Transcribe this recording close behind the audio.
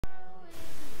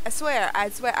I swear, I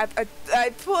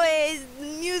put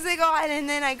music on and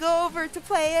then I go over to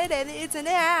play it and it's an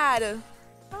ad.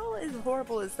 How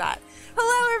horrible is that?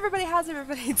 Hello everybody, how's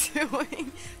everybody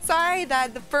doing? Sorry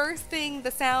that the first thing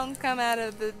the sounds come out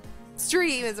of the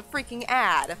stream is a freaking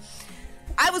ad.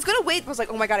 I was gonna wait, but I was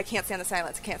like, oh my god, I can't stand the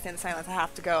silence, I can't stand the silence, I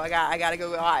have to go, I gotta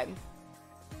go on.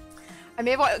 I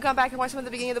may have gone back and watched some at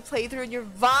the beginning of the playthrough in your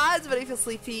VODs, but I feel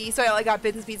sleepy, so I only got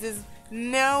bits and pieces.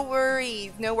 No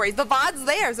worries, no worries. The VOD's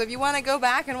there, so if you want to go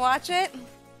back and watch it,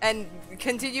 and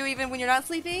continue even when you're not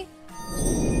sleepy,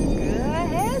 go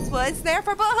ahead, well, it's there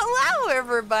for, but hello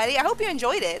everybody! I hope you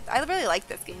enjoyed it. I really like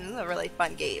this game, this is a really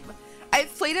fun game.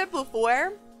 I've played it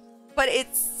before, but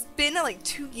it's been like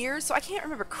 2 years, so I can't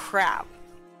remember crap.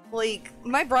 Like,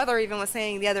 my brother even was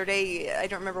saying the other day, I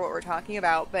don't remember what we're talking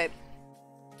about, but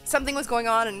something was going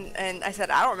on, and I said,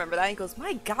 I don't remember that. And he goes,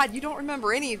 my god, you don't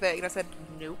remember anything. And I said,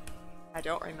 nope, I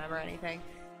don't remember anything.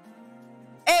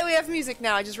 Hey, we have music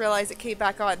now. I just realized it came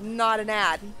back on. Not an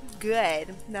ad.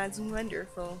 Good. That's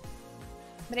wonderful.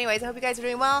 But anyways, I hope you guys are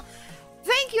doing well.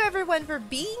 Thank you everyone for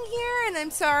being here, and I'm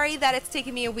sorry that it's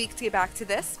taken me a week to get back to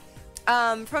this.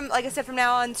 Like I said, from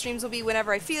now on, streams will be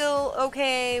whenever I feel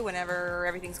okay, whenever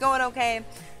everything's going okay.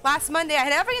 Last Monday, I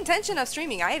had every intention of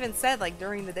streaming. I even said, like,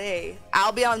 during the day,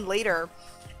 I'll be on later.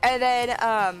 And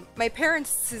then, my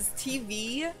parents'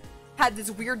 TV had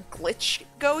this weird glitch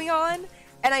going on,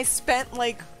 and I spent,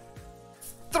 like,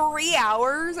 3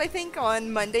 hours, I think,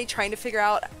 on Monday trying to figure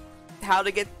out how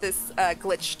to get this,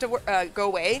 glitch to go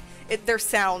away. Their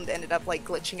sound ended up, like,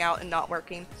 glitching out and not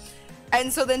working.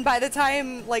 And so then by the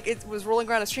time, like, it was rolling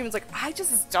around a stream, it's like, I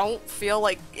just don't feel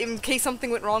like, in case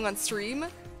something went wrong on stream,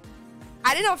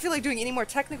 I did not feel like doing any more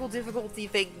technical difficulty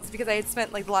things because I had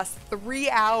spent, like, the last 3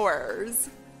 hours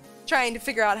trying to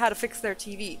figure out how to fix their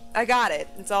TV. I got it.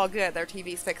 It's all good. Their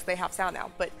TV's fixed. They have sound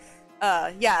now. But,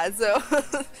 yeah, so,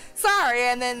 sorry.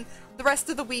 And then the rest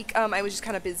of the week, I was just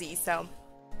kind of busy, so.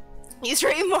 You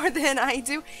stream more than I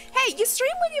do. Hey, you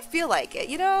stream when you feel like it.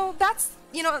 You know, that's,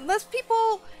 you know, unless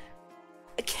people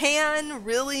can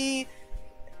really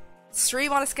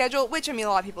stream on a schedule, which I mean a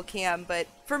lot of people can, but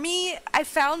for me, I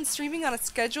found streaming on a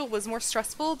schedule was more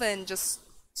stressful than just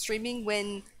streaming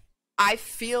when I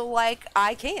feel like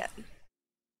I can.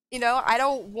 You know, I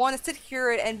don't want to sit here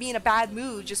and be in a bad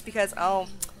mood just because, oh,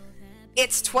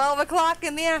 it's 12 o'clock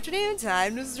in the afternoon,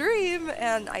 time to stream,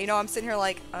 and you know, I'm sitting here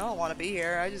like, I don't want to be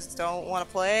here, I just don't want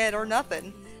to play it or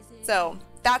nothing. So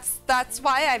that's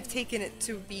why I've taken it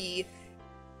to be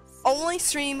only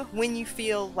stream when you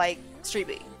feel like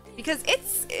streaming, because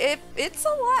it's a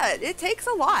lot. It takes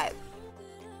a lot.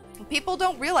 People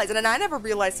don't realize it, and I never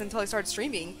realized until I started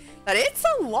streaming that it's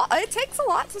a lot. It takes a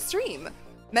lot to stream.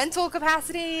 Mental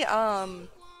capacity,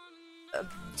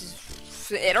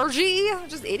 energy,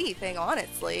 just anything,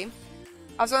 honestly.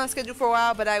 I was on the schedule for a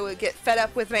while, but I would get fed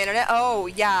up with my internet. Oh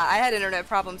yeah, I had internet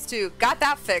problems too. Got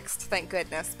that fixed, thank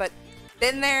goodness. But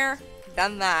been there,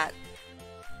 done that.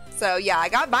 So yeah, I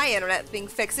got my internet thing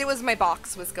fixed. It was my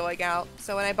box was going out.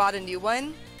 So when I bought a new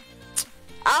one,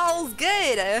 all's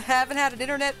good. I haven't had an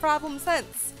internet problem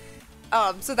since.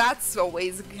 So that's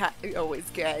always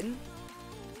good.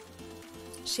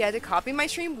 She had to copy my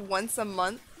stream once a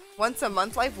month. Once a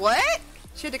month live? What?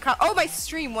 She had to oh, my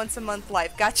stream once a month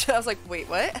live. Gotcha. I was like, wait,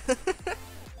 what?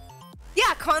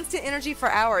 Yeah, constant energy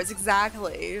for hours.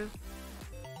 Exactly.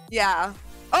 Yeah.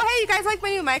 Oh, hey, you guys like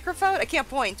my new microphone? I can't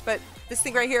point, but this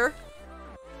thing right here,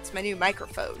 it's my new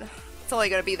microphone. It's only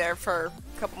gonna be there for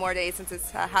a couple more days since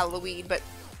it's Halloween, but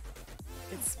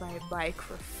it's my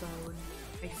microphone.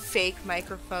 My fake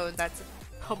microphone that's a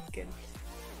pumpkin.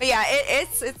 But yeah,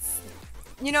 it's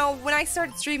you know, when I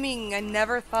started streaming, I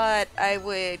never thought I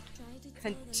would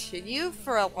continue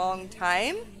for a long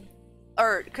time.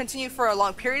 Or continue for a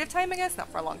long period of time, I guess. Not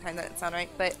for a long time, that didn't sound right,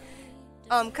 but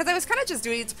because I was kind of just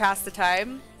doing it to pass the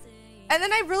time. And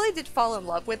then I really did fall in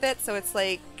love with it, so it's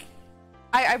like,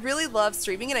 I really love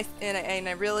streaming, and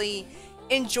I really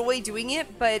enjoy doing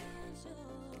it, but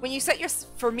when you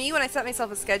for me, when I set myself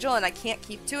a schedule and I can't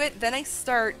keep to it, then I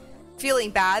start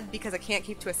feeling bad because I can't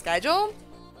keep to a schedule.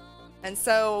 And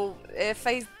so, if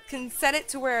I can set it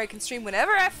to where I can stream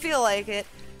whenever I feel like it,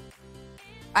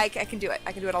 I can do it.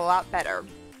 I can do it a lot better.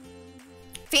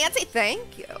 Fancy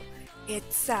thank you!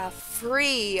 It's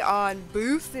free on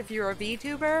Booth if you're a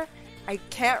VTuber. I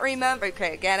can't remember,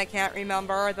 okay, again, I can't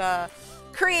remember the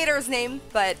creator's name,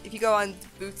 but if you go on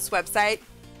Booth's website,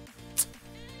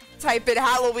 type in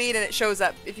Halloween and it shows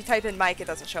up. If you type in Mike, it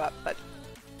doesn't show up, but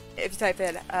if you type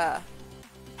in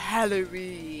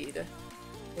Halloween,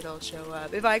 it'll show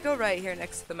up. If I go right here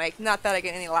next to the mic, not that I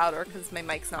get any louder because my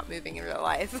mic's not moving in real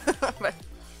life, but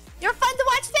you're fun to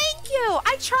watch, thank you!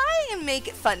 I try and make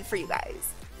it fun for you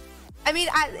guys. I mean,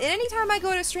 anytime I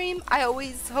go to stream, I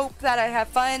always hope that I have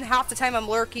fun. Half the time I'm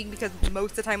lurking because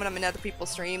most of the time when I'm in other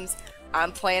people's streams,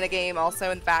 I'm playing a game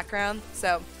also in the background.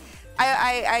 So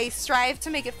I strive to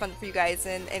make it fun for you guys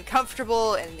and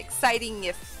comfortable and exciting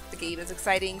if the game is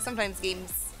exciting. Sometimes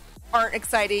games aren't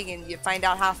exciting and you find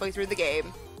out halfway through the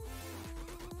game.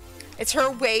 It's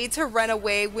her way to run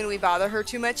away when we bother her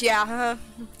too much. Yeah,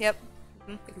 yep,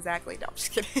 exactly. No, I'm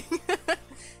just kidding.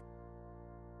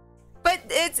 But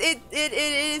it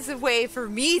is a way for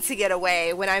me to get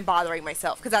away when I'm bothering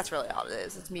myself, because that's really all it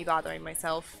is. It's me bothering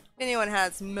myself. If anyone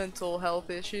has mental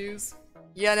health issues,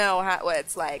 you know what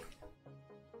it's like.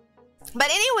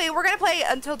 But anyway, we're gonna play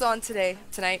Until Dawn tonight.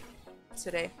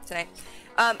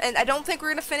 And I don't think we're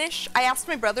gonna finish. I asked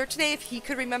my brother today if he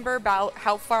could remember about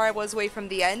how far I was away from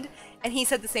the end, and he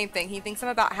said the same thing. He thinks I'm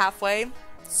about halfway.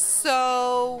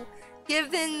 So,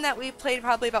 given that we played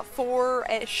probably about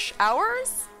 4-ish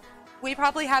hours, we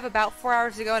probably have about 4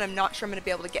 hours to go, and I'm not sure I'm gonna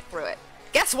be able to get through it.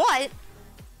 Guess what?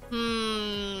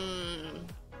 I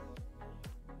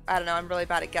don't know, I'm really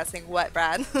bad at guessing what,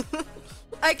 Brad.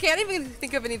 I can't even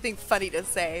think of anything funny to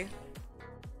say.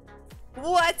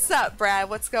 What's up, Brad?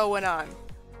 What's going on?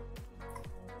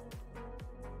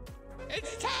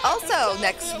 Also,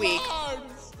 next week,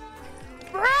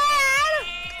 Brad!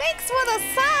 Thanks for the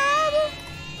sub!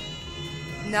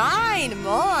 9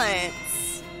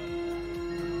 months!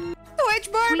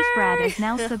 Twitch Barber! Sweet Brad is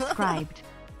now subscribed.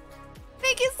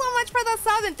 Thank you so much for the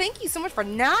sub, and thank you so much for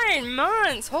 9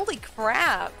 months! Holy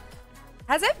crap!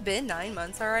 Has it been 9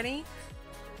 months already?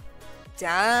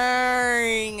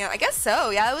 Dang! I guess so,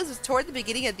 yeah, it was toward the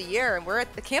beginning of the year, and I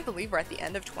can't believe we're at the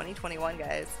end of 2021,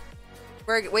 guys.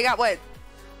 We got what?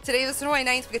 Today is the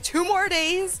 29th, we got 2 more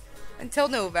days until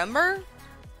November.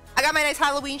 I got my nice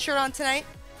Halloween shirt on tonight.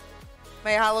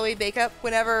 My Halloween makeup.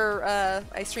 Whenever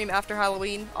I stream after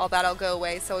Halloween, all that'll go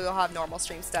away, so we'll have normal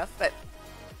stream stuff, but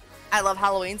I love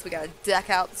Halloween, so we gotta deck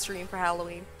out the stream for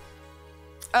Halloween.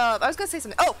 I was gonna say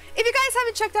something. Oh, if you guys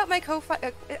haven't checked out my Ko-Fi,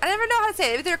 I never know how to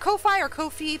say it, either Ko-Fi or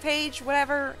Ko-Fi page,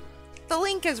 whatever, the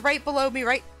link is right below me,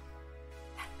 right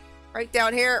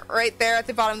down here, right there at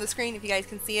the bottom of the screen, if you guys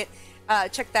can see it.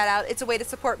 Check that out. It's a way to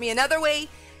support me. Another way,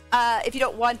 if you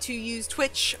don't want to use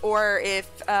Twitch, or if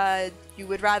you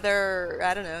would rather,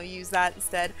 I don't know, use that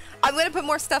instead. I'm going to put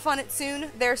more stuff on it soon.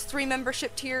 There's 3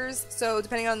 membership tiers, so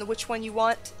depending on which one you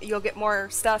want, you'll get more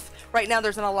stuff. Right now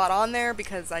there's not a lot on there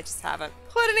because I just haven't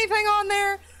put anything on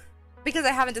there because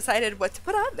I haven't decided what to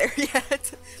put on there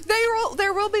yet.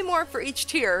 There will be more for each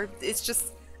tier. It's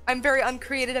just I'm very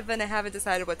uncreative and I haven't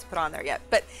decided what to put on there yet.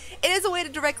 But it is a way to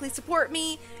directly support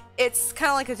me. It's kind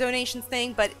of like a donations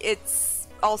thing, but it's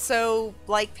also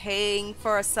like paying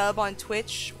for a sub on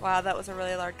Twitch. Wow, that was a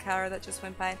really large car that just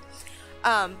went by.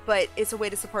 But it's a way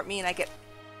to support me and I get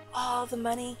all the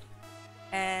money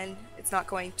and it's not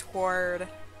going toward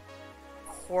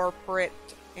corporate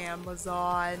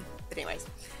Amazon. But anyways,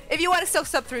 if you want to still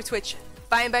sub through Twitch,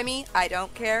 fine by me. I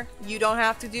don't care. You don't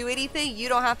have to do anything. You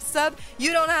don't have to sub.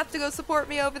 You don't have to go support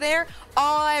me over there.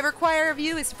 All I require of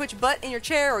you is to put your butt in your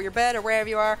chair or your bed or wherever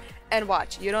you are and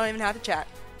watch. You don't even have to chat.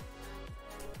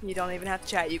 You don't even have to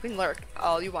chat. You can lurk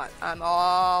all you want. I'm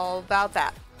all about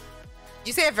that. Did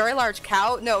you say a very large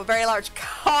cow? No, a very large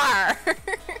car.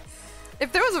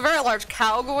 If there was a very large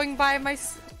cow going by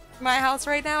my house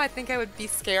right now, I think I would be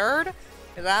scared.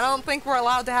 Because I don't think we're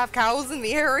allowed to have cows in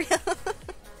the area.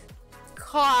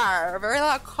 Car. A very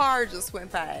loud car just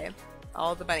went by.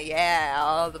 All the money. Yeah,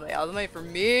 all the money for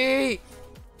me.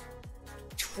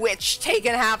 Twitch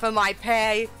taking half of my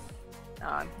pay.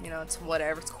 You know, it's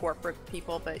whatever, it's corporate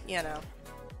people, but, you know,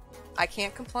 I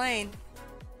can't complain.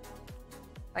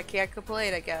 I can't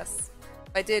complain, I guess.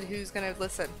 If I did, who's gonna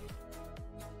listen?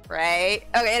 Right?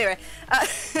 Okay, anyway.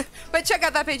 But check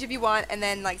out that page if you want, and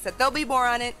then, like I said, there'll be more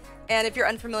on it, and if you're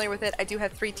unfamiliar with it, I do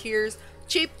have 3 tiers.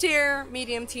 Cheap tier,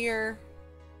 medium tier,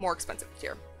 more expensive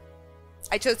tier.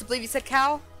 I chose to believe you said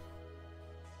cow.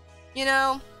 You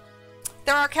know,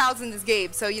 there are cows in this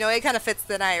game, so, you know, it kind of fits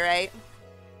the night, right?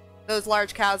 Those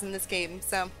large cows in this game,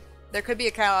 so there could be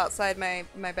a cow outside my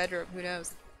bedroom. Who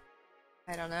knows?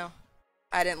 I don't know.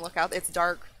 I didn't look out. It's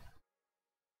dark.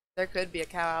 There could be a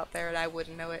cow out there and I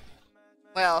wouldn't know it.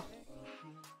 Well,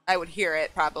 I would hear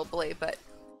it probably, but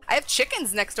I have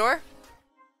chickens next door.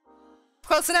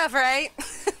 Close enough, right?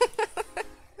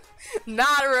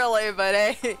 Not really, but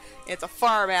hey, it's a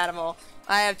farm animal.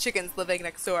 I have chickens living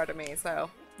next door to me, so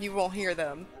you won't hear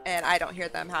them, and I don't hear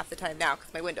them half the time now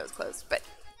because my window's closed, but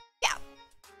yeah.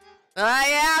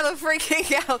 Yeah, the freaking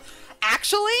cows.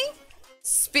 Actually,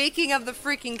 speaking of the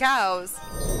freaking cows,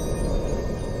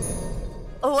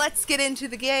 let's get into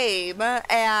the game.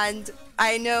 And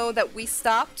I know that we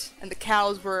stopped and the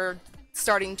cows were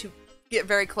starting to get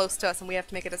very close to us and we have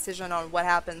to make a decision on what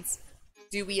happens.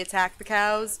 Do we attack the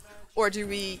cows or do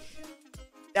we...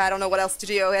 I don't know what else to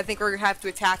do. I think we're gonna have to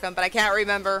attack them, but I can't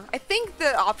remember. I think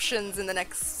the options in the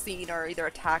next scene are either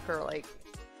attack or like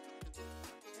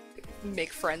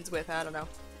make friends with. I don't know.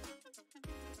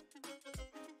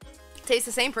 Tastes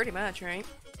the same pretty much, right?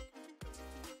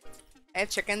 I have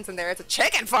chickens and there's a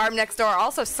chicken farm next door.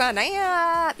 Also,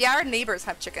 yeah, our neighbors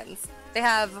have chickens. They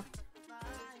have...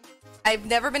 I've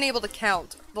never been able to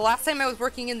count. The last time I was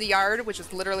working in the yard, which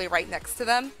is literally right next to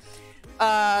them,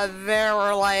 there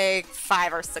were like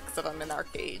 5 or 6 of them in our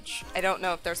cage. I don't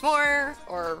know if there's more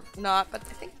or not, but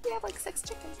I think we have like 6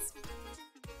 chickens.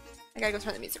 I gotta go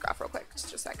turn the music off real quick,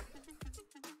 just a sec.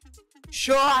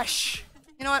 Shush!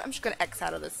 You know what, I'm just gonna X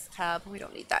out of this tab. We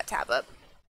don't need that tab up.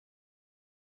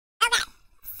 Okay,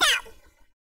 so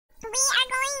we are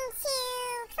going to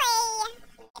play.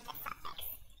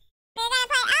 We're gonna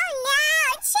play. Oh no,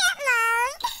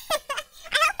 chipmunk!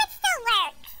 I hope it still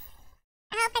works.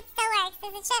 I hope it still works. Does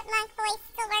the chipmunk voice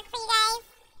still work for you guys?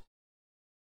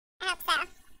 I hope so.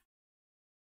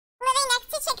 Living next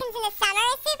to chickens in the summer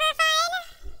is super fun.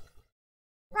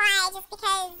 Why? Just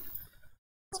because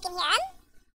you can hear them?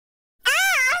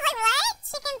 Oh, I was like, what?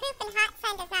 Chicken poop and hot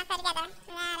sun does not go together.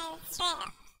 That is true.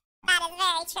 That is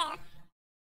very true.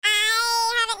 I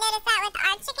haven't noticed that with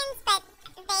our chickens, but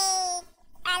they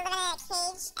are living in a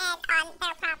cage and on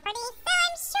their property, so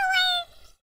I'm sure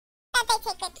that they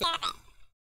take good care of it.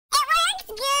 It works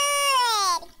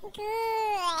good!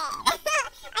 Good.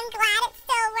 I'm glad it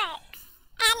still works.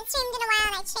 I haven't streamed in a while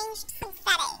and I changed some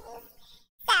settings.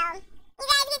 So, you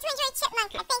guys get to enjoy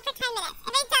Chipmunk, I think, for 10 minutes.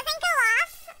 If it doesn't go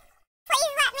off,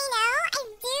 please let me know. I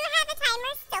do have a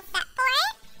timer still set for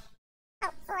it.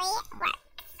 Hopefully it works.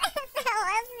 So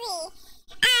we'll see.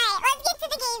 Alright, let's get to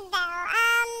the game though.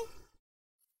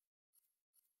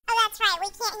 Oh, that's right, we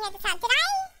can't hear the sound. Did I?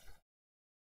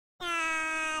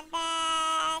 The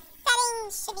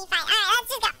settings should be fine. Alright, let's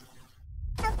just go.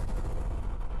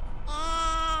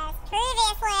 Oh. Yes,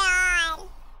 previously on.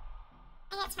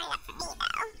 I gotta turn it up for me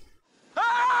though.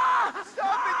 Ah!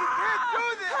 Stop it! You can't do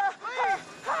this! Please!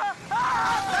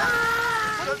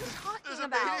 What are you talking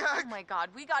about? Maniac. Oh my god,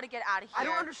 we gotta get out of here. I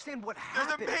don't understand what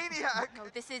happened. There's a maniac! No,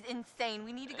 this is insane.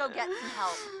 We need to go get some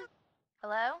help.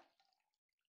 Hello?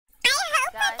 I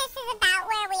hope that this is about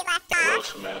where we left Hello, off.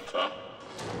 Samantha.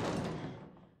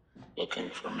 Looking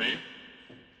for me?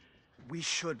 We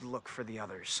should look for the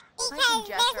others. Because Mike and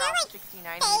Jess there's are no, all like,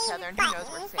 69 to each other, and who knows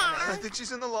where save Sam buttons, is. I think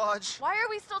she's in the lodge. Why are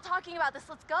we still talking about this?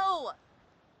 Let's go!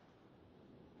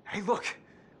 Hey, look!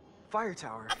 Fire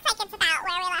tower. Looks like it's about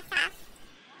where we left off.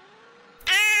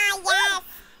 Ah, yes!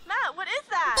 Matt, what is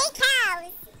that? Big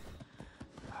cows!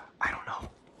 I don't know.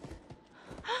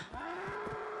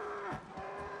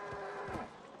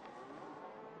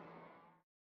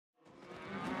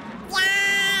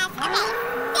 Yes! Okay,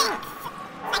 6.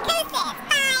 Psychosis,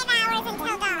 5 hours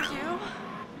until dawn.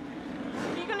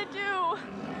 What are you gonna do?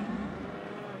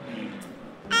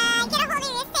 Get a hold of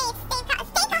your safe.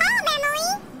 Stay calm, Emily!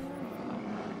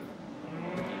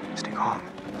 Stay calm.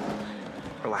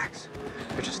 Relax.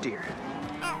 They're just deer.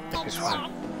 Oh, They thank just you.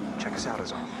 want to check us out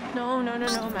is all. No,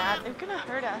 Matt. They're gonna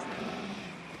hurt us.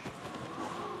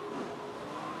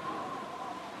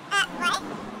 What?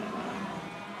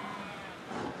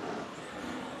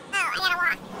 Oh, I gotta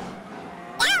walk.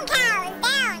 Down, cows,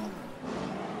 down!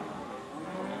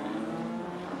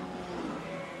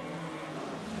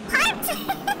 Parked!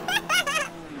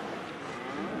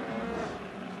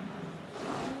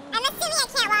 I'm assuming I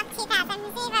can't walk too fast. I'm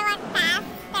assuming if I walk fast,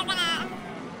 they're gonna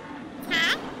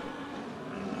attack.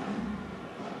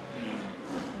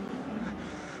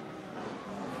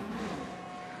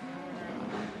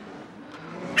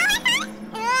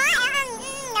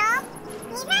 No.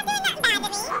 He's not doing that bad to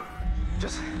me.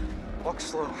 Just walk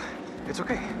slow. It's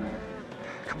okay.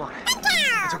 Come on. Good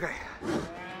cow. It's okay.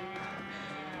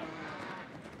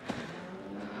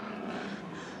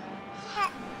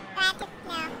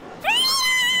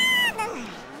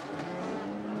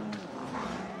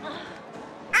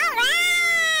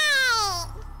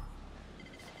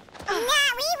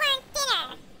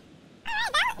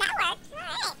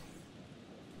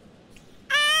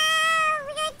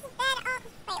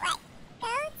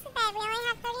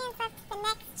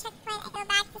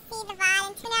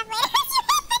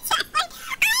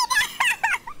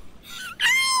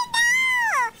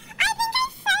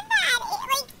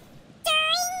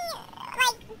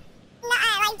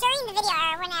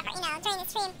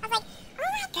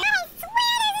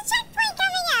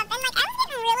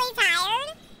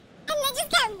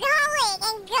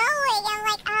 and going. I'm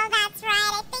like, oh, that's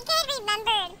right. I think I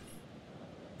remembered.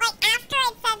 Like, after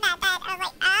I said that, I was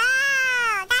like,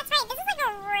 oh, that's right. This is like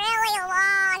a really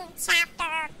long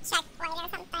chapter checkpoint or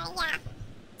something. Yeah.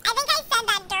 I think I said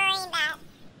that during that.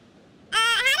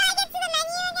 How do I get to the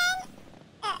menu again?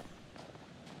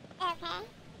 Okay.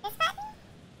 This button?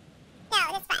 No,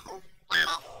 this button. Got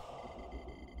it.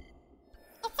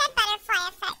 It said butterfly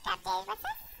effect update. What's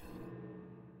this?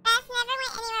 Beth never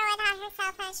went anywhere without her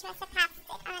cell phone. She must have passed it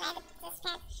on the night of this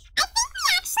trip. I think we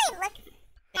actually looked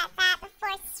at that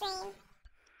before stream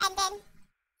ended.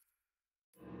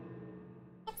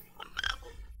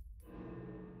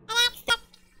 And I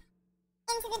stepped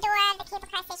into the door of the cable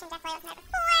car station definitely wasn't there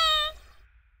before.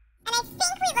 And I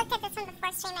think we looked at this one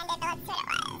before stream ended, but let's see what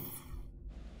it was.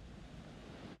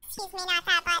 Excuse me, not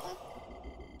that button.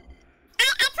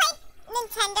 I played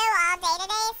Nintendo all day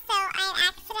today, so I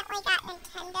accidentally got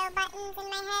Nintendo buttons in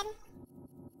my head.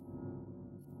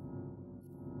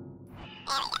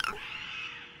 There we go.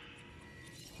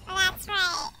 Well, that's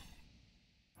right.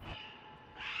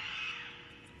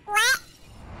 What?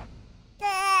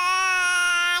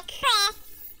 Chris.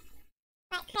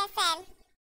 Let Chris in.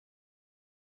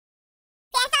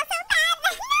 Yes, I feel bad.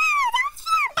 No, don't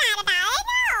feel bad about it.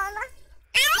 No.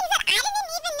 I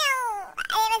didn't even know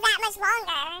it was that much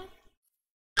longer.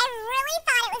 I really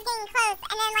thought it was getting close,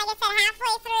 and then, like I said,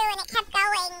 halfway through, and it kept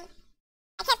going.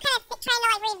 I kept kind of trying to,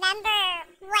 like, remember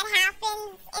what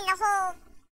happens in the whole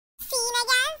scene, I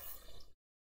guess.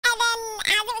 And then,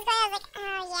 as it was going, I was like,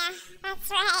 oh, yeah, that's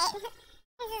right.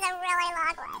 This is a really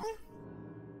long one.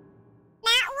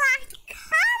 Matt walked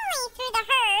calmly through the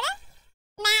herd.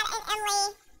 Matt and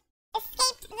Emily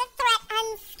escaped the threat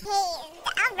unscathed.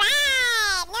 All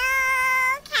right, no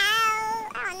cow.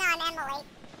 Oh, no, I'm Emily.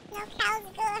 No cow's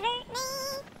gonna hurt me.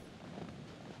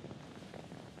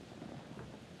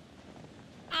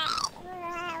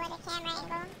 Alright, with a camera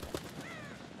angle.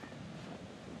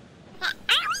 Okay,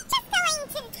 aren't we just going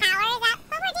to the tower? Is that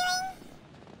what we're doing?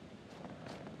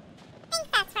 I think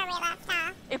that's where we left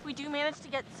off. If we do manage to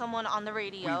get someone on the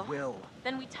radio, We will.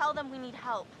 then we tell them we need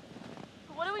help.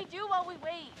 But what do we do while we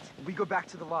wait? We go back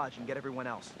to the lodge and get everyone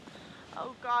else.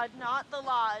 Oh God, not the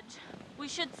lodge. We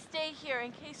should stay here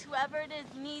in case whoever it is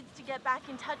needs to get back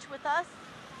in touch with us.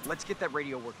 Let's get that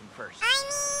radio working first. I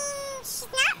mean, she's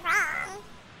not wrong.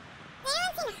 Has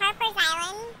anyone seen Harper's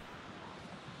Island?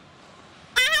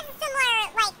 That has a similar,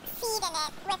 like, feed in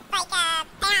it with, like,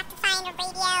 they have to find a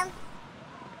radio.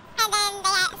 And then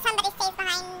somebody stays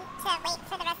behind to wait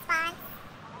for the response.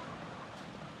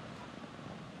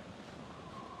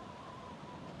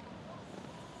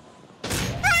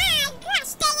 Ah,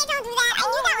 gosh dang it, don't do that. I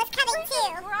knew that was coming too.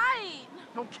 Right.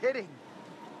 No kidding.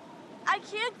 I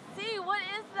can't see. What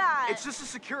is that? It's just a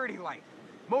security light.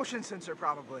 Motion sensor,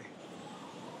 probably.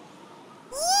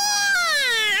 Yeah,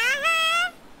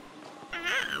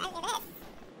 uh-huh. Look at this.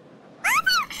 Oh, I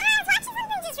was watching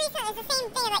something just recently. It's the same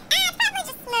thing. Like, it's probably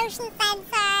just motion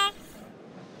sensor.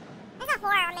 It's a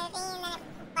horror movie, and then it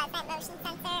wasn't motion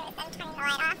sensor. It was them turning the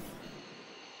light off.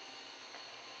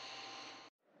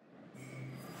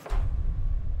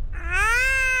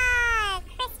 Ah,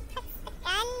 Chris puts the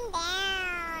gun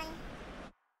down.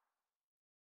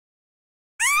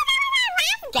 Oh, that was our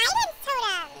last guidance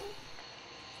totem.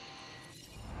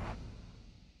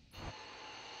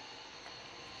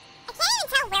 I can't even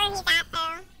tell where he's at,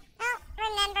 though. I don't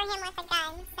remember him with a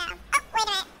gun, so... Oh, wait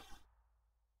a minute.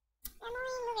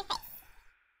 Emily, move your face.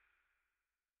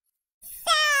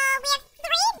 So, we have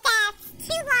 3 deaths,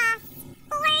 2 lost,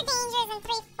 4 dangers, and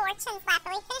 3 fortunes left,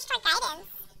 but we finished our guidance.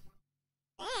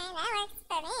 That works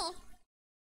for me.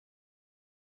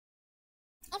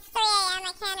 It's 3 a.m.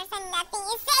 I can't understand nothing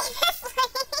you say this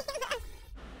late.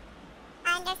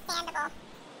 Understandable.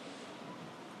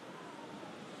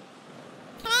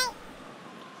 Can I?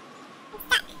 I'm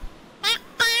stuck. Back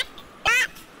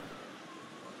up.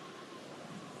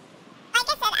 Like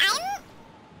I said,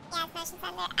 yeah, it's motion sensor.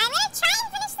 I'm gonna try and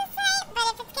finish this tonight, but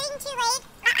if it's getting too late,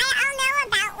 I'll know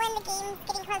about when the game's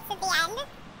getting close to the end.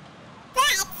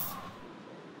 But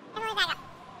Emily, back up.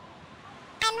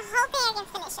 I'm hoping I can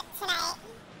finish it tonight.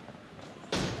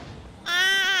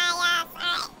 Yes,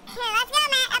 alright. Here, let's go,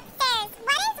 Matt, upstairs.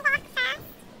 What is walk fast?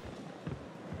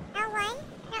 L1?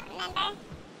 I don't remember.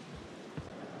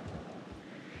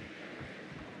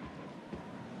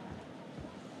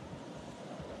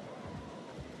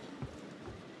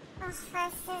 Oh, this is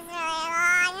really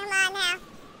long. Come on now.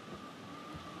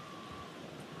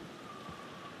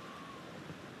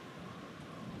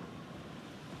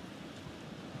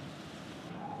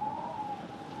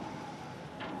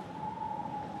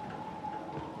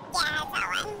 Yeah, it's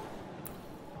L1.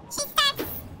 She starts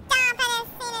stomping us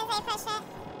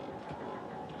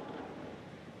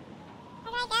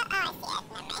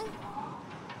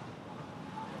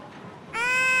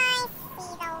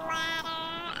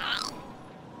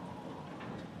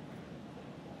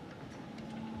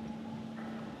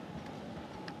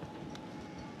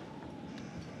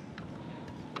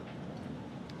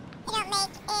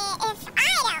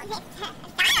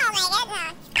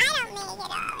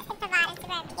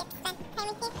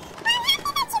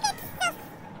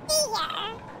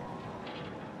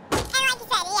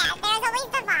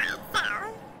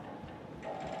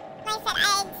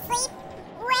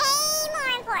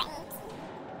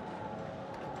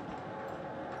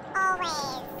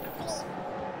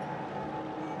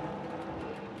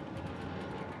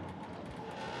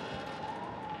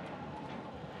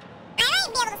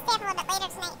able to stay up a little bit later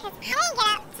tonight because I didn't get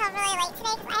up till really late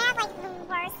today because I had like the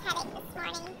worst headache this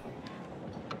morning.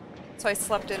 So I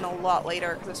slept in a lot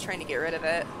later because I was trying to get rid of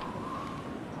it.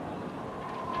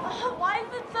 Why is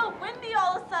it so windy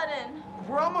all of a sudden?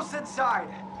 We're almost inside.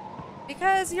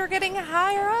 Because you're getting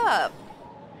higher up.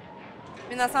 I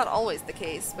mean, that's not always the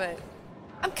case, but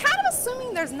I'm kind of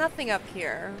assuming there's nothing up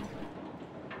here.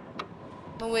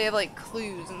 In the way of like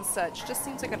clues and such. Just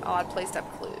seems like an odd place to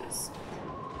have clues.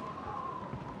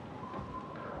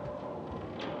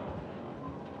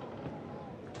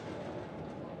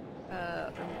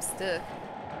 I'm stuck.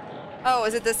 Oh,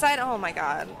 is it this side? Oh my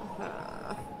god.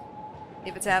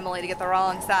 Leave it to Emily to get the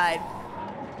wrong side.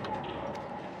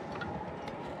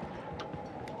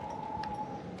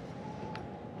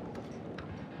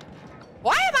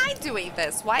 Why am I doing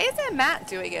this? Why isn't Matt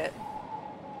doing it?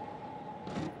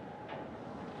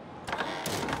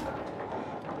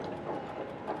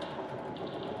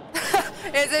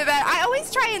 Is it bad? I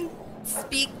always try and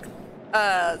speak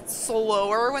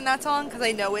slower when that's on because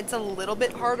I know it's a little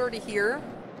bit harder to hear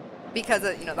because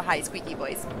of, you know, the high squeaky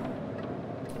voice.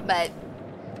 But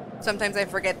sometimes I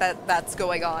forget that that's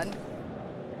going on.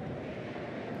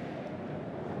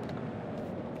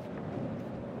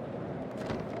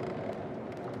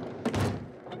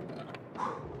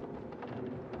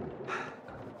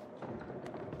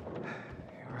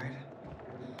 You alright?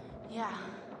 Yeah.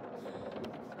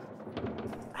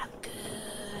 I'm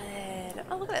good.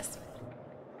 Oh, look at this.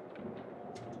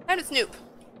 How to Snoop.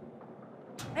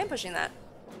 I am pushing that.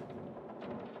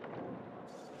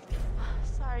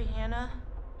 Sorry, Hannah.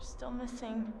 You're still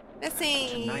missing.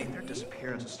 Missing. Tonight, their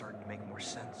disappearance is starting to make more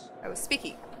sense. I was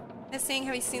speaking. Missing.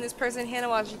 Have you seen this person, Hannah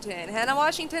Washington? Hannah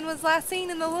Washington was last seen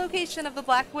in the location of the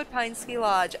Blackwood Pine Ski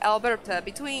Lodge, Alberta,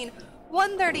 between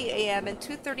 1:30 a.m. and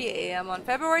 2:30 a.m. on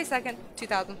February 2nd,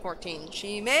 2014.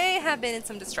 She may have been in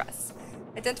some distress.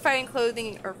 Identifying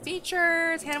clothing or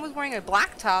features, Hannah was wearing a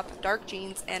black top, dark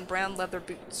jeans, and brown leather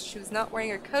boots. She was not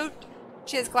wearing a coat.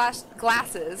 She has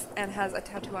glasses and has a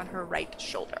tattoo on her right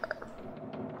shoulder.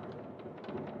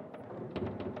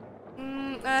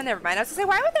 Never mind. I was gonna say,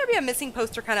 why would there be a missing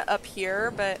poster kind of up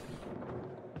here, but...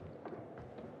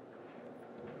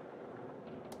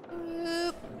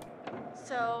 Oop.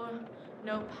 So,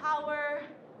 no power.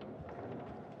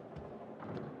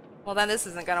 Well, then this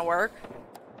isn't gonna work.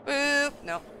 Boop.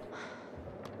 No.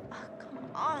 Come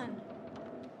on.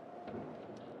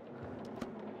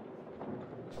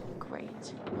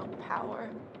 Great. No power.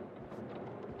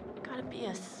 Gotta be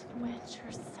a switch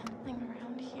or something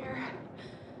around here.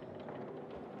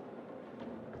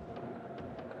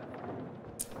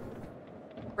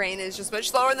 Brain is just much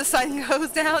slower when the sun goes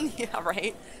down. Yeah,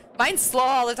 right. Mine's slow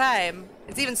all the time.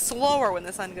 It's even slower when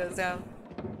the sun goes down.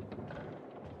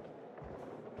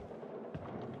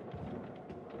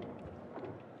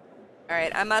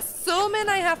 Alright, I'm assuming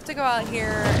I have to go out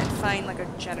here and find like a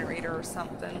generator or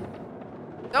something.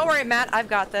 Don't worry, Matt, I've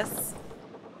got this.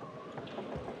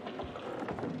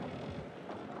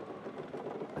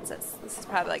 What's this? This is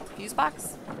probably like the fuse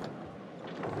box.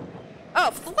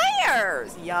 Oh,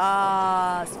 flares!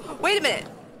 Yas. Wait a minute.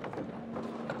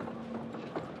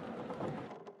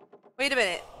 Wait a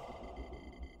minute.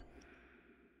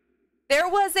 There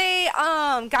was a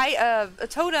a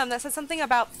totem that said something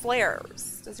about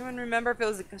flares. Does anyone remember if it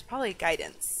was probably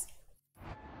guidance?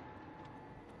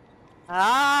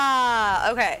 Ah,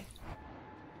 okay.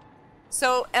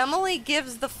 So Emily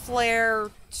gives the flare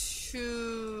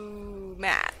to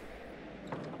Matt.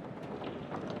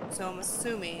 So I'm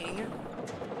assuming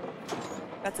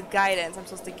that's a guidance. I'm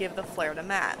supposed to give the flare to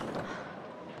Matt.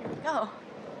 Here we go.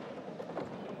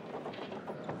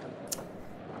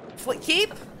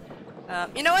 Keep?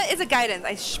 You know what? It's a guidance.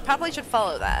 I probably should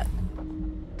follow that.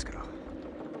 Let's go.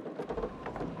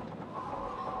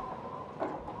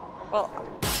 Well,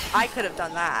 I could have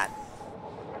done that.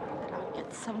 I'll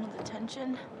get someone's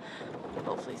attention.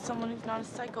 Hopefully someone who's not a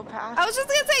psychopath. I was just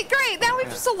gonna say, great, now we've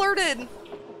just alerted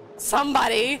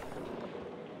somebody.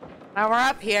 Now we're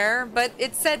up here, but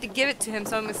it said to give it to him,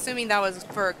 so I'm assuming that was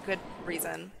for a good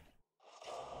reason.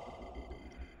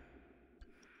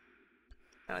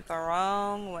 I went the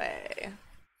wrong way.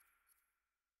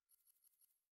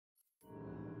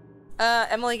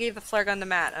 Emily gave the flare gun to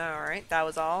Matt. Alright, that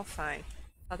was all. Fine.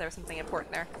 Thought there was something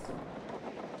important there.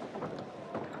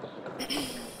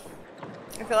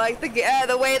 I feel like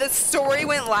the way the story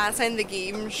went last time, the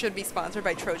game should be sponsored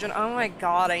by Trojan. Oh my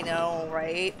god, I know,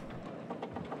 right?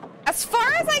 As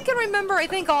far as I can remember, I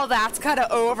think all that's kind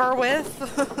of over with.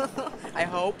 I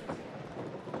hope.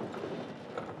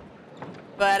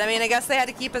 But, I mean, I guess they had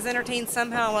to keep us entertained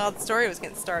somehow while the story was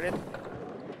getting started.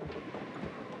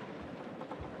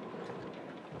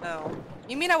 Oh.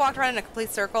 You mean I walked around in a complete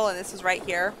circle and this was right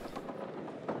here?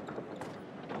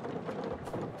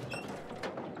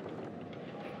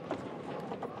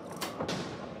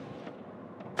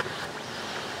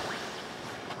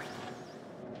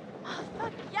 Oh,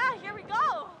 fuck yeah, here we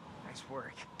go. Nice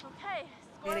work. Okay, K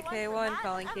score to one for K1, Matt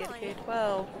calling and K to Emily.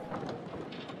 K12.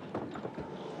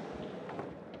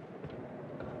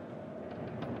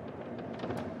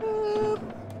 Boop.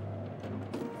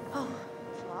 Oh,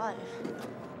 it's alive.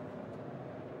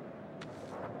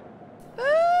 Ooh,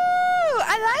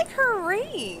 I like her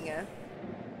ring.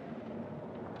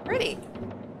 Pretty.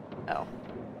 Oh.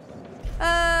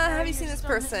 Have you seen You're this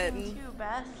still missing person? too,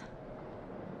 Beth.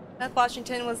 Beth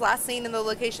Washington was last seen in the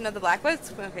location of the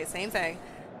Blackwoods. Okay, same thing.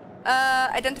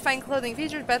 Identifying clothing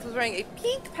features, Beth was wearing a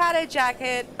pink padded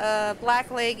jacket, black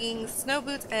leggings, snow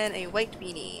boots, and a white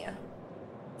beanie.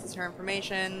 This is her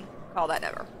information. Call that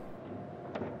never.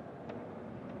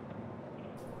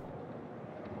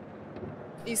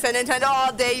 You said Nintendo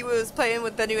all day. You was playing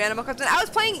with the new Animal Crossing. I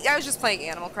was just playing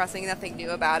Animal Crossing. Nothing new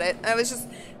about it. I was just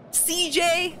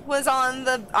CJ was on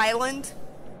the island,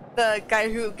 the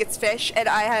guy who gets fish, and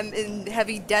I am in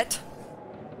heavy debt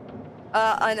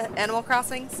on Animal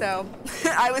Crossing. So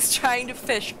I was trying to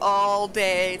fish all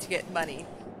day to get money.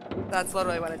 That's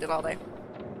literally what I did all day.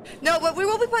 No, but we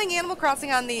will be playing Animal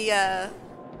Crossing on the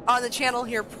channel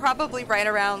here, probably right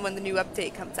around when the new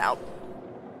update comes out.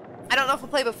 I don't know if we'll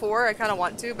play before. I kind of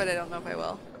want to, but I don't know if I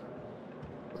will.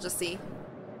 We'll just see.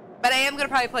 But I am going to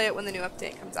probably play it when the new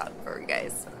update comes out for you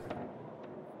guys.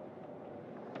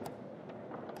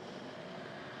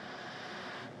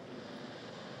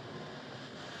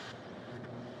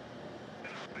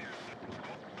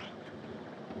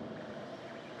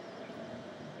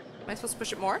 Am I supposed to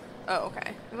push it more? Oh,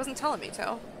 okay. It wasn't telling me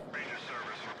to. Ranger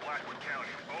service for Blackwood County.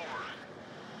 Over.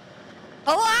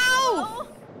 Hello! Hello?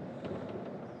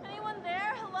 Anyone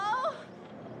there? Hello?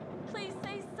 Please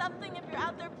say something if you're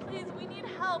out there, please. We need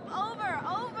help. Over,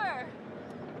 over.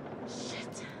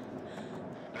 Shit.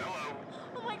 Hello.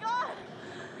 Oh my god.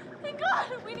 Thank God.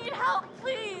 We need help,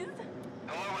 please.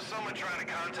 Hello, is someone trying to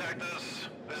contact us?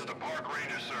 This is the Park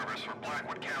Ranger service for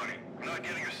Blackwood County. I'm not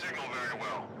getting your signal very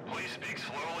well. Please speak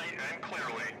slowly and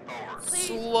clearly. Over. Please,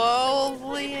 Slowly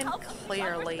please and help us.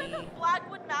 clearly. We're stuck at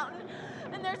Blackwood Mountain,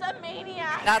 and there's a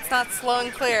maniac. That's not slow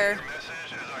and clear. Your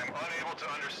message is I'm unable to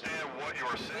understand what you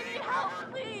are We saying. need help,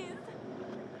 Over. please.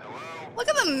 Hello. Look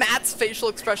at the Matt's facial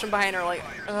expression behind her, like,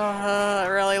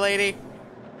 really, lady?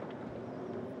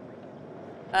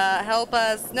 Help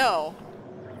us. No.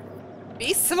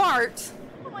 Be smart.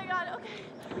 Oh my god, okay.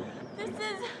 This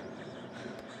is...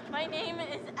 My name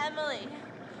is Emily.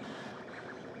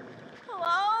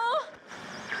 Hello?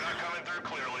 You're not coming through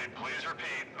clearly. Please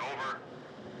repeat. Over.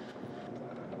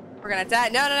 We're gonna die.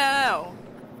 No, no, no,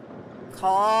 no.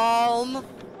 Calm.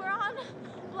 We're on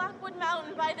Blackwood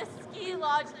Mountain by the ski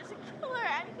lodge. There's a killer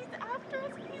and he's after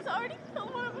us. He's already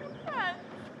killed one of our friends.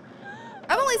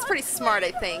 Emily's pretty smart,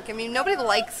 I think. I mean, nobody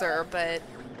likes her, but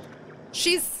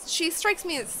she strikes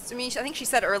me as, I mean, I think she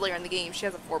said earlier in the game she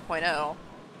has a 4.0.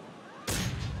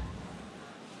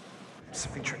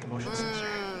 Something tricked the motion sensor.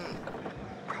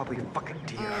 Probably a fucking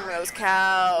deer. Those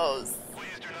cows.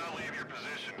 Please do not leave your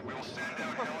position. We will send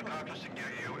out helicopters to get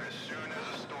you as soon as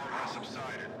the storm has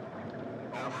subsided.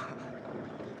 Over.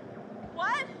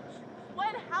 What?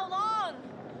 When? How long?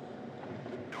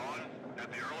 Dawn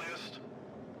at the earliest.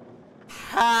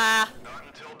 Ha. Not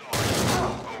until dawn.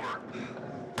 Over.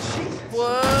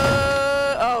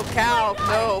 What? Oh, cow.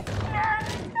 No. He's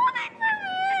coming for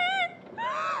me!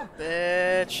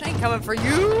 Bitch. Ain't coming for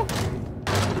you.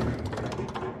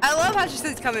 I love how she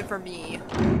says coming for me.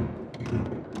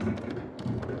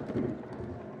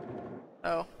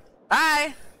 Oh.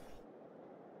 Bye.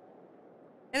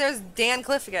 And there's Dan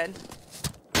Cliff again.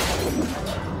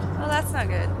 Oh, that's not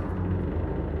good.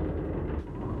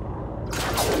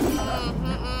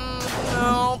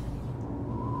 Nope.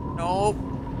 Nope.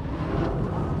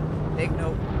 Big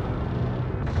nope.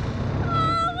 Oh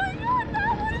my god, that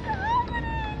was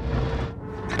happening!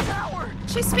 The tower!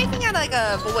 She's speaking at like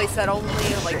a voice that only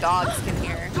like dogs can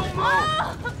hear. Don't move!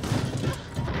 Oh!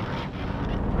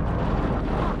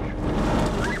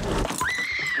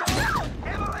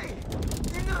 Emily!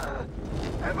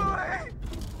 Emily!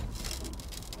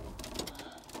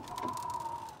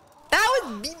 That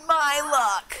would be my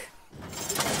luck.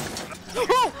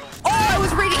 Oh, I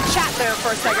was reading chat there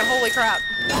for a second. Holy crap.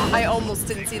 I almost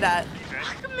didn't see that.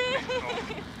 Fuck me!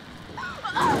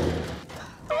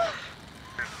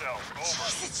 Yourself. Over.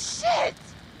 Shit!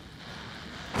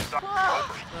 Stop.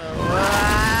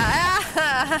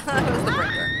 That was the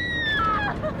printer.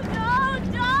 No,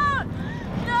 don't!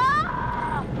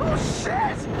 No!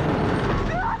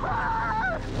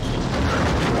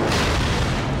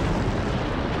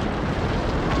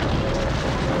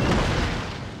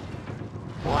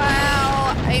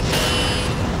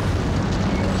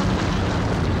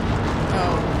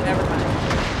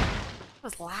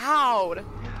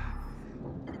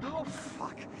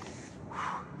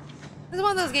 This is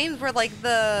one of those games where like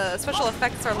the special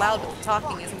effects are loud, but the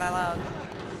talking isn't that loud.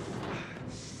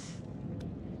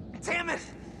 Damn it!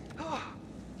 Oh.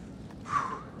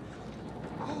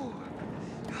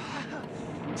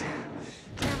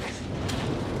 Damn it!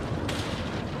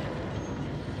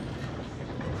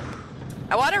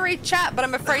 I want to read chat, but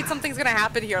I'm afraid something's gonna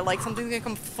happen here. Like something's gonna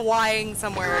come flying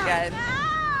somewhere again.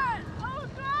 Matt! Oh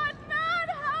God, Matt,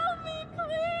 help me,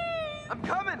 please! I'm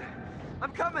coming!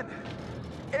 I'm coming!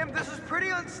 Em, this is pretty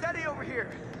unsteady over here.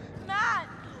 Matt,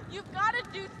 you've got to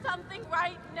do something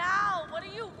right now. What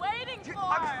are you waiting for?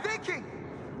 I'm thinking!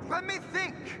 Let me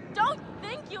think! Don't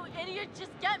think, you idiot.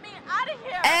 Just get me out of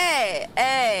here.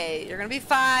 Hey, you're gonna be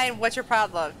fine. What's your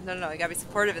problem? No, you gotta be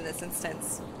supportive in this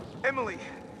instance. Emily,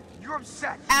 you're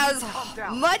upset. As Calm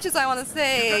down. much as I want to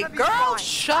say, You're gonna be girl, fine.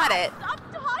 shut it. Stop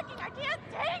talking. I can't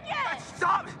take it.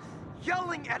 Stop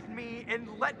yelling at me and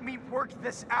let me work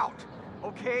this out,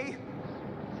 okay?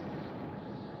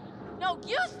 No,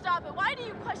 you stop it. Why do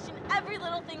you question every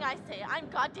little thing I say? I'm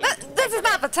goddamn. This is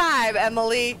not the time,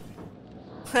 Emily.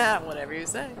 Whatever you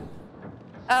say.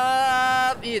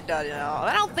 You don't know.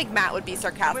 I don't think Matt would be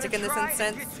sarcastic in this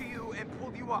instance. Get to you and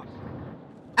pull you up.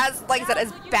 As, like I said,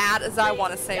 as Will you bad as I please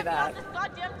want to say get me that. off this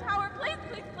goddamn tower, please,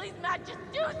 please, please, Matt, just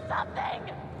do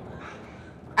something.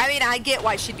 I mean, I get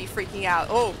why she'd be freaking out.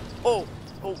 Oh,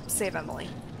 save Emily.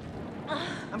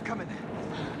 I'm coming.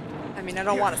 I mean, I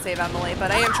don't want to save Emily,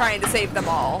 but I am trying to save them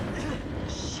all.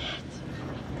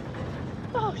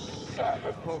 Oh shit.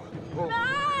 Oh.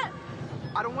 Matt!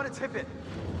 I don't want to tip it.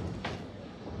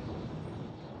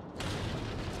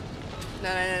 No.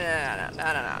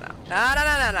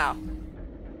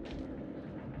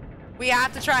 We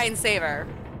have to try and save her.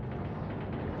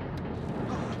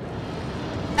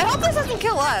 I hope this doesn't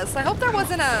kill us. I hope there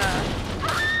wasn't a...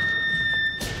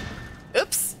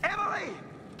 Oops. Emily!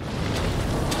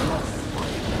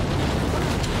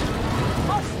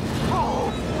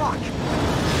 Oh, fuck!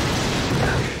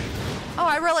 Oh,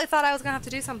 I really thought I was gonna have to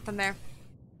do something there.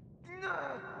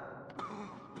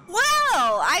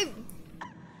 Well,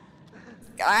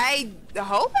 I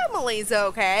hope Emily's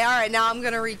okay. All right, now I'm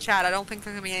gonna read chat. I don't think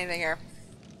there's gonna be anything here.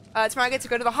 Tomorrow I get to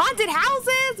go to the haunted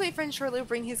houses. My friend Shirley will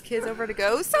bring his kids over to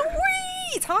go.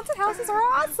 Sweet! Haunted houses are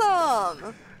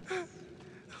awesome.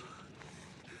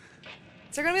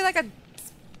 Is there gonna be like a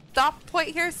stop point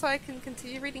here so I can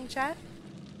continue reading chat?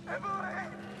 Emily!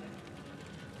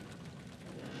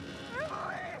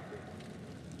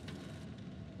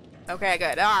 Okay,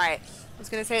 good. All right. I was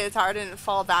gonna say the tower didn't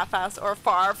fall that fast or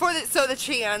far, so the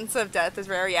chance of death is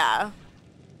rare. Yeah.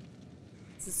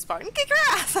 This is Spartan, kick her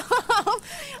ass. As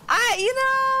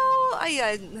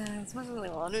much as I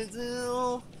want to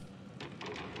do.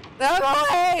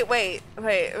 Oh, wait a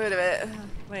minute.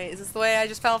 Wait, is this the way I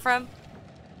just fell from?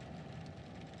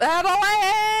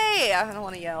 Emily! I don't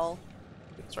want to yell.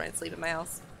 I'm trying to sleep in my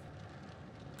house.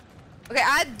 Okay,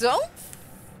 I don't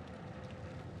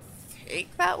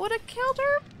think that would have killed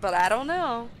her, but I don't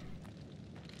know.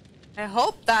 I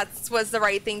hope that was the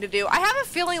right thing to do. I have a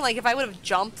feeling like if I would have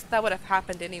jumped, that would have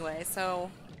happened anyway, so...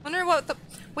 I wonder what the...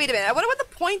 Wait a minute, I wonder what the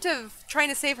point of trying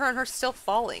to save her and her still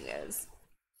falling is.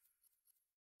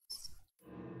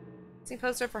 Missing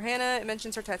poster for Hannah. It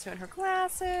mentions her tattoo and her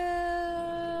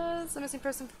glasses. The missing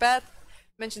person for Beth.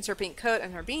 It mentions her pink coat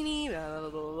and her beanie. Blah, blah,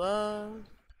 blah, blah.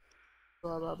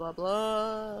 Blah, blah, blah,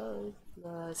 blah.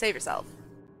 Blah. Save yourself.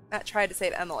 Matt tried to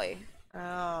save Emily.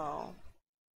 Oh.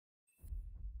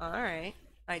 Alright.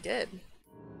 I did.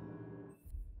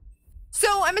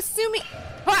 So, I'm assuming...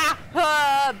 Get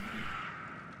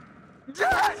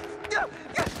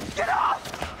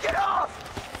off! Get off!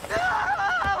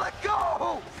 Let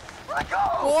go! Let go!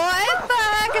 What the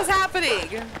heck is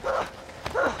happening?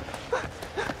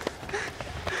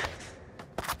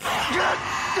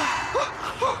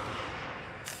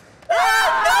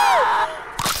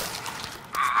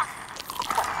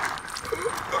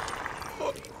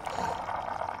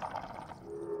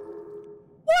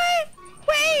 What?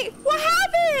 Wait, what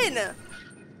happened?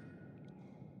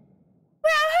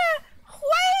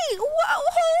 Wait,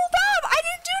 hold up! I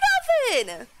didn't do nothing!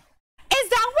 Is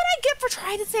that what I get for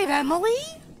trying to save Emily?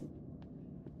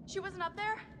 She wasn't up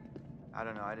there? I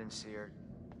don't know, I didn't see her.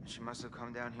 She must have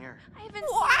come down here. I haven't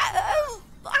What? I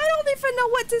don't even know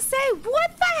what to say.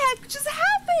 What the heck just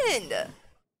happened?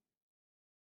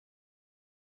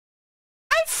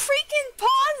 I freaking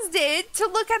paused it to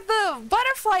look at the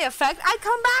butterfly effect. I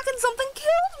come back and something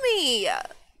killed me.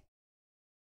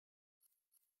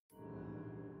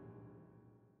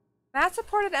 Matt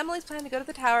supported Emily's plan to go to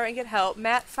the tower and get help.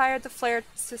 Matt fired the flare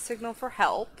to signal for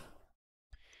help.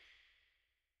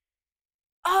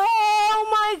 Oh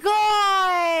my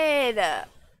god!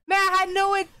 Matt had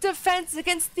no defense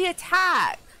against the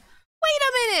attack. Wait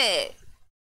a minute.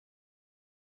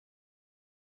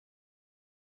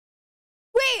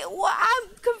 Wait, what?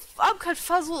 I'm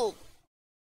confuzzled.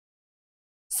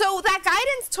 So that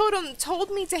guidance told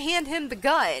me to hand him the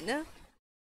gun,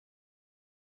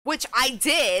 which I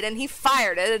did, and he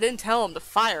fired it. I didn't tell him to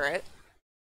fire it.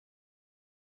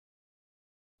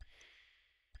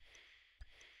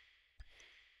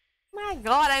 My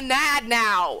God, I'm mad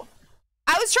now.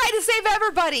 I was trying to save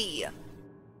everybody.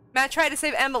 Matt tried to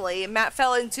save Emily, and Matt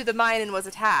fell into the mine and was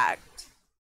attacked.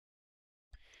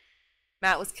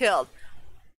 Matt was killed.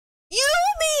 You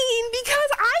mean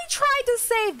because I tried to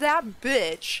save that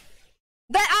bitch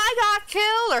that I got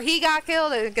killed, or he got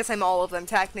killed? I guess I'm all of them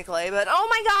technically, but oh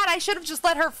my God, I should have just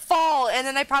let her fall, and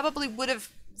then I probably would have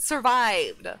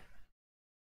survived.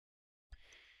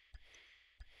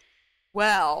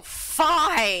 Well,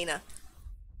 fine.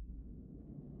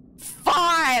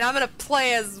 Fine, I'm gonna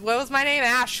play as, what was my name?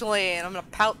 Ashley, and I'm gonna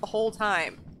pout the whole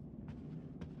time.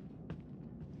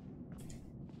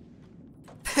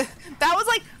 That was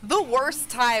like the worst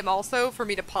time also for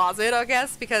me to pause it, I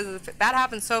guess, because that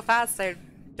happened so fast I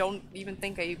don't even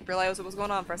think I realized what was going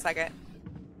on for a second.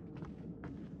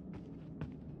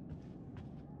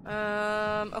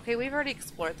 Okay, we've already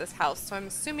explored this house, so I'm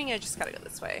assuming I just gotta go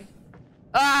this way.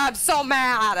 I'm so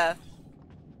mad!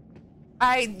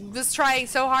 I was trying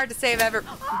so hard to save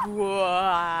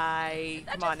Why?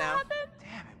 Come on now.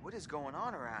 Damn it, what is going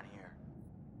on around here?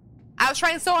 I was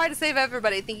trying so hard to save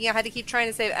everybody, thinking I had to keep trying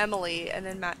to save Emily, and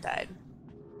then Matt died.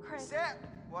 Chris. Sam,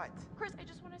 what? Chris, I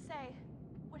just want to say,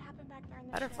 what happened back there in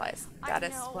the Butterflies. ship?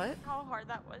 Goddess, I know what? how hard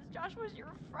that was. Josh was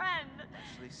your friend.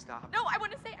 Ashley, stop. No, I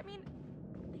want to say, I mean,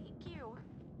 thank you.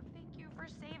 Thank you for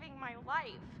saving my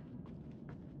life.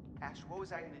 Ash, what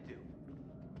was I gonna do?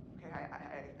 Okay,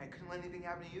 I couldn't let anything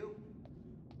happen to you.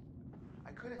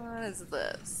 I couldn't. What is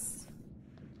this?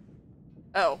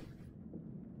 Oh.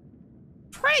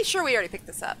 Pretty sure we already picked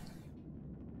this up.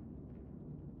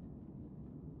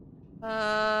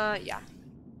 Yeah.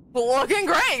 Looking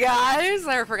great, guys!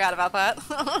 Never forgot about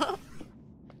that.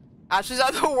 Ashley's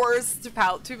not the worst to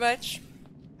pout too much.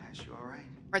 Ash, you alright?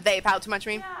 Or they pout too much,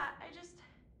 I mean. Yeah,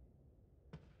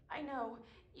 I know.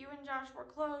 You and Josh were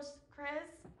close, Chris.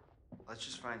 Let's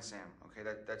just find Sam, okay?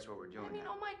 That's what we're doing I mean,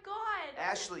 now. oh my God.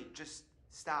 Ashley, just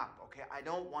stop, okay? I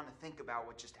don't want to think about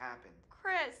what just happened.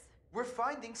 Chris. We're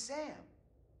finding Sam.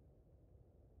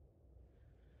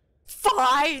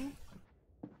 Fine.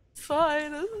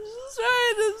 Fine. I'm just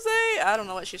trying to say. I don't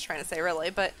know what she's trying to say, really,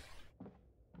 but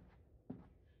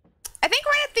I think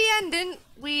right at the end, didn't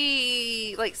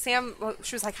we, like, Sam, well,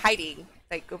 she was like hiding,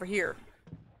 like over here.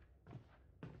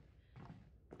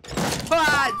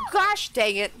 But gosh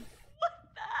dang it. What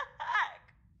the heck?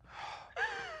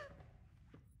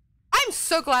 I'm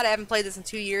so glad I haven't played this in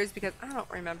 2 years because I don't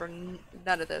remember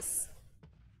none of this.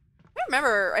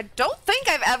 I don't think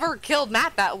I've ever killed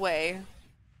Matt that way.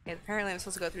 And apparently I'm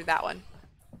supposed to go through that one.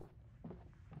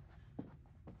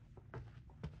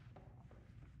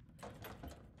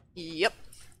 Yep.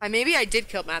 Maybe I did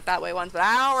kill Matt that way once, but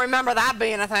I don't remember that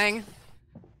being a thing.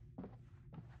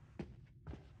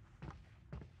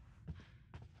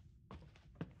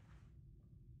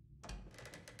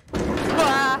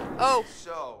 Ah, oh.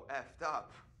 So effed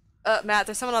up. Matt,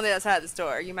 there's someone on the other side of this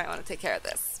door. You might want to take care of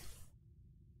this.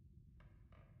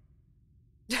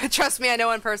 Trust me, I know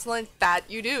one personally. That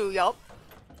you do, yup.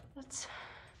 That's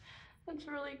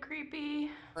really creepy.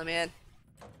 Let me in.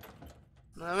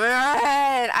 Let me in.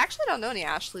 I actually don't know any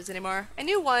Ashleys anymore. I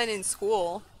knew one in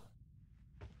school.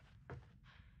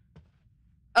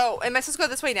 Oh, am I supposed to go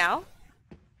this way now?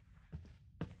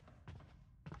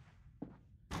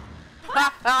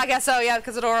 Ah, oh, I guess so, yeah,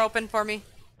 because the door opened for me.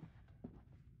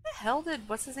 Where the hell did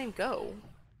what's his name go?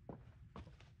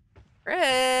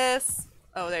 Chris!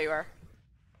 Oh, there you are.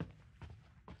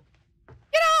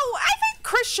 You know, I think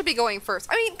Chris should be going first.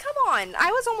 I mean, come on.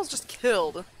 I was almost just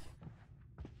killed.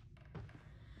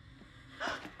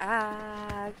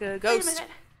 Good ghost. Wait a minute.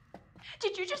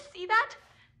 Did you just see that?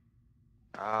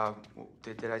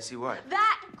 Did I see what?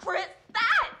 That, Chris,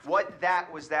 that! What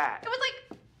that was that? It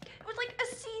was like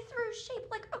a see-through shape,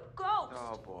 like a ghost.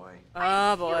 Oh boy.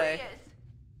 Oh boy. Serious.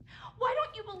 Why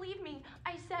don't you believe me?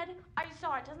 I said I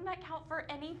saw it. Doesn't that count for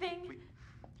anything? We've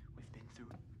been through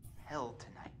hell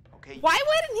tonight, okay? Why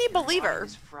wouldn't he believe Your her? mind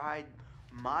is fried.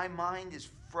 My mind is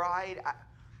fried.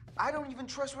 I don't even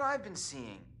trust what I've been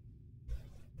seeing.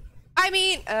 I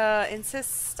mean,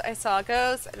 insist I saw a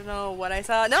ghost. I don't know what I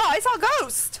saw. No, I saw a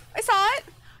ghost. I saw it.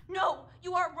 No,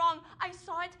 you are wrong. I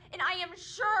saw it, and I am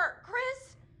sure,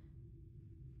 Chris.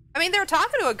 I mean, they were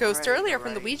talking to a ghost Right, earlier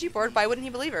from the right. Ouija board. Why wouldn't he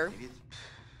believe her?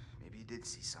 did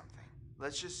see something.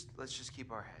 Let's just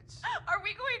keep our heads. Are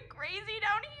we going crazy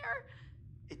down here?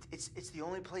 It's the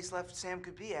only place left Sam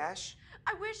could be, Ash.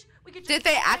 I wish we could just Did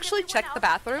they find actually everyone check the else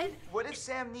bathroom? and- What if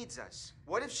Sam needs us?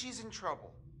 What if she's in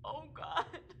trouble? Oh God.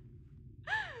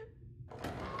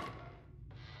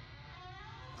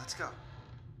 Let's go.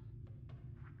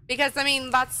 Because, I mean,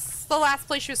 that's the last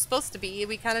place she was supposed to be.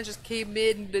 We kind of just came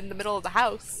in the middle of the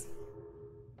house.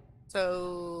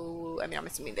 So, I mean, I'm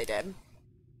assuming they did.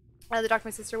 The doctor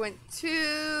my sister went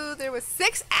to, there was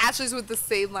 6 Ashes with the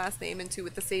same last name and 2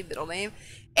 with the same middle name.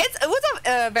 It was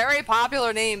a very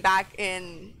popular name back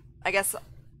in, I guess,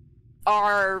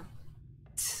 our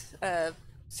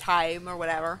time or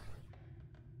whatever.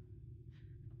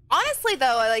 Honestly,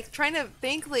 though, I like trying to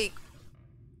think, like,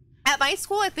 at my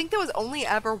school, I think there was only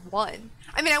ever one.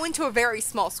 I mean, I went to a very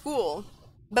small school,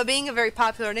 but being a very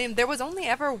popular name, there was only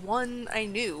ever one I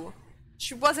knew.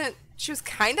 She was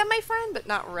kind of my friend, but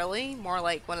not really. More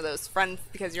like one of those friends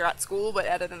because you're at school, but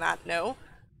other than that, no.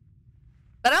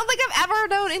 But I don't think I've ever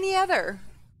known any other.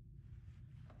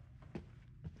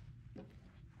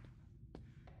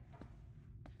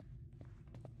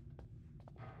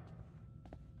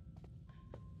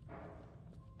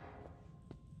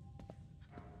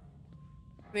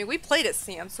 I mean, we played as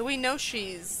Sam, so we know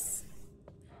she's...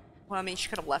 Well, I mean, she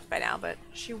could have left by now, but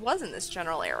she was in this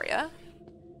general area.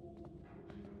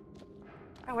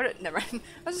 Oh, where did... Never mind.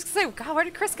 I was just gonna say, God, where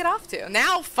did Chris get off to?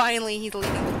 Now, finally, he's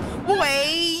leading the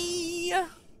way!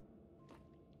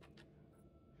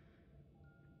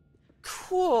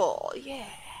 Cool, yeah.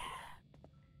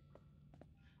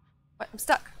 What? I'm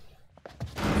stuck.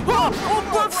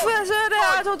 Oh,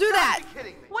 Professor! Don't do that! Are you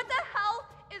kidding me? What the hell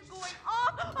is going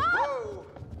on? Ah! Whoa!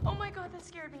 Oh my God, that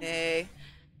scared me. Hey.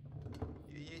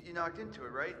 You knocked into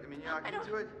it, right? I mean, you knocked I don't-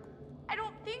 into it? I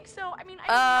don't think so. I mean,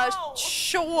 I don't know.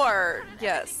 Sure. How did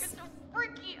Yes. everything get so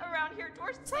freaky around here?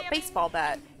 Doors It's not a slamming, baseball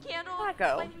bat. Candles Let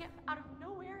go. lighting out of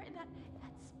nowhere, and that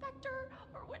specter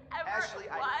or whatever Ashley,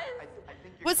 it I was.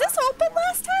 think you're Was this trying to open ignore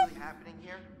last what's time? really happening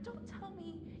here. Don't tell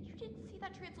me you didn't see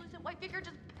that translucent white figure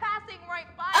just passing right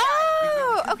by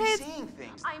Oh, We could okay. be seeing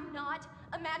things. us. I'm not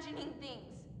imagining things.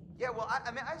 Yeah, well,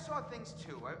 I mean, I saw things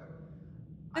too.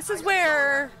 This I is got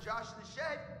where- yelled at Josh in the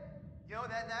shed. You know,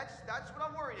 that's what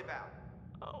I'm worried about.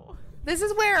 Oh. This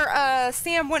is where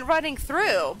Sam went running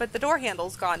through, but the door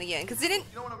handle's gone again because he didn't.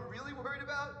 You know what I'm really worried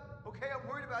about? Okay, I'm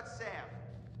worried about Sam.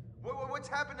 What's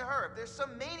happened to her? If there's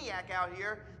some maniac out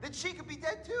here, then she could be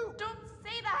dead too. Don't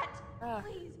say that.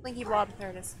 Please. Blinky Blob, there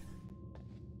it is.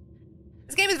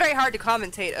 This game is very hard to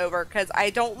commentate over because I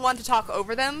don't want to talk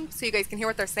over them so you guys can hear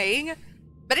what they're saying.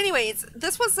 But anyways,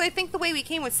 this was, I think, the way we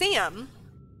came with Sam.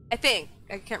 I think.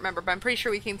 I can't remember, but I'm pretty sure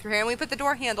we came through here and we put the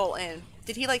door handle in.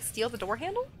 Did he, like, steal the door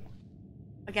handle?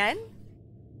 Again?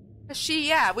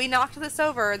 Yeah, we knocked this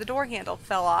over, the door handle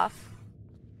fell off.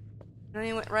 And then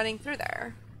he went running through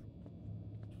there.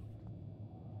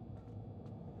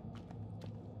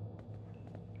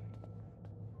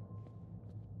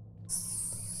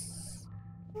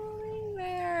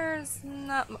 There's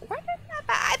not. Where did that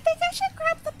bat? I think I should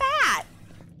grab the bat.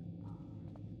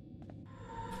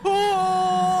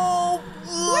 Oh!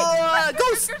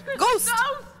 Ghost! Ghost!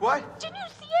 What? Didn't you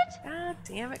see it? God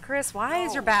damn it, Chris. Why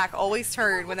is your back always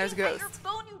turned when there's a Looking at ghost?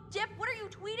 Your phone, you dip. What are you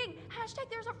tweeting? Hashtag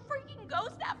there's a freaking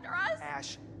ghost after us.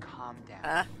 Ash, calm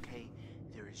down, okay?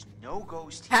 There is no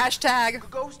ghost here. Hashtag. A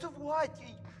ghost of what?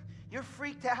 You're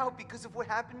freaked out because of what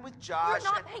happened with Josh.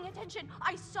 You're not paying attention.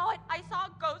 I saw it. I saw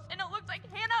a ghost, and it looked like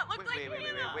Hannah. It looked Wait, like wait,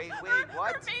 Hannah. wait, Her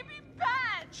what? baby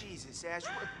bat. Jesus, Ash.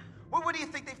 What do you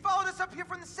think? They followed us up here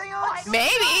from the seance? I don't Maybe.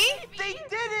 know, They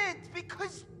didn't,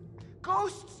 because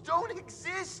ghosts don't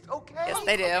exist, okay? Yes,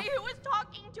 they do. Okay, who was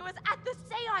talking to us at the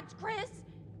seance, Chris?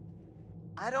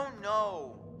 I don't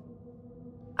know.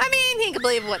 I mean, he can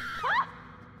believe what.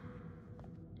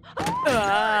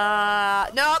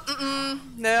 Nope,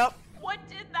 nope. What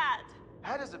did that?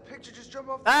 How does a picture just jump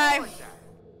off the Bye. wall like that?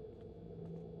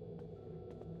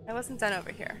 I wasn't done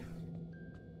over here.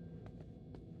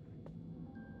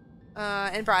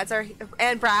 And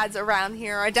Brad's around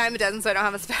here. A dime a dozen, so I don't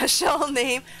have a special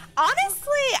name.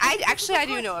 Honestly, I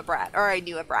do know a Brad, or I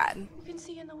knew a Brad. You can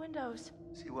see in the windows.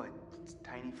 See what? It's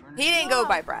tiny furniture? He didn't go Yeah.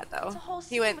 by Brad though. It's a whole He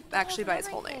scene went with dolls actually and by his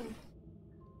whole everything. name.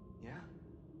 Yeah.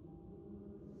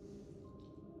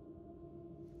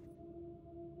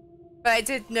 But I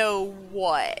did know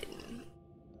one.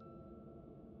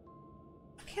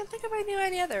 I can't think if I knew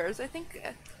any others. I don't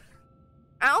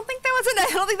think there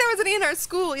was any in our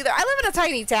school either. I live in a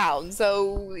tiny town,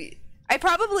 so I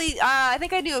probably I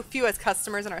think I knew a few as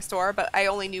customers in our store, but I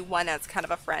only knew one as kind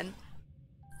of a friend.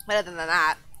 But other than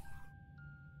that,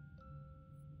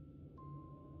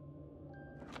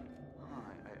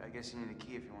 guess you need a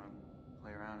key if you want to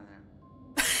play around in there.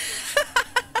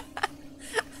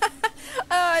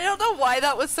 I don't know why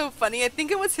that was so funny. I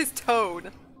think it was his tone.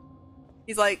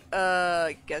 He's like,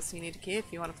 I guess you need a key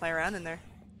if you want to play around in there.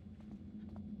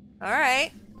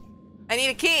 Alright. I need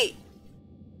a key.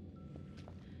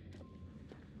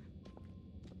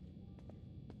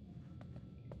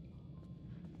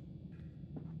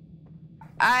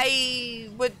 I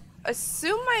would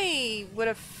assume I would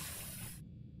have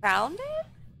found it?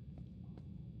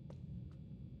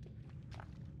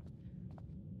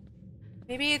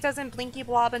 Maybe it doesn't blinky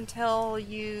blob until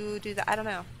you do that. I don't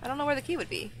know. I don't know where the key would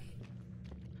be.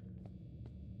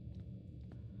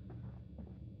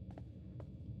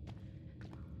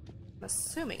 I'm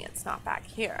assuming it's not back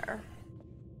here.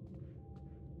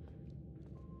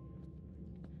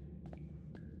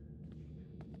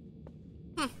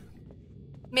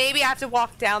 Maybe I have to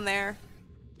walk down there.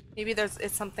 Maybe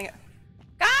it's something.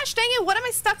 Gosh dang it, what am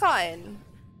I stuck on?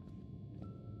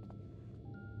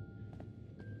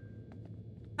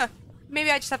 Huh.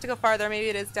 Maybe I just have to go farther. Maybe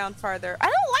it is down farther. I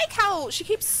don't like how she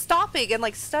keeps stopping and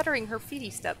like stuttering her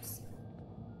feety steps.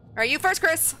 Alright, you first,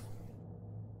 Chris.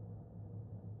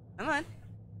 Come on.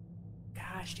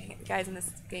 Gosh dang it, the guys in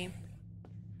this game.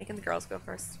 Making the girls go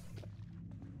first.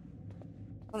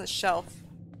 On the shelf.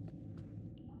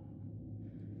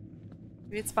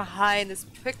 Maybe it's behind this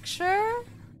picture?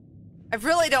 I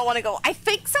really don't want to go. I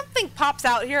think something pops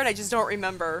out here and I just don't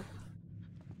remember.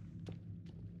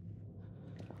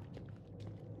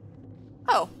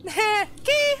 Oh.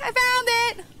 Key! I found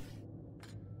it!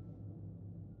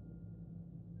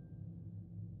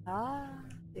 Ah,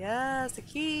 yes, the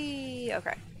key.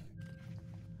 Okay.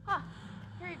 Huh.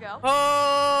 Here you go.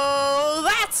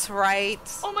 Oh, that's right.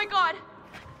 Oh my god!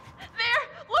 There!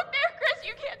 Look there, Chris!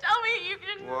 You can't tell me you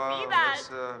didn't see that!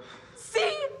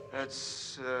 See?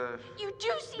 That's, You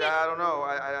do see I it! don't know.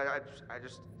 I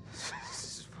just...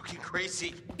 This is fucking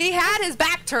crazy. He had his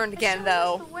back turned again, Show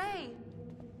though. us the way.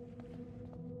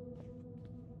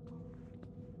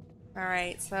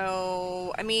 Alright,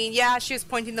 so... I mean, yeah, she was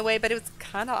pointing the way, but it was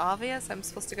kind of obvious. I'm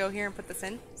supposed to go here and put this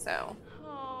in, so...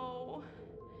 Oh,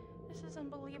 this is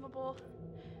unbelievable.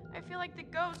 I feel like the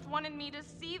ghost wanted me to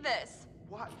see this.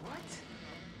 What?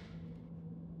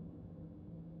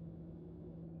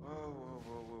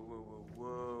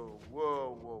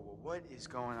 Whoa. What is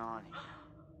going on here?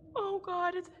 Oh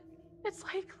god, it's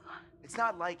like... It's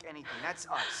not like anything. That's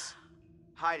us.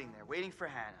 Hiding there, waiting for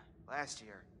Hannah. Last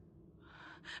year.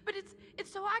 But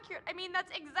it's so accurate. I mean,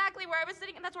 that's exactly where I was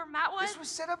sitting, and that's where Matt was. This was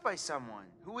set up by someone.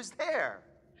 Who was there?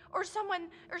 Or someone,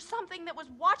 or something that was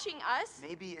watching us.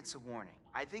 Maybe it's a warning.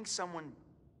 I think someone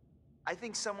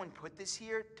put this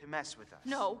here to mess with us.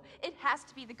 No, it has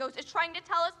to be the ghost. It's trying to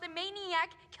tell us the maniac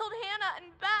killed Hannah and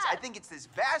Beth. I think it's this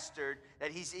bastard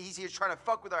that he's here trying to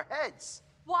fuck with our heads.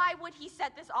 Why would he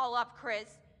set this all up,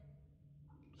 Chris?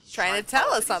 He's Trying to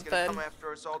tell us He's gonna something. come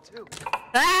after us all too.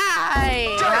 Hi!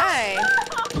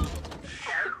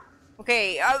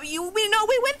 Okay, we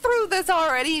went through this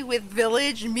already with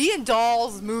Village. Me and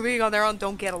Dolls moving on their own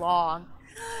don't get along.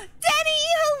 Denny,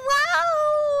 hello!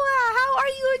 How are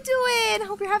you doing?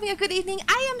 Hope you're having a good evening.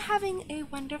 I am having a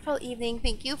wonderful evening.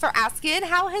 Thank you for asking.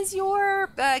 How has your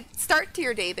start to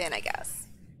your day been, I guess?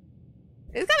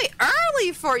 It's gonna be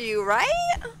early for you,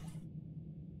 right?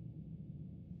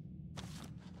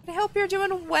 I hope you're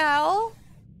doing well.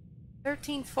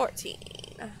 1314.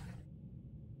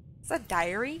 Is that a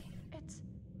diary?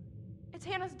 It's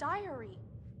Hannah's diary.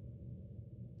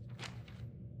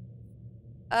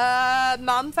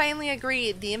 Mom finally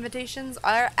agreed. The invitations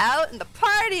are out and the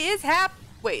party is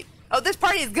wait. Oh, this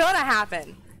party is gonna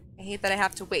happen. I hate that I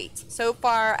have to wait. So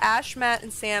far, Ash, Matt,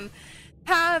 and Sam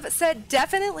have said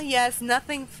definitely yes.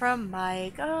 Nothing from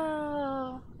Mike.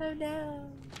 Oh no.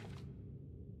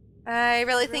 I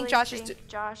really think Josh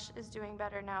is doing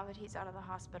better now that he's out of the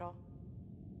hospital.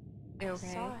 Okay. I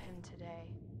saw him today.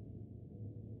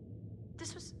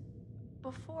 This was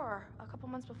before, a couple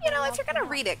months before. You know, if you're gonna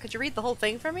read it, could you read the whole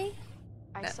thing for me?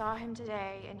 I saw him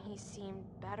today and he seemed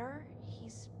better.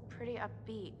 He's pretty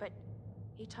upbeat, but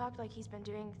he talked like he's been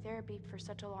doing therapy for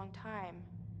such a long time.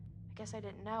 I guess I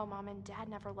didn't know. Mom and Dad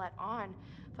never let on.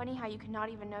 Funny how you cannot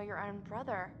even know your own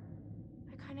brother.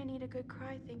 I kind of need a good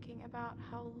cry thinking about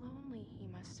how lonely he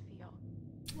must feel.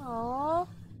 Aww.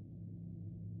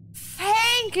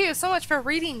 Thank you so much for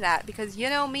reading that, because you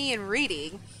know me and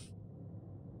reading.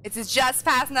 It's just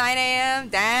past 9 a.m.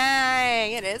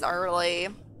 Dang, it is early.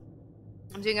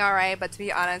 I'm doing alright, but to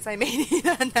be honest, I may need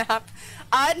a nap.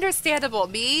 Understandable.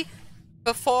 Me,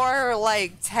 before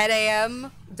like 10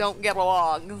 a.m., don't get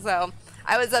along. So,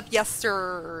 I was up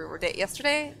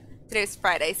yesterday, Today's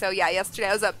Friday, so yeah, yesterday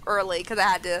I was up early because I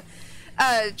had to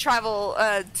travel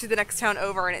to the next town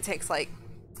over, and it takes like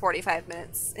 45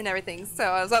 minutes and everything. So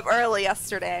I was up early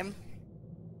yesterday,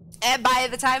 and by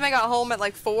the time I got home at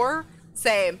like 4,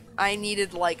 same. I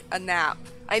needed like a nap.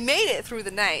 I made it through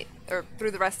the night, or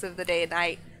through the rest of the day and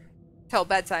night till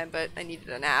bedtime, but I needed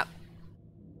a nap.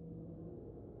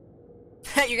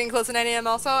 You're getting close to 9 a.m.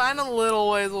 also? I'm a little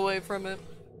ways away from it.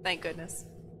 Thank goodness.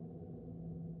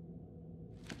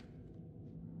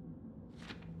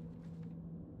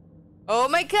 Oh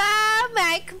my god,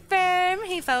 Mike confirmed.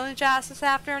 He phoned Josh this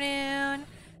afternoon.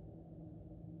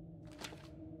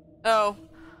 Oh.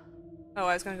 Oh,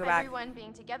 I was gonna go back. Everyone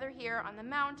being together here on the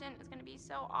mountain is gonna be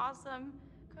so awesome.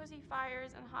 Cozy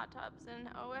fires and hot tubs and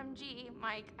OMG,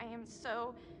 Mike, I am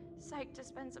so psyched to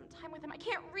spend some time with him. I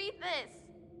can't read this.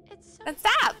 It's so That's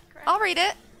that. sad, Chris. I'll read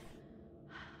it.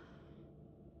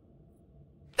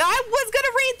 I was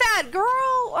gonna read that,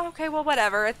 girl. Okay, well,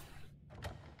 whatever.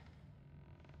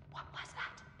 What was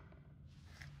that?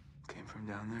 Came from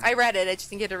down there. I read it. I just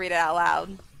didn't get to read it out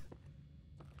loud.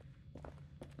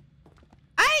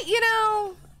 You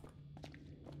know,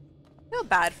 feel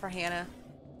bad for Hannah.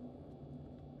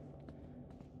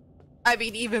 I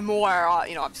mean, even more,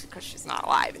 you know, obviously because she's not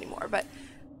alive anymore, but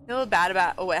feel bad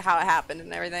about how it happened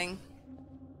and everything.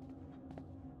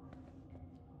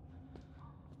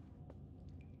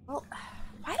 Well,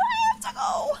 why do I have to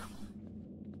go?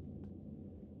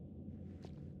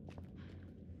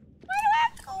 Why do I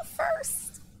have to go first?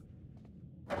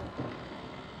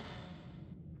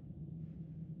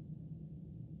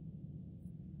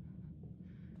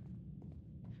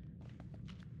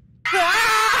 I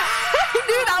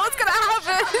knew that was gonna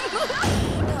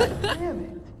happen. Damn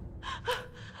it.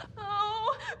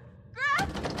 Oh, Greg!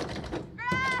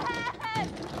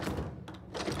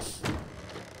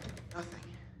 Nothing.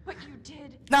 What you did.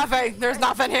 Nothing. There's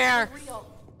nothing here. Real.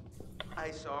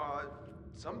 I saw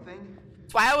something.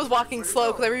 That's why I was walking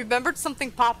slow, because I remembered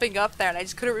something popping up there, and I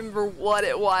just couldn't remember what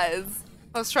it was.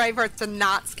 I was trying for it to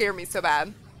not scare me so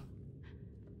bad.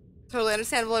 Totally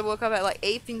understandable. I woke up at like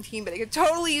 8:15, but I could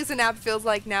totally use a nap. Feels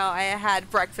like now I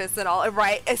had breakfast and all.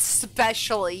 Right?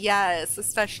 Especially, yes,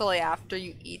 especially after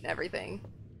you eat and everything.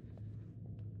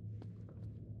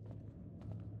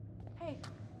 Hey,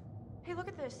 look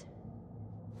at this.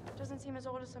 Doesn't seem as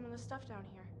old as some of the stuff down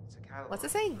here. It's a catalog. What's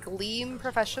it say? Gleam That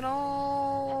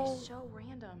Professional is so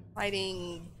random.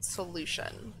 Lighting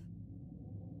Solution.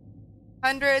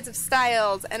 Hundreds of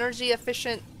styles, energy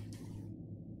efficient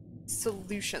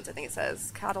solutions, I think it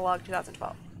says. Catalog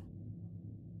 2012.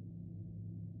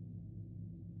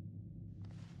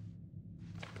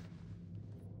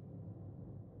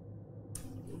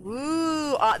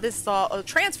 Ooh, this is all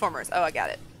Transformers. Oh, I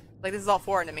got it. Like, this is all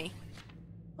foreign to me.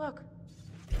 Look,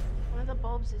 one of the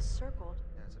bulbs is circled.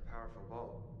 Yeah, it's a powerful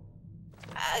bulb.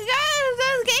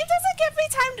 The game doesn't give me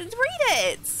time to read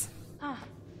it. Huh.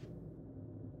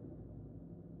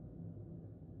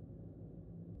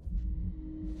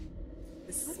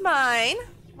 This is mine.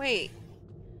 Wait.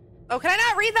 Oh, can I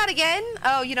not read that again?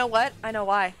 Oh, you know what? I know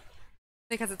why.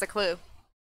 Because it's a clue.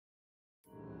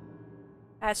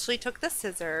 Ashley took the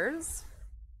scissors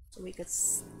so we could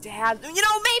stab. You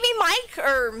know, maybe Mike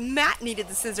or Matt needed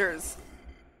the scissors.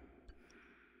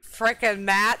 Frickin'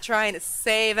 Matt trying to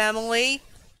save Emily.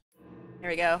 There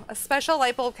we go. A special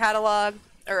light bulb catalog,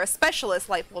 or a specialist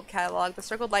light bulb catalog. The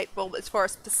circled light bulb is for a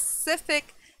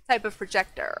specific type of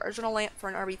projector. Original lamp for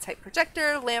an RB type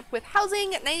projector. Lamp with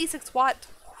housing at 96 watt.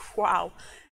 Wow.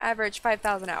 Average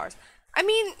 5,000 hours. I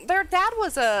mean, their dad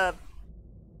was a,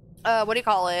 what do you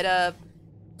call it?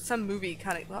 Some movie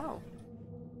kind of, wow.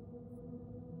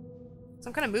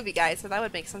 Some kind of movie guy, so that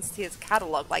would make sense to see his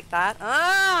catalog like that.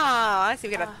 Ah, I see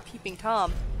we got a peeping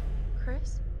Tom.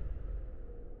 Chris?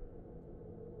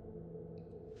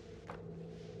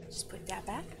 Just put that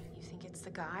back. You think it's the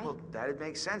guy? Well, that'd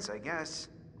make sense, I guess.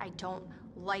 I don't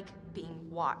like being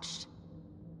watched.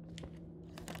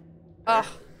 Ugh.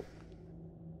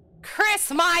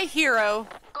 Chris, my hero.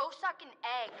 Go suck an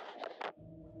egg.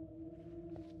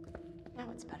 Now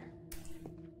it's better.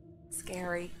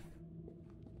 Scary.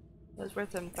 Those were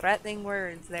some threatening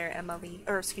words there, Emily.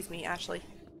 Or, excuse me, Ashley.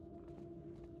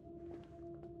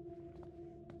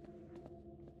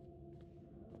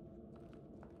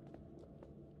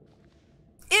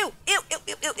 Ew, ew, ew,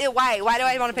 ew, ew, ew. Why do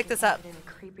I want to pick this up? Any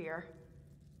creepier.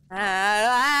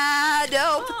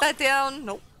 No, put that down.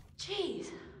 Nope. Jeez.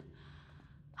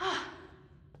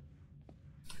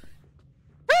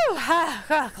 Whew,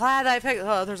 glad I picked.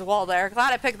 Oh, there's a wall there.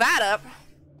 Glad I picked that up.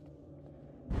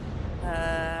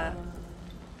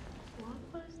 What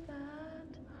was that?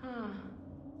 Huh.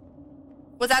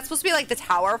 Was that supposed to be like the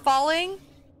tower falling?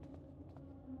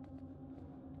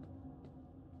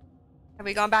 Have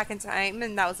we gone back in time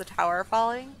and that was the tower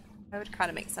falling? That would kind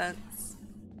of make sense.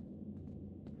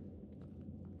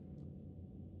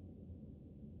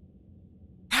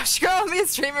 She go be a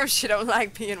streamer if she don't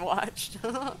like being watched.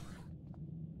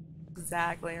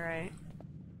 Exactly right.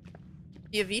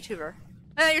 Be a VTuber.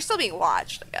 You're still being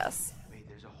watched, I guess. Wait,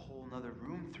 there's a whole nother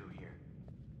room through here.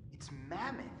 It's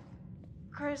mammoth.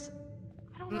 Chris,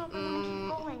 I don't know if I want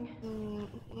to keep going.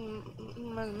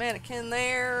 There's a mannequin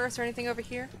there. Is there anything over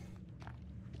here?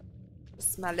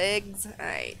 Just my legs.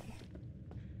 Alright.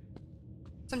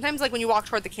 Sometimes, like, when you walk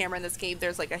toward the camera in this game,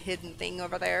 there's, like, a hidden thing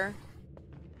over there.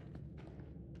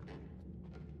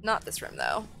 Not this room,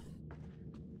 though.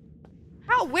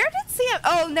 How? Where did Sam?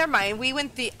 Oh, never mind. We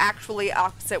went the actually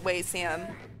opposite way, Sam.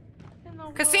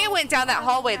 Because Sam went down that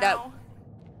hallway that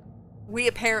we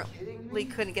apparently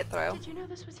couldn't get through. Did you know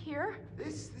this was here?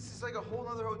 This is like a whole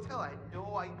other hotel. I had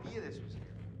no idea this was here.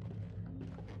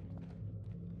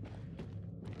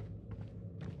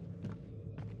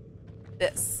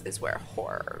 This is where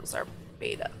horrors are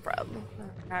made up from.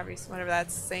 Whatever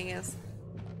that saying is.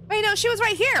 Wait, no, she was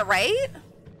right here, right?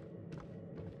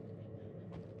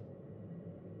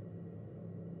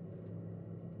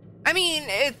 I mean,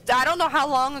 I don't know how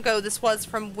long ago this was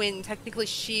from when technically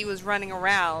she was running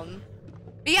around.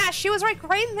 But yeah, she was right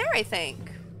in there, I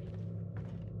think.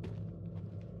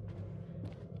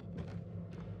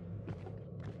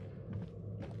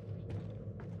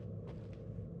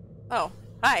 Oh,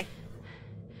 hi.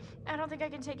 I don't think I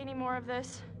can take any more of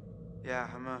this. Yeah,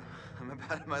 I'm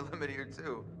about at my limit here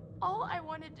too. All I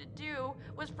wanted to do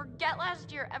was forget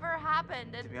last year ever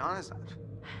happened and... To be honest,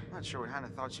 I'm not sure what Hannah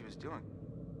thought she was doing.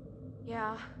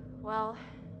 Yeah, well,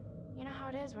 you know how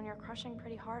it is when you're crushing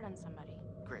pretty hard on somebody.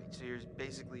 Great, so you're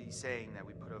basically saying that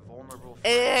we put a vulnerable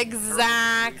friend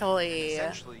Exactly. and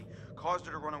essentially caused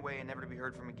her to run away and never to be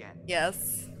heard from again.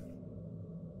 Yes.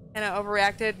 And I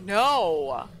overreacted?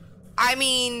 No. I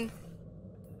mean...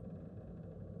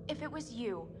 If it was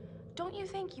you, don't you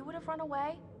think you would have run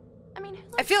away? I mean,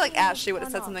 I feel like Ashley would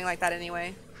have said something like that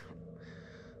anyway.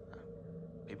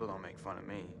 People don't make fun of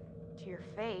me. To your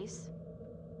face.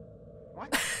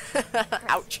 What?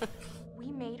 Ouch. We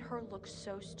made her look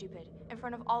so stupid in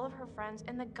front of all of her friends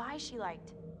and the guy she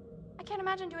liked. I can't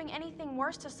imagine doing anything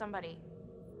worse to somebody.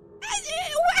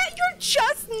 You're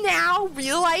just now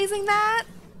realizing that?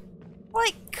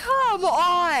 Like, come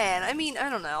on. I mean, I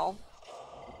don't know.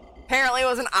 Apparently it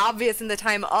wasn't obvious in the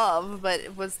time of, but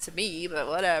it was to me, but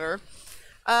whatever.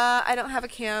 I don't have a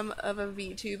cam of a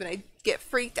VTube and I get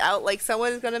freaked out like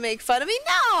someone is gonna make fun of me.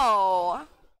 No!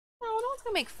 No one's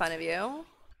gonna make fun of you.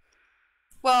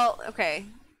 Well, okay.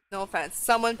 No offense.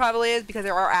 Someone probably is because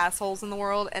there are assholes in the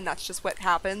world and that's just what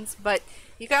happens. But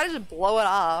you gotta just blow it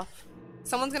off.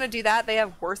 Someone's gonna do that, they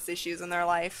have worse issues in their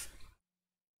life.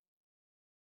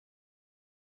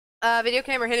 Video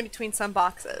camera hidden between some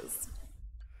boxes.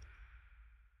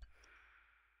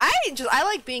 I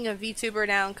like being a VTuber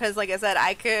now because, like I said,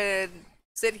 I could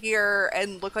sit here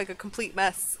and look like a complete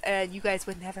mess and you guys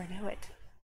would never know it.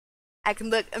 I can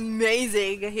look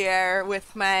amazing here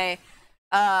with my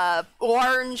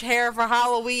orange hair for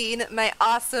Halloween, my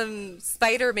awesome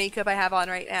spider makeup I have on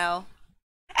right now.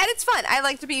 And it's fun. I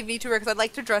like to be a VTuber because I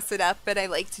like to dress it up and I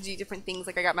like to do different things.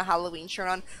 Like I got my Halloween shirt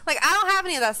on. Like I don't have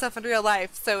any of that stuff in real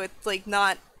life, so it's like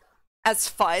not as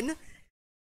fun.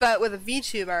 But with a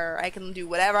VTuber, I can do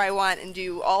whatever I want and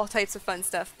do all types of fun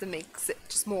stuff that makes it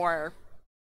just more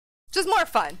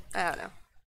fun. I don't know.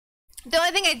 The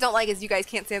only thing I don't like is you guys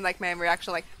can't see like my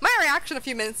reaction. Like my reaction a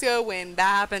few minutes ago when that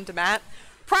happened to Matt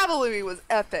probably was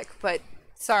epic, but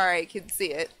sorry, I couldn't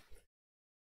see it.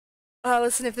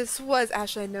 Listen, if this was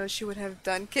Ashley, I know she would have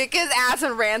done kick his ass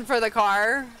and ran for the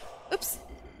car. Oops.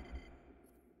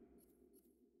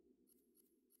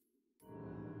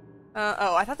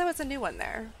 Oh, I thought that was a new one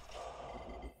there.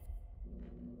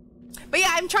 But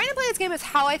yeah, I'm trying to play this game as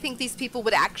how I think these people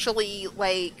would actually,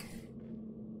 like,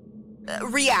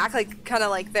 react, like, kind of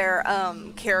like their,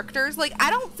 characters. Like, I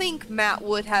don't think Matt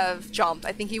would have jumped.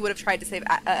 I think he would have tried to save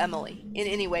Emily in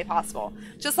any way possible.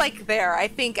 Just like there, I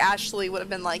think Ashley would have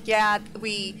been like, yeah,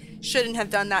 we shouldn't have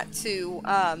done that to,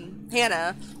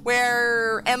 Hannah.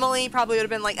 Where Emily probably would have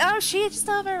been like, oh, she just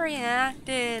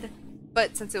overreacted.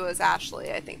 But since it was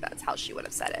Ashley, I think that's how she would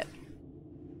have said it.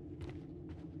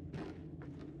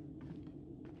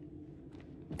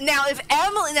 Now, if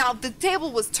the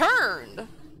table was turned,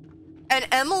 and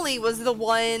Emily was the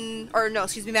one, or no,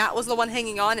 excuse me, Matt was the one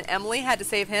hanging on, and Emily had to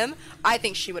save him, I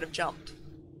think she would have jumped.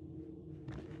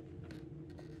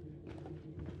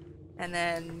 And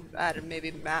then,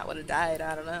 maybe Matt would have died,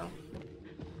 I don't know.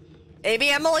 Maybe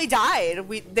Emily died.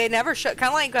 They never showed, kind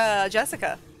of like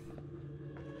Jessica.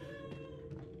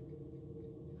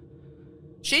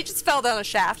 She just fell down a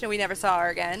shaft and we never saw her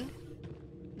again.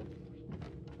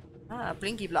 Ah,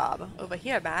 Blinky Blob. Over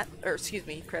here, Matt. Or, excuse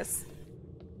me, Chris.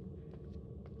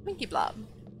 Blinky Blob.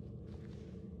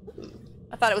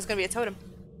 I thought it was gonna be a totem.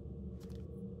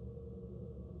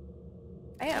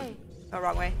 I am. Hey. Oh,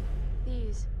 wrong way.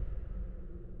 These.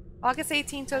 August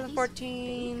 18,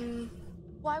 2014.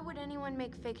 Why would anyone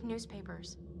make fake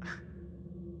newspapers?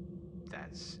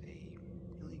 That's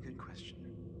a really good question.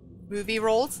 Movie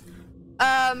rolls.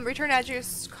 Return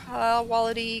address,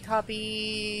 quality,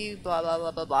 copy, blah, blah,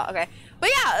 blah, blah, blah. Okay. But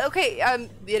yeah, okay,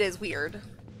 it is weird.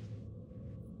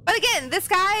 But again, this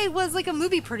guy was like a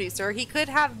movie producer. He could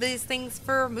have these things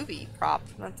for a movie prop.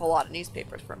 That's a lot of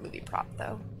newspapers for a movie prop,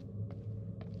 though.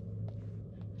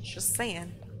 Just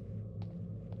saying.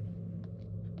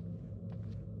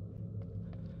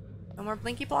 No more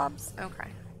Blinky Blobs? Okay.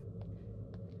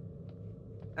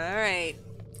 Alright.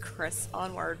 Chris,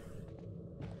 onward.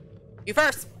 You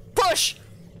first! Push!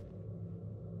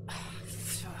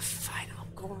 Fine, I'll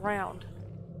go around.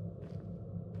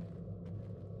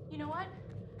 You know what?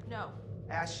 No.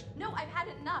 Ash, No, I've had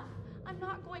enough. I'm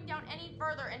not going down any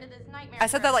further into this nightmare. I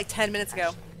said that like 10 minutes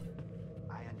ago.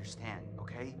 I understand,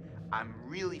 okay? I'm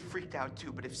really freaked out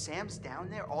too, but if Sam's down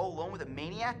there all alone with a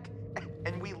maniac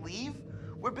and we leave,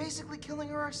 we're basically killing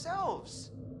her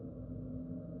ourselves.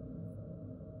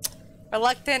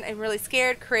 Reluctant and really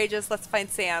scared, courageous, let's find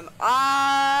Sam.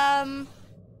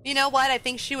 You know what? I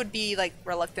think she would be like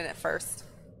reluctant at first.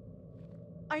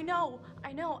 I know.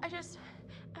 I don't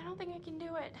think I can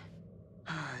do it.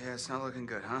 Yeah, it's not looking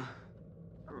good, huh?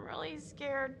 I'm really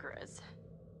scared, Chris.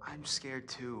 I'm scared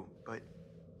too, but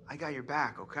I got your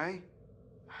back, okay?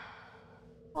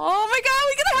 Oh my god,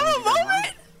 we gonna have a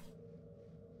moment!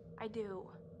 I do.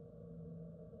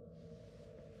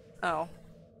 Oh.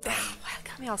 Wow,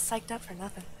 got me all psyched up for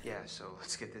nothing. Yeah, so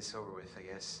let's get this over with, I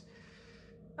guess.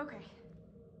 Okay.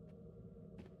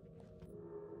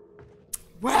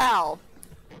 Wow.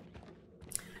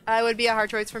 It would be a hard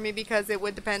choice for me because it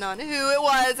would depend on who it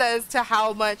was as to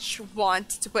how much want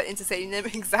to put into saying them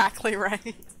exactly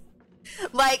right.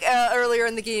 Like earlier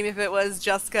in the game, if it was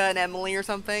Jessica and Emily or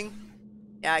something.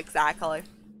 Yeah, exactly.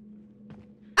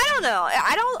 I don't know.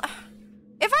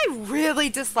 If I really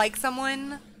dislike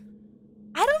someone,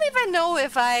 I don't even know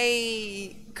if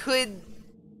I could,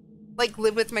 like,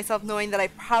 live with myself knowing that I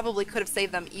probably could have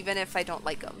saved them even if I don't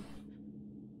like them.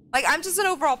 Like, I'm just an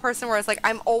overall person where it's like,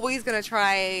 I'm always gonna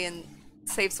try and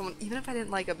save someone even if I didn't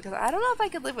like them because I don't know if I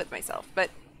could live with myself. But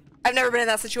I've never been in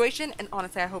that situation, and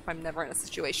honestly, I hope I'm never in a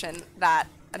situation that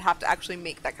I'd have to actually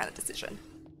make that kind of decision.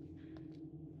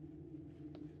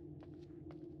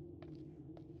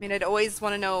 I mean, I'd always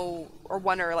want to know or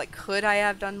wonder, like, could I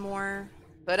have done more?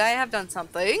 Could I have done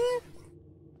something?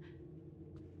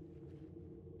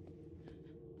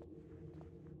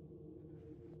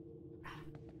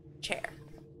 Chair.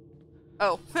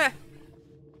 Oh, heh.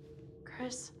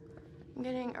 Chris, I'm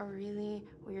getting a really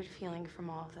weird feeling from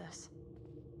all of this.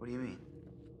 What do you mean?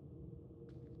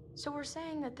 So we're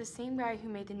saying that the same guy who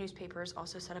made the newspapers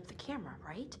also set up the camera,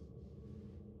 right?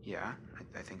 Yeah,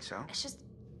 I think so. It's just,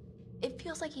 it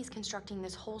feels like he's constructing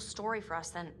this whole story for us,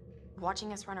 then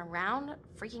watching us run around,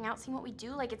 freaking out, seeing what we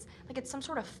do, like it's some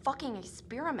sort of fucking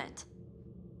experiment.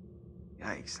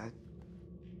 Yikes,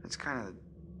 that's kind of...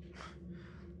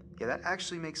 Yeah, that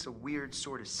actually makes a weird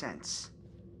sort of sense.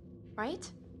 Right?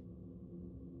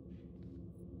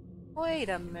 Wait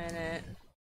a minute.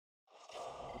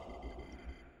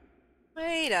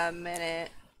 Wait a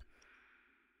minute.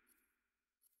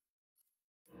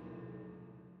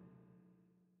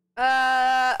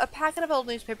 A packet of old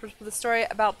newspapers with a story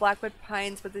about Blackwood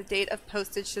Pines, but the date of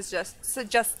postage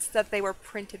suggests that they were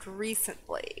printed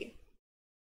recently.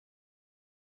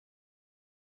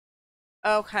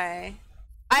 Okay.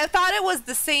 I thought it was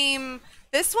the same.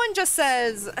 This one just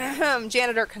says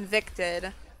janitor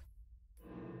convicted.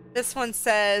 This one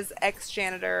says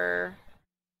ex-janitor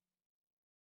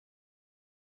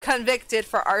convicted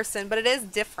for arson, but it is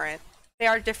different. They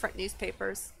are different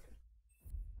newspapers.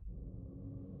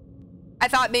 I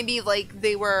thought maybe like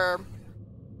they were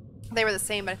the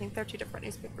same, but I think they're two different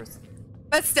newspapers.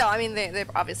 But still, I mean, they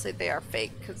obviously they are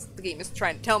fake because the game is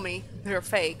trying to tell me they're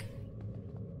fake.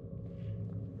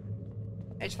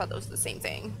 I just thought those were the same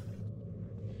thing.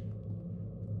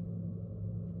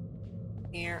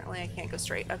 Apparently, I can't go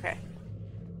straight. Okay.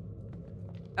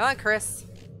 Come on, Chris.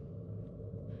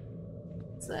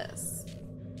 What's this?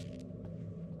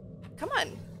 Come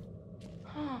on.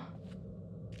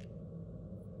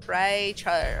 Pray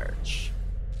church.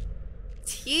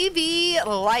 TV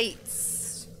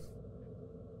lights.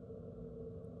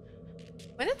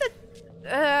 When did the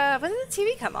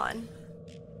TV come on?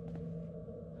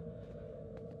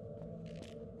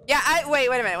 Yeah, wait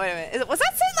a minute. Was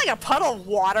that saying like a puddle of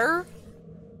water?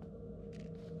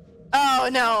 Oh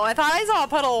no, I thought I saw a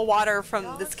puddle of water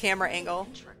from this camera angle.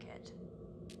 Intricate.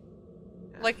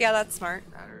 Like, yeah, that's smart.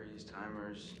 Batteries,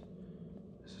 timers.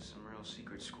 This is some real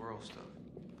secret squirrel stuff.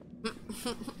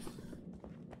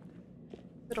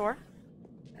 The door?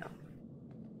 No.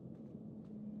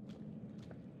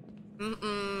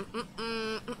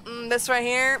 This right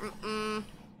here?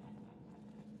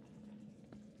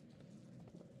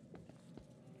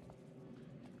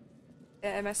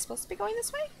 Am I supposed to be going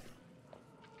this way?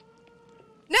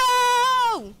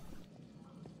 No!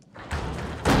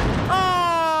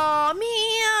 Oh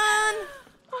man!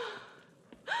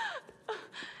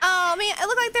 Oh man! It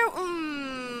looked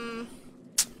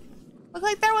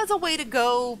like there was a way to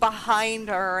go behind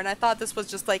her, and I thought this was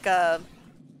just like a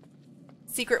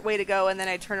secret way to go, and then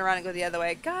I turn around and go the other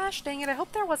way. Gosh dang it! I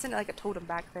hope there wasn't like a totem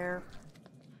back there.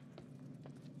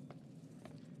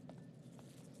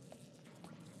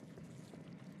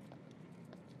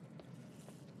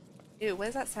 Ew, what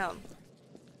does that sound?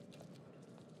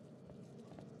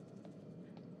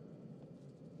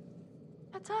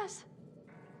 That's us.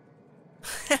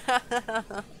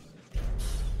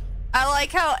 I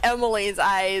like how Emily's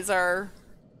eyes are...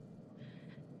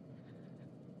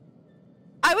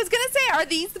 I was gonna say, are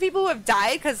these the people who have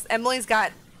died? Because Emily's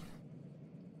got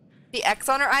the X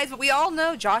on her eyes, but we all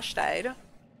know Josh died.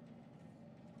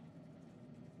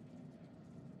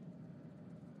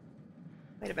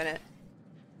 Wait a minute.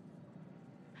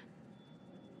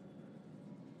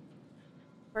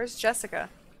 Where's Jessica?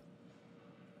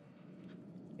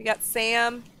 We got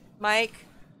Sam, Mike,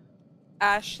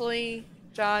 Ashley,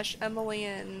 Josh, Emily,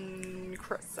 and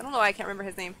Chris. I don't know why I can't remember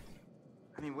his name.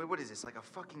 I mean, what is this? Like a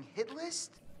fucking hit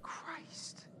list?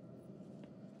 Christ.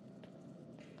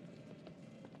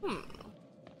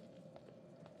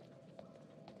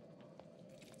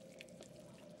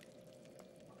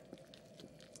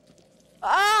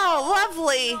 Oh,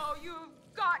 lovely! Oh, you've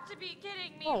got to be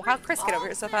kidding me. Oh, how'd Chris get over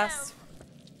here so fast?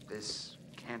 This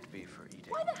can't be for eating.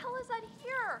 Why the hell is that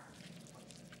here?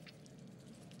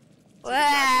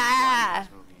 Ah,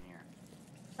 Movie in here.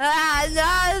 no,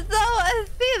 I don't want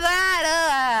to see that.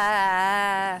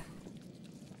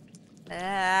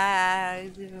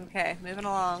 Okay, moving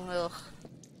along. Ugh.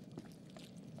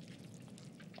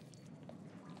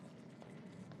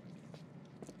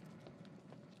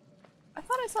 I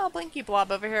thought I saw a blinky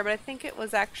blob over here, but I think it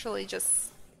was actually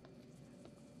just...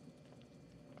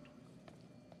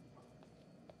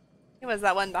 It was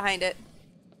that one behind it.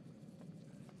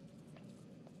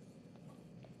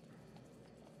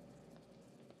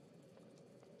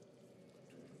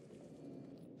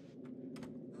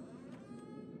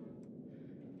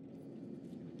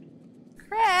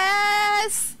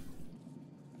 Chris!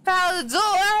 Found the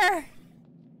door!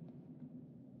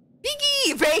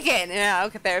 Biggie! Bacon! Yeah,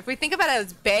 okay, there. If we think about it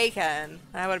as bacon,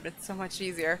 that would have been so much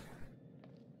easier.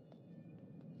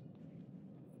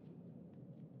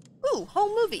 Ooh,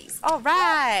 home movies. All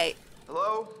right.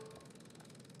 Hello?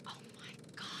 Oh my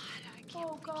god, I can't Oh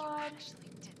believe God. you actually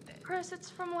did this. Chris, it's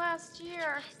from last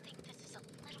year. I think this is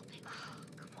a little bit. Oh,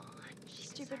 come on. She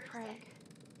Stupid deserves prank.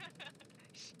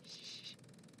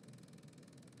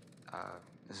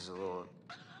 This is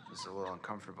a little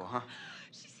uncomfortable, huh? it.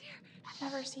 She's here. I've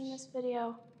never seen this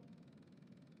video.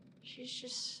 She's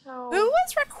just so... Who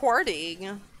was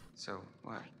recording? So,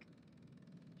 what?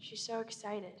 She's so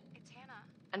excited. It's Hannah.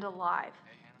 And alive.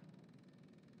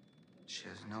 She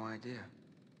has no idea.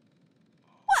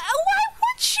 Why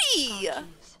would she? Oh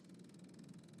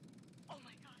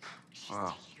my god. She's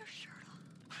Wow. taking her shirt off.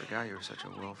 Forgot you were such a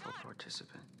willful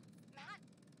participant.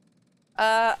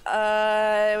 Matt,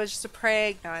 It was just a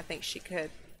prank. No, I think she could.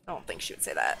 I don't think she would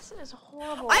say that. This is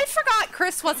horrible. I forgot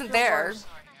Chris wasn't there.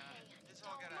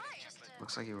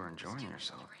 Looks like you were enjoying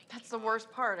yourself. That's the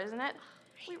worst part, isn't it?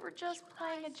 We were just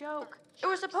playing a joke. It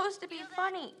was supposed to be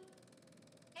funny.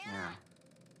 Yeah.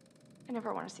 I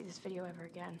never want to see this video ever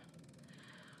again.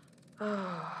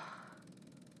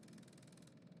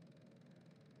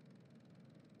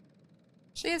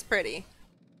 She is pretty.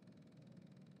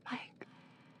 Mike.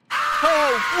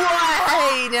 Oh,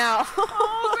 why now?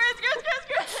 Oh, Chris.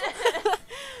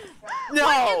 No.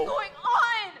 What is going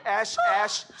on?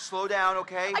 Ash, slow down,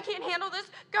 okay? I can't handle this.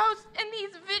 Ghosts in these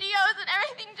videos and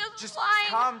everything just flying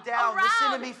calm down. around.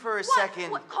 Listen to me for a What?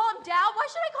 second. What? Calm down? Why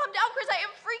should I calm down, Chris? I am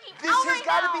freaking This out has right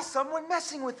got to now. be someone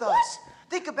messing with us.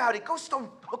 Think about it. Ghosts don't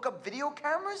hook up video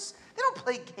cameras. They don't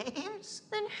play games.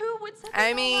 Then who would set I this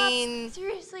all mean, up?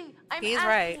 Seriously, I'm he's asking.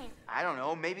 right. I don't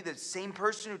know. Maybe the same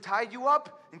person who tied you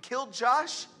up and killed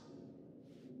Josh?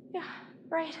 Yeah,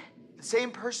 right. The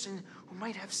same person who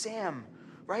might have Sam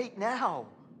right now.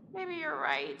 Maybe you're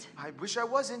right. I wish I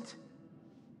wasn't.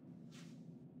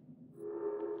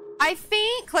 I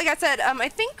think, like I said, I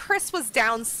think Chris was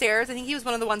downstairs. I think he was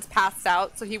one of the ones passed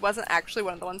out, so he wasn't actually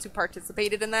one of the ones who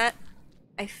participated in that.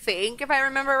 I think, if I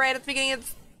remember right at the beginning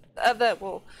of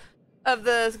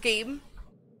the game.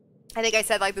 I think I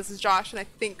said, like, this is Josh, and I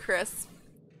think Chris.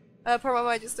 Poor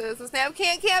mama just does this now.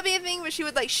 Can't be a thing, but she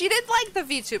would like, she did like the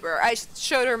VTuber. I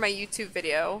showed her my YouTube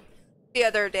video the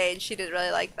other day, and she did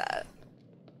really like that.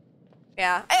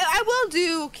 Yeah, I will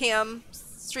do cam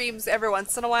streams every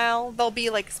once in a while. There'll be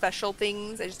like special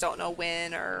things. I just don't know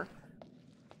when or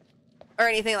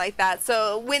anything like that.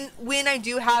 So when I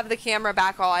do have the camera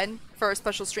back on for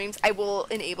special streams, I will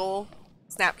enable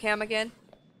Snapcam again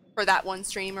for that one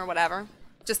stream or whatever,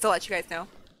 just to let you guys know.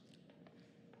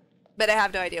 But I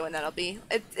have no idea when that'll be.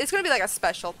 It's gonna be like a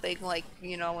special thing, like,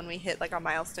 you know, when we hit like a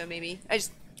milestone maybe. I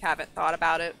just haven't thought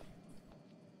about it.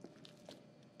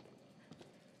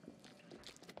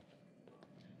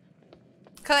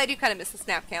 Cause I do kind of miss the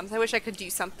snap cams. I wish I could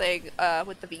do something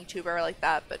with the VTuber like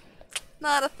that, but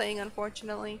not a thing,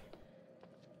 unfortunately.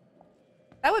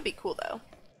 That would be cool though.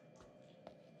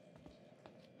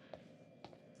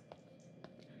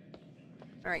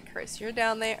 Alright, Chris, you're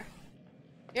down there.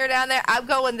 You're down there. I'm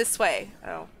going this way.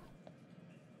 Oh.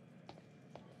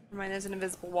 Never mind, there's an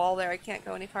invisible wall there. I can't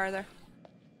go any farther.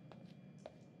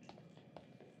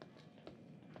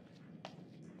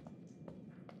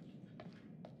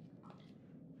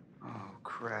 Oh,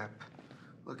 crap.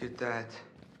 Look at that.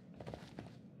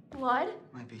 Blood?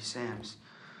 Might be Sam's.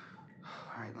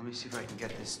 Alright, let me see if I can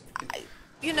get this.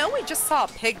 You know, we just saw a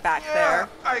pig back Yeah, there.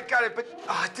 I got it, but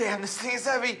oh damn, this thing is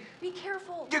heavy. Be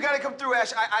careful. You gotta come through,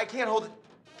 Ash. I can't hold it.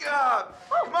 Oh,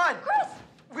 Come on. Chris!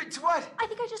 Wait, what? I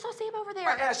think I just saw Sam over there.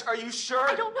 Ash, are you sure?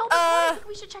 I don't know, but I think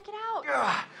we should check it out.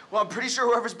 Well, I'm pretty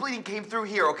sure whoever's bleeding came through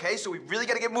here, okay? So we really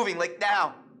gotta get moving, like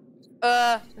now.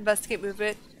 Investigate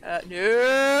movement.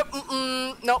 Nope.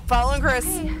 Nope, following Chris.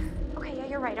 Okay, yeah,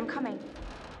 you're right. I'm coming.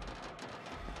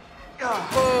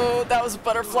 Oh, that was a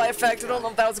butterfly effect. I don't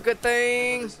know if that was a good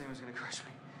thing. This thing was gonna crush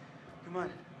me. Come on.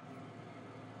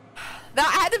 That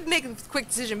I had to make a quick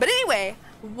decision. But anyway,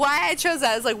 why I chose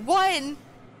that is like, one,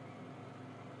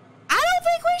 I don't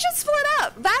think we should split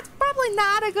up. That's probably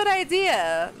not a good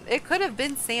idea. It could have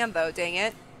been Sam though, dang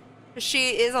it.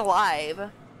 She is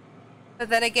alive. But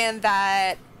then again,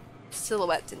 that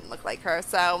silhouette didn't look like her,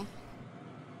 so.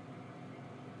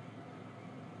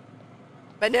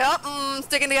 But nope,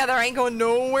 sticking together. I ain't going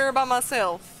nowhere by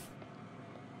myself.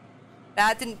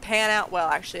 That didn't pan out well,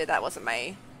 actually. That wasn't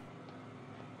my...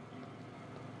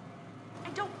 I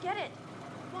don't get it.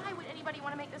 Why would anybody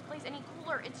want to make this place any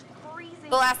cooler? It's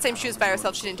freezing. The last time she was by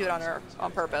herself, she didn't do it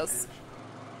on purpose.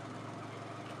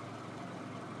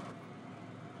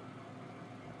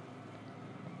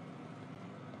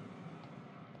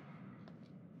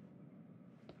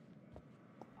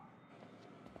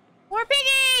 More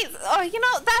piggies! Oh, you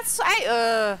know, that's what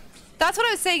I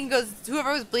was saying. Goes,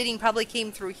 whoever was bleeding probably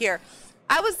came through here.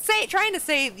 I was trying to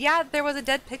say, yeah, there was a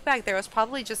dead pig back there. It was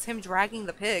probably just him dragging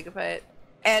the pig, but,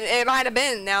 and it might have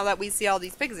been now that we see all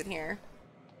these pigs in here.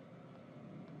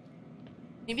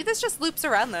 Maybe this just loops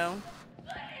around though.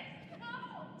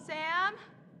 Sam?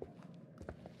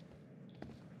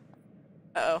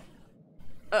 Uh-oh.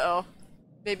 Uh-oh.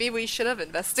 Maybe we should have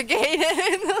investigated.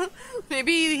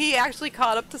 Maybe he actually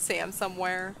caught up to Sam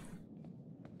somewhere.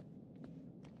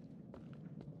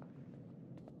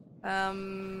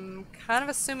 Kind of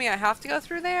assuming I have to go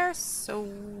through there, so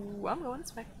I'm going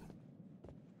this way.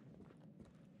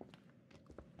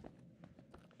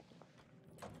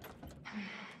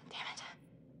 Damn it.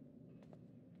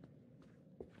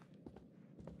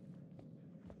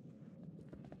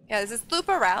 Yeah, does this loop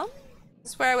around?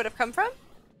 Is this where I would have come from?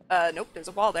 Nope, there's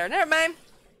a wall there. Never mind.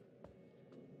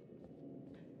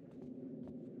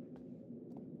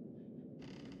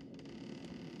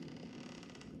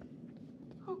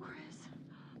 Oh, Chris.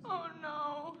 Oh,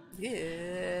 no.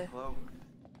 Yeah. Hello?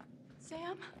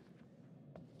 Sam?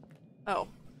 Oh.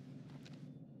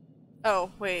 Oh,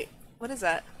 wait. What is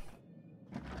that?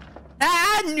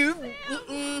 Ah, no.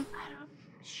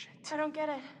 Shit. I don't get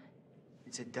it.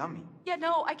 It's a dummy. Yeah,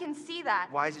 no, I can see that.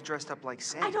 Why is it dressed up like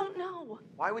Sam? I don't know.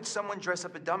 Why would someone dress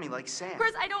up a dummy like Sam?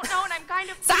 Chris, I don't know, and I'm kind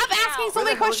of Stop freaking asking out. so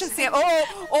many the hell is questions, Sam? Sam.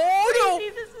 Oh Crazy,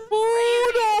 no. this is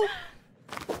Oh Chris!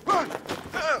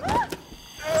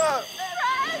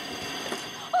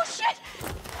 Oh, shit!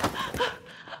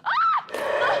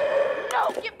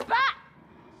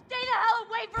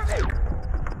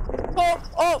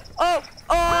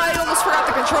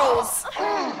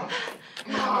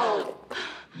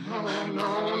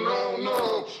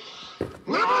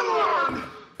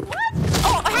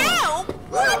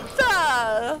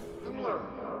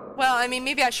 I mean,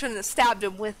 maybe I shouldn't have stabbed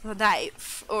him with a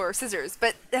knife or scissors,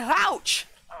 but ouch!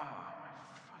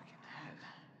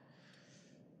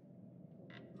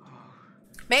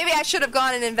 Maybe I should have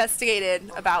gone and investigated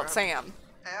about Sam.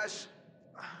 Ash.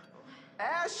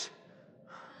 Ash.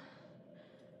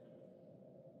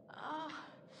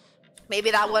 Maybe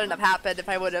that wouldn't have happened if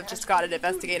I would have just got it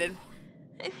investigated.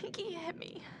 I think he hit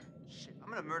me. Shit, I'm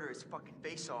gonna murder his fucking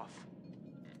face off.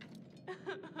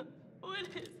 What is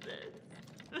this?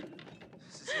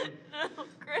 This is him. No,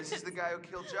 Chris. This is the guy who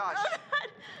killed Josh.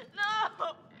 No,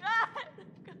 God.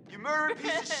 You murdering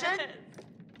piece of shit!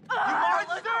 You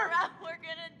monster! Look around. We're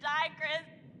gonna die, Chris.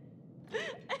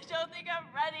 I don't think I'm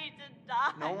ready to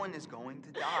die. No one is going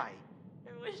to die.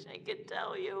 I wish I could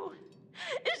tell you.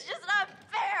 It's just not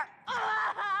fair.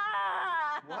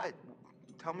 What?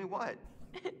 Tell me what?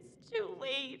 It's too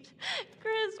late.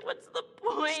 Chris, what's the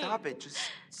point? Stop it.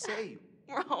 Just say.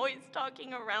 We're always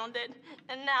talking around it.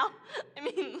 And now, I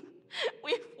mean,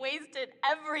 we've wasted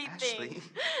everything. Ashley,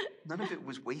 none of it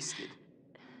was wasted.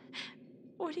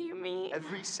 What do you mean?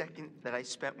 Every second that I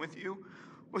spent with you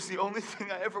was the only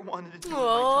thing I ever wanted to do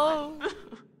Oh, in my time.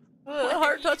 a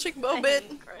heart-touching moment.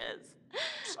 Saying, Chris.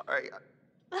 Sorry.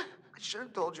 I should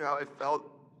have told you how I felt.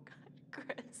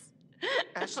 Chris.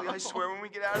 Ashley, I swear when we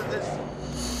get out of this.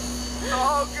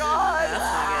 Oh, God!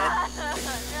 That's not good.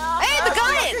 No. Hey, the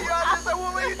Ashley, gun! I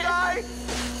won't let you die!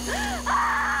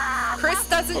 Chris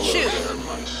doesn't shoot. They're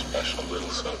my special little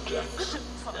subjects.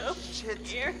 So Shit.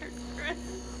 scared, Chris.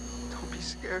 Don't be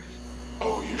scared.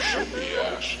 Oh, you should be,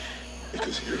 Ash.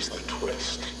 Because here's the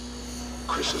twist.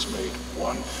 Chris has made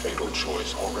one fatal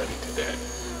choice already today.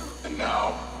 And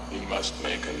now he must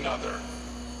make another.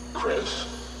 Chris,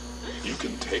 you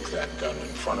can take that gun in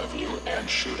front of you and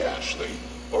shoot Ashley,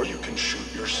 or you can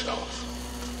shoot yourself.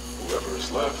 Whoever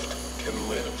is left can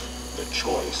live. The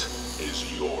choice is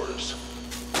yours.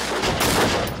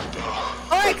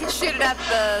 Or I could shoot it at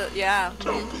the, yeah.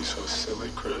 Don't be so silly,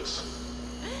 Chris.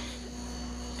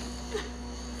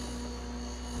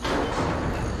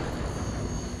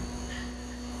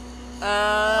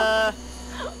 Oh,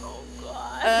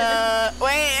 God.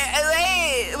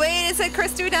 Wait, it said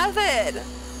Chris do nothing.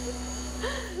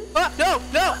 Oh, no,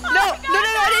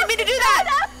 I didn't mean to do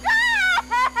that.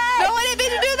 No, I didn't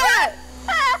mean to do that.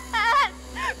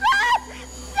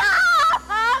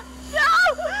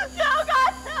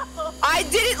 I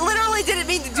literally didn't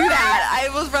mean to do that. I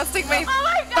was resting my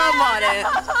thumb on it.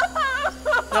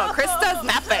 No, Chris does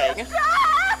nothing.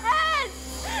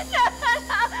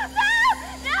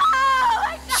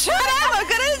 Shut up, I'm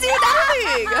gonna do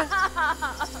nothing.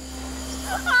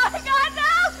 Oh my God,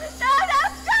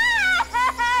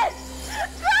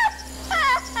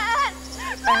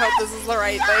 I hope this is the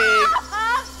right thing.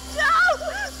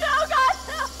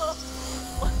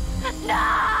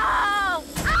 No!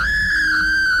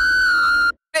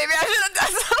 Maybe I should have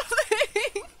done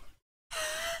something.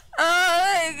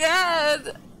 Oh my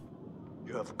God.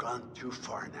 You have gone too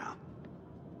far now.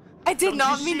 I did Don't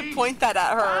not you mean see? to point that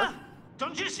at her. Huh?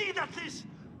 Don't you see that this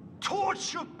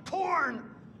torture porn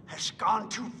has gone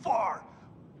too far?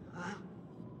 Huh?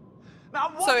 Now,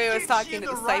 what So he was gives talking you to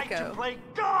the the right psycho. to play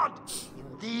God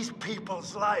in these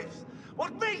people's lives?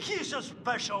 What makes you so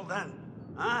special then?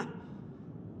 Huh?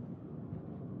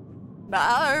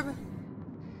 Barb,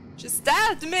 she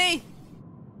stabbed me.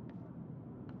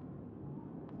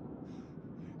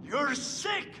 You're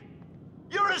sick!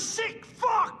 You're a sick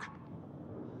fuck!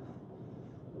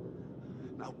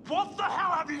 Now what the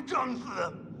hell have you done for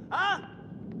them? Huh?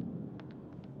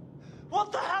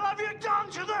 What the hell have you done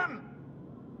to them?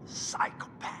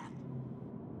 Psychopath.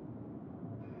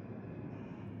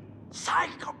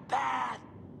 Psychopath!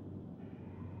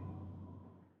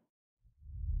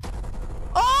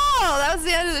 Oh, that was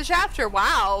the end of the chapter.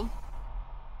 Wow.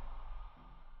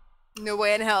 No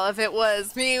way in hell if it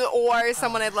was me or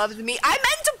someone I loved to meet. I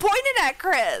meant to point it at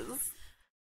Chris.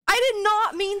 I did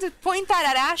not mean to point that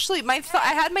at Ashley. I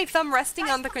had my thumb resting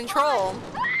on the control.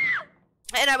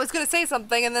 And I was gonna say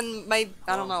something and then I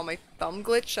don't know, my thumb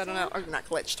glitched. I don't know, or not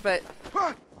glitched, but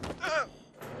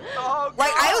Oh,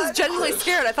 like I was God. genuinely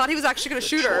scared. I thought he was actually gonna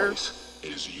shoot her. The choice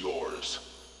is yours.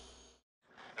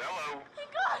 Hello?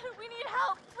 God, we need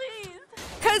help, please.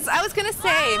 Cause I was gonna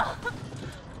say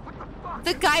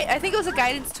the guy, I think it was a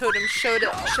guidance totem showed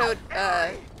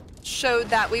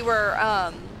that we were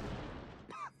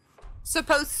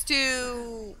supposed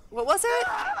to, what was it?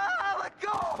 Let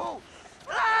go!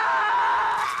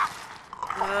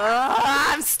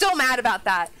 I'm still mad about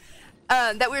that.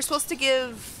 That we were supposed to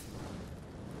give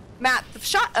Matt the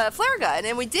flare gun,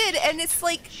 and we did, and it's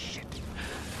like he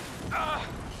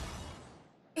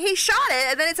he shot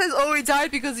it, and then it says, oh, he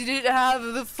died because he didn't have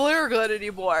the flare gun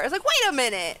anymore. It's like, wait a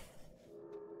minute.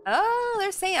 Oh,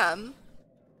 there's Sam.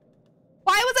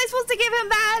 Why was I supposed to give him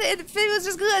that if he was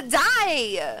just gonna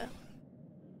die?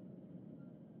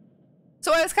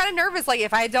 So I was kind of nervous, like,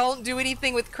 if I don't do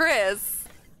anything with Chris,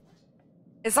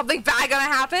 is something bad gonna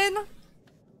happen?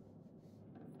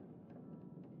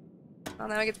 Well,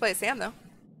 now I get to play as Sam, though.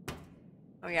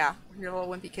 Oh yeah, your little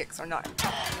wimpy kicks are not.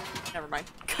 Never mind.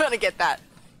 Gonna get that.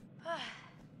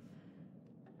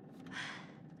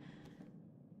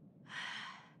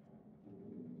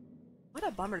 What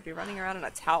a bummer to be running around in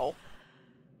a towel.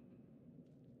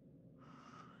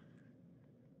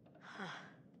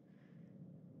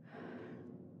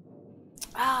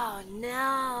 Oh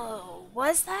no.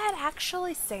 Was that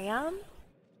actually Sam?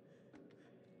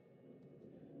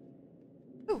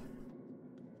 Ooh.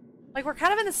 Like, we're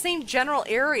kind of in the same general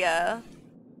area.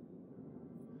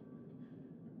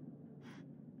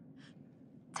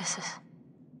 This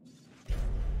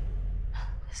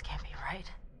can't be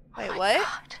right. Wait, Oh my what?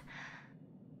 God.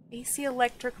 AC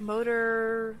electric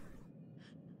motor.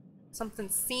 Something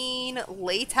seen.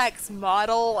 Latex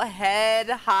model. Head,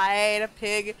 hide,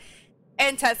 pig.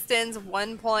 Intestines.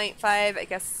 1.5, I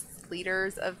guess,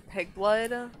 liters of pig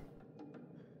blood.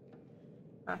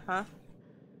 Uh-huh.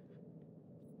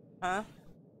 Huh?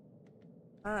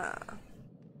 Ah.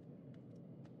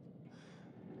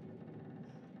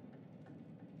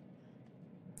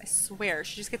 I swear,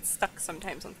 she just gets stuck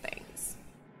sometimes on things.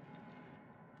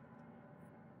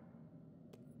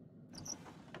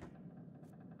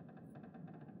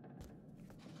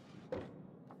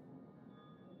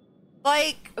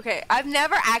 Like, okay, I've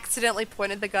never accidentally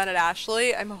pointed the gun at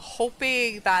Ashley. I'm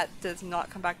hoping that does not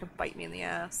come back to bite me in the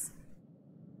ass.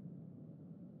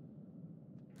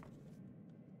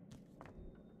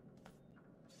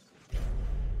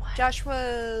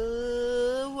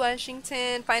 Joshua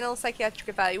Washington, final psychiatric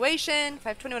evaluation,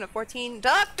 521 of 14.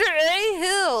 Dr. A.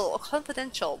 Hill,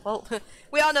 confidential. Well,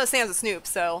 we all know Sam's a snoop,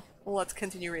 so let's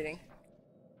continue reading.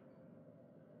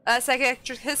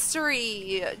 Psychiatric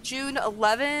history, June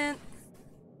 11th.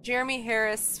 Jeremy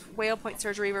Harris, whale point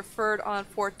surgery, referred on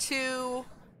 4/2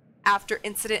 after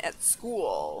incident at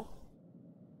school.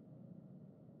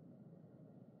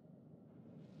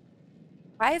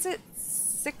 Why is it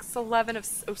 6/11 of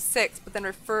 06, but then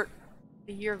referred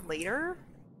a year later?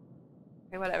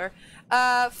 Okay, whatever.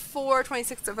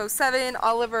 4/26 of 07,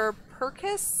 Oliver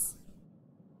Perkis,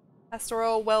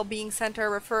 Pastoral Wellbeing Center,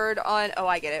 referred on, oh,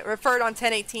 I get it, referred on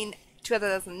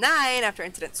 10/18/2009 after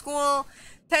incident school.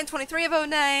 10/23 of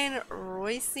 09,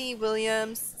 Royce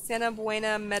Williams, Santa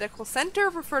Buena Medical Center,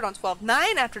 referred on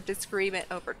 12/9 after disagreement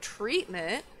over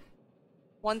treatment.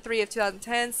 1/3 of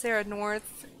 2010, Sarah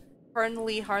North,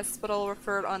 Fernley Hospital,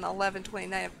 referred on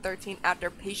 11/29 of 13 after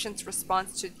patient's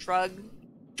response to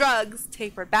drugs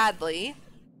tapered badly.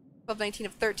 12/19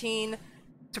 of 13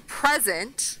 to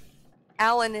present,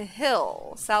 Allen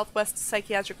Hill, Southwest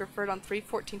Psychiatric, referred on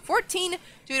 3/14/14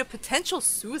 due to potential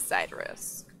suicide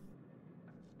risk.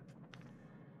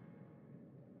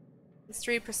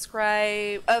 History of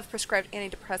prescribed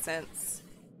antidepressants.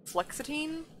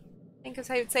 Fluoxetine, I think is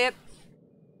how you'd say it.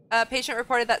 Patient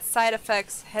reported that side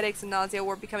effects, headaches, and nausea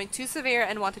were becoming too severe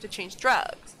and wanted to change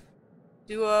drugs.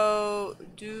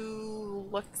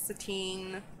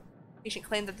 Duloxetine. Patient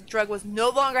claimed that the drug was no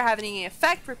longer having any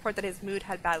effect. Report that his mood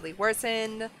had badly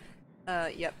worsened.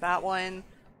 Yep, that one.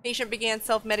 Patient began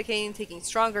self-medicating, taking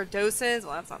stronger doses.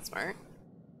 Well, that's not smart.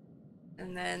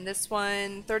 And then this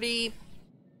one, 30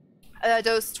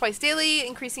 dose twice daily,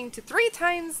 increasing to 3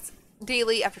 times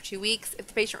daily after 2 weeks. If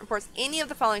the patient reports any of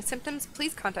the following symptoms,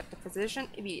 please contact the physician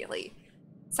immediately.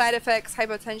 Side effects: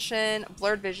 hypotension,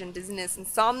 blurred vision, dizziness,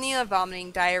 insomnia,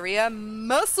 vomiting, diarrhea,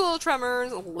 muscle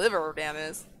tremors, liver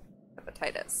damage,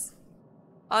 hepatitis.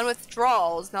 On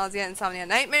withdrawals: nausea, insomnia,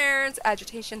 nightmares,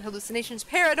 agitation, hallucinations,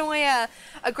 paranoia,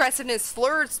 aggressiveness,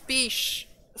 slurred speech,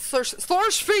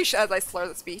 as I slur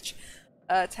the speech,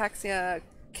 ataxia,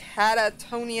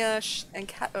 catatonia, and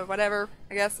whatever,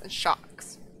 I guess, and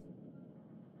shocks.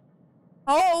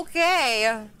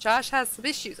 Okay, Josh has some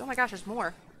issues. Oh my gosh, there's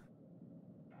more.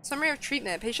 Summary of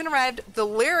treatment. Patient arrived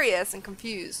delirious and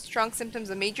confused. Strong symptoms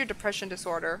of major depressive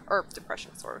disorder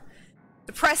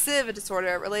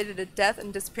related to death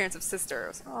and disappearance of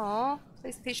sisters. Aww.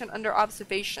 Placed patient under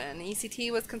observation.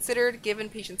 ECT was considered given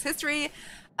patient's history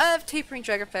of tapering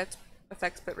drug effects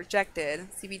but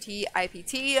rejected. CBT,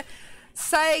 IPT,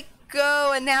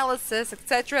 psychoanalysis,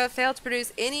 etc. failed to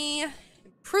produce any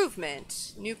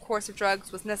improvement. New course of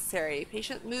drugs was necessary.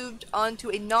 Patient moved on to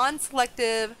a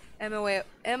non-selective MAOI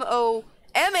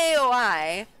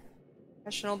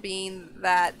Rationale being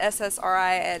that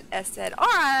SSRI and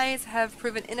SNRIs have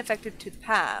proven ineffective to the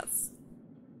past.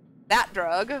 That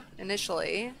drug,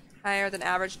 initially, higher than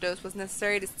average dose, was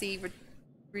necessary to see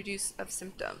reduce of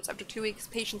symptoms. After 2 weeks,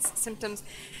 patients' symptoms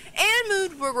and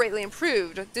mood were greatly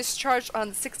improved. Discharged on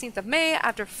the 16th of May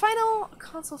after final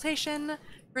consultation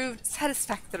proved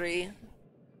satisfactory.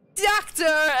 Dr.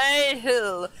 A.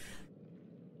 Hill.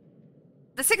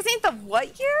 The 16th of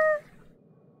what year?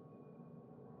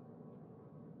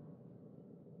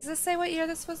 Does this say what year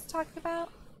this was talking about?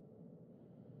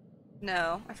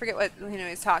 No, I forget what he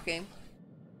was talking.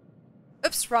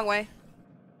 Oops, wrong way.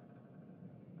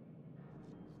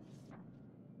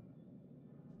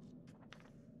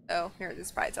 Oh, here it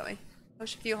is. Probably tell me.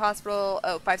 Ocean View Hospital.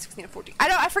 Oh, 5/16 of 14.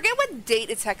 I forget what date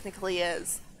it technically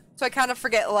is. So I kind of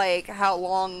forget like how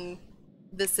long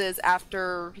this is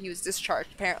after he was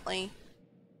discharged. Apparently.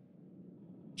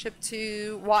 Shipped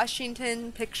to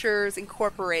Washington Pictures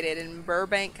Incorporated in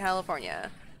Burbank,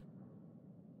 California.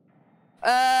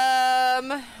 All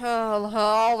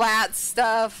that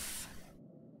stuff.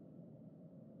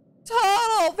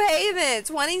 Total payment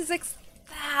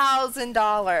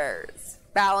 $26,000.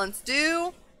 Balance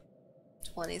due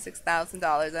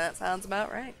 $26,000. That sounds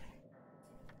about right.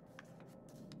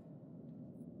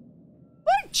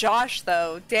 Poor Josh,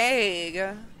 though.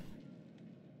 Dang.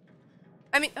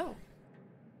 I mean, oh.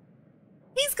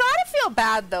 He's gotta feel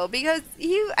bad, though, because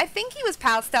I think he was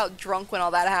passed out drunk when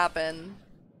all that happened.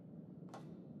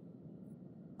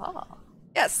 Oh.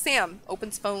 Yes, Sam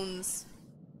opens phones.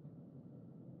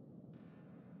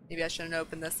 Maybe I shouldn't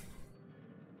open this.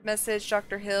 Message,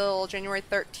 Dr. Hill, January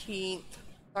 13th.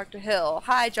 Dr. Hill.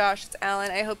 Hi, Josh. It's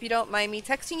Alan. I hope you don't mind me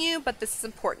texting you, but this is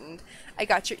important. I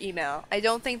got your email. I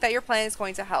don't think that your plan is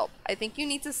going to help. I think you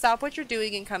need to stop what you're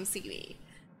doing and come see me.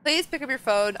 Please pick up your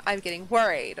phone. I'm getting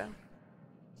worried.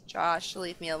 Josh,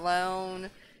 leave me alone.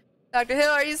 Dr.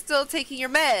 Hill, are you still taking your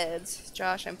meds?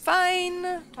 Josh, I'm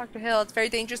fine. Dr. Hill, it's very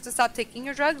dangerous to stop taking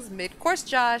your drugs mid-course,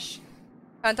 Josh.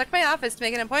 Contact my office to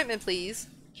make an appointment, please.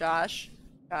 Josh.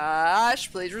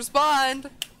 Josh, please respond.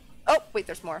 Oh, wait,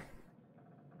 there's more.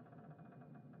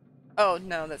 Oh,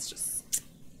 no, that's just...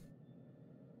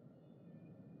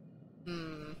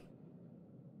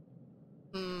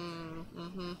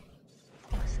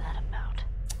 What's that about?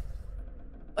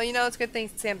 Well, you know, it's a good thing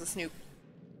Sam's a snoop.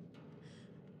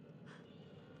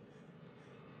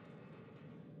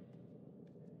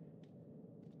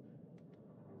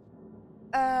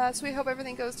 So we hope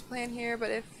everything goes to plan here,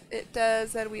 but if it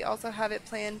does, then we also have it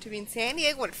planned to be in San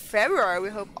Diego in February. We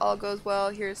hope all goes well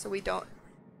here so we don't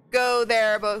go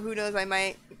there, but who knows, I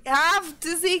might have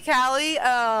to see Cali.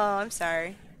 Oh, I'm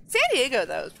sorry. San Diego,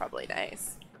 though, is probably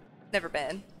nice. Never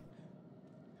been.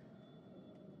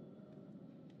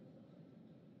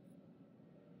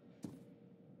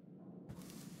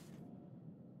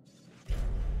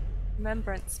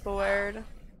 Remembrance board.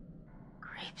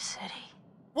 Grape City.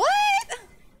 What?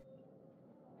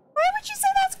 Why would you say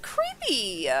that's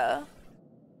creepy?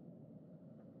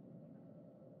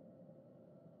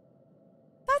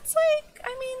 That's like,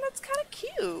 I mean, that's kind of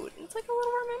cute. It's like a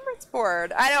little remembrance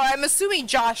board. I know, I'm assuming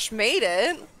Josh made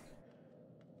it.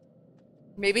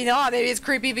 Maybe not. Maybe it's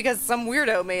creepy because some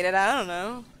weirdo made it. I don't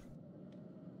know.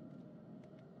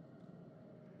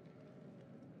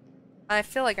 I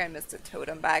feel like I missed a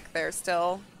totem back there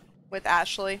still with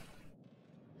Ashley.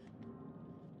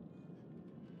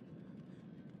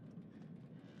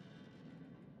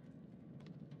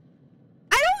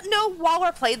 I don't know while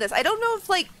we're playing this. I don't know if,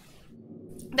 like,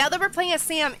 now that we're playing as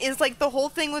Sam, is, like, the whole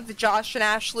thing with Josh and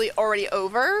Ashley already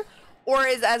over? Or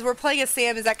is, as we're playing as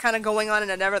Sam, is that kind of going on in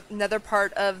another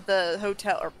part of the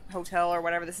hotel or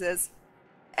whatever this is?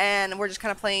 And we're just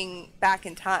kind of playing back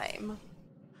in time.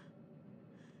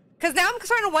 Because now I'm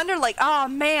starting to wonder, like, oh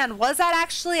man, was that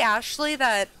actually Ashley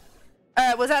that...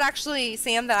 was that actually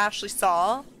Sam that Ashley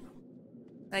saw?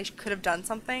 And I could have done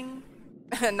something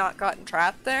and not gotten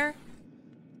trapped there?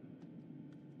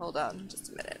 Hold on, just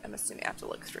a minute. I'm assuming I have to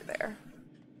look through there.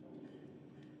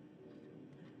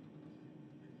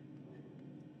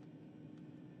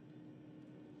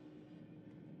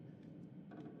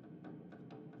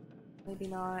 Maybe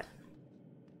not.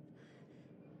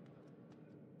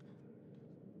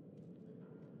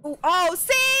 Oh,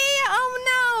 see?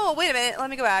 Oh no! Wait a minute,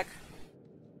 let me go back.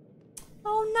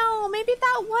 Oh no, maybe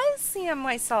that was Sam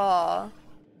I saw. I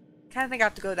kind of think I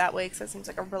have to go that way because that seems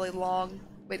like a really long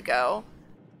way to go.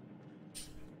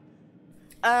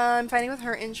 I'm fighting with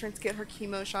her insurance to get her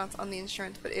chemo shots on the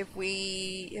insurance, but if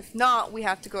not, we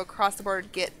have to go across the border to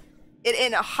get it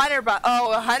in $100.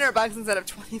 Oh, $100 instead of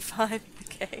 25.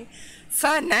 Okay.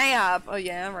 Sign up. Oh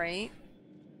yeah, right.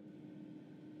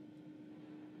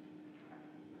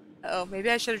 Oh, maybe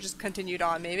I should have just continued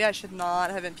on. Maybe I should not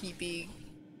have been peeping.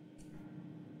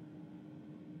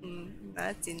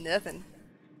 Not see nothing.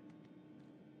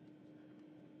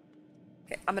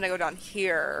 Okay, I'm gonna go down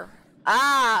here.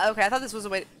 Ah, okay, I thought this was a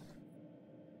way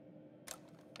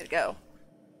to go.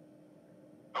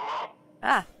 Hello,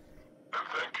 Ah, and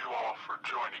thank you all for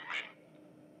joining me.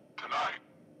 Tonight,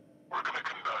 we're gonna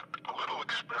conduct a little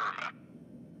experiment.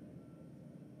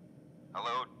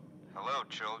 Hello, hello,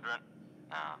 children.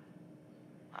 No,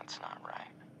 that's not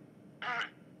right.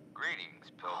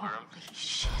 Greetings, pilgrims. Holy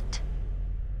shit.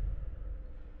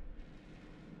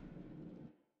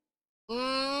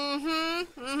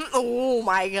 Oh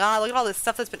my god, look at all this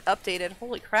stuff that's been updated.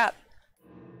 Holy crap.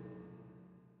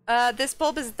 This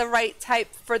bulb is the right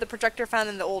type for the projector found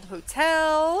in the old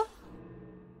hotel.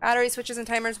 Battery switches and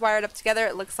timers wired up together.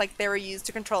 It looks like they were used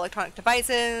to control electronic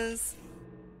devices.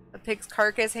 A pig's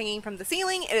carcass hanging from the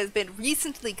ceiling. It has been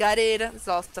recently gutted. This is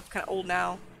all stuff kind of old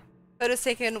now. Photos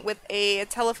taken with a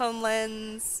telephone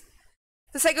lens.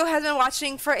 The psycho has been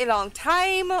watching for a long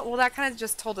time. Well, that kind of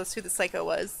just told us who the psycho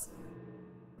was.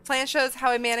 The plan shows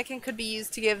how a mannequin could be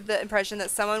used to give the impression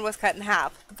that someone was cut in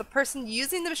half. But the person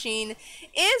using the machine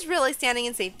is really standing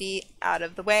in safety out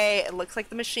of the way. It looks like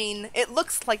the machine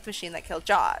that killed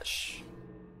Josh.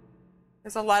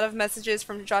 There's a lot of messages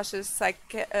from Josh's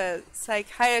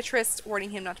psychiatrist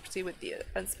warning him not to proceed with the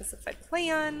unspecified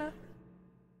plan.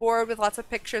 Board with lots of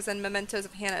pictures and mementos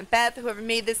of Hannah and Beth. Whoever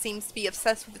made this seems to be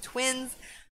obsessed with the twins.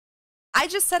 I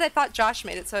just said I thought Josh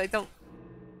made it, so I don't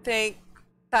think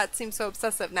that seems so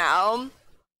obsessive now.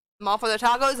 I'm all for the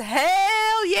tacos.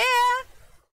 Hell yeah!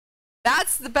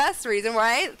 That's the best reason,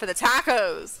 right? For the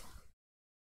tacos.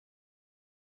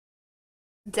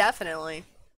 Definitely.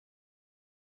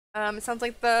 It sounds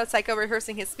like the psycho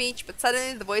rehearsing his speech, but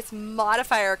suddenly the voice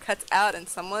modifier cuts out and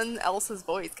someone else's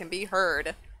voice can be heard.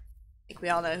 I think we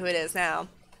all know who it is now.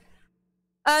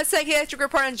 Psychiatric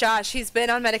report on Josh. He's been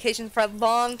on medication for a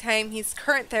long time. His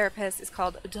current therapist is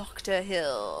called Dr.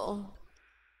 Hill.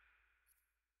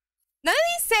 None of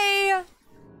these say...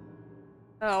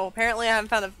 Oh, apparently I haven't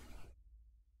found a...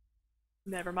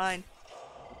 Never mind.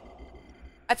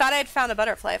 I thought I'd found a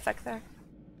butterfly effect there.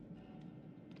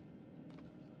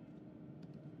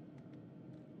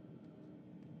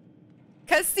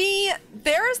 Because, see,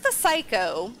 there's the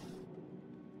psycho.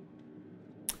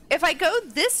 If I go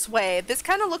this way, this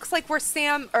kind of looks like where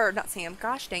Sam... Or, not Sam,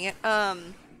 gosh dang it.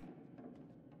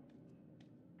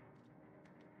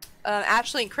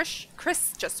 Ashley and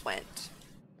Chris just went.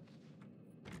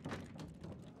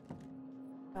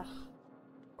 Ugh,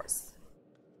 of course.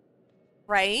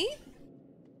 Right?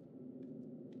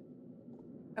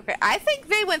 Okay, I think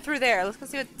they went through there. Let's go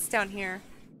see what's down here.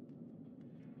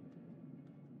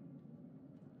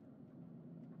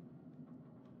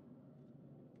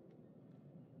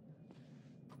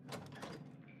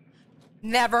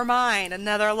 Never mind,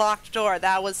 another locked door.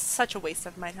 That was such a waste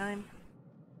of my time.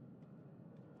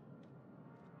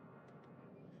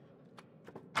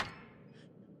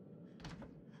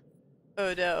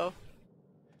 Oh no.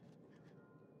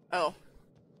 Oh.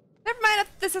 Never mind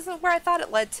if this isn't where I thought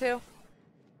it led to.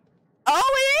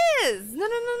 Oh, it is! No,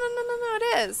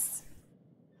 it is.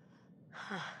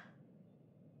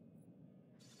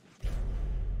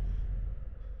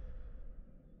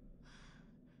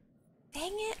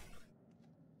 Dang it.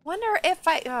 Wonder if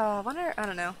I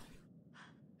don't know.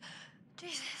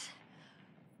 Jesus.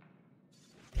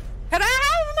 Could I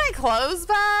have my clothes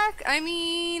back? I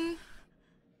mean...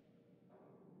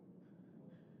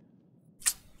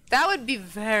 That would be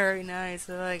very nice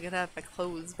if I could have my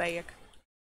clothes back.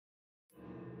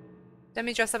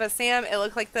 Demi dressed up as Sam. It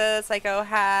looked like the psycho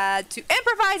had to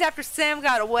improvise after Sam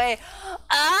got away.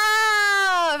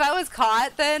 Oh! If I was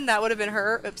caught, then that would have been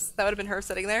her. Oops, that would have been her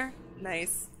sitting there.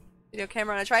 Nice. Video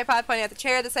camera on a tripod pointing at the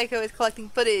chair. The psycho is collecting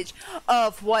footage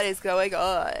of what is going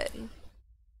on.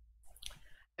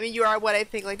 I mean, you are what I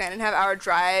think, like 9.5 hour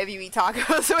drive. You eat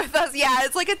tacos with us. Yeah,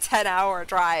 it's like a 10-hour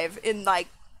drive in like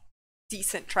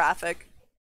decent traffic,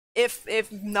 if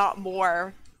not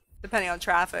more, depending on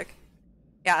traffic.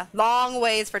 Yeah, long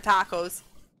ways for tacos.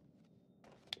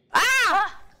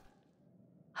 Ah!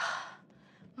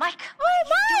 Mike, Oh,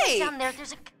 what are you doing Mike! down there?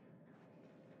 There's a...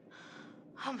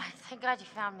 Oh my, thank God you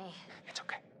found me. It's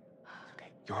okay. It's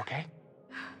okay. You're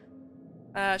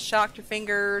okay? Shocked your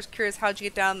fingers. Curious, how'd you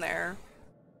get down there?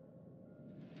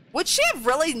 Would she have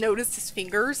really noticed his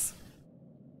fingers?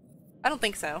 I don't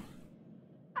think so.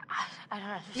 I don't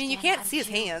understand. I mean, you How can't did see his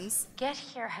you hands. Get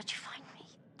here. How'd you find me?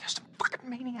 There's some fucking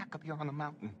maniac up here on the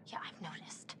mountain. Yeah, I've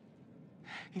noticed.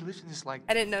 He lives in this like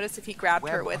I didn't notice if he grabbed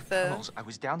her web with of the tunnels. I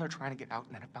was down there trying to get out,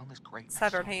 and then I found this grate. and I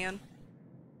severed saw- hand.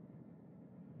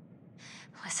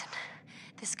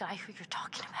 this guy who you're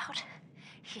talking about,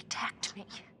 he attacked me.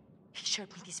 He showed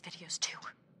me these videos too.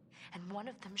 And one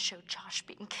of them showed Josh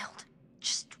being killed.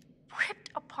 Just ripped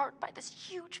apart by this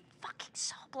huge fucking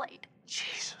saw blade.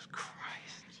 Jesus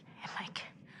Christ. And Mike,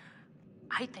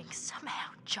 I think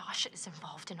somehow Josh is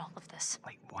involved in all of this.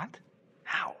 Wait, what?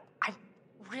 How? I'm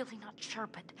really not sure,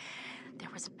 but there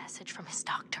was a message from his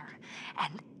doctor,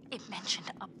 and it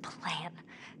mentioned a plan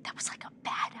that was like a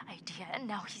bad idea, and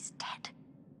now he's dead.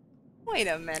 Wait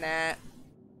a minute.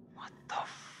 What the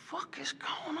fuck is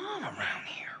going on around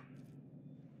here?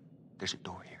 There's a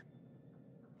door here.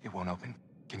 It won't open.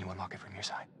 Can you unlock it from your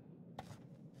side?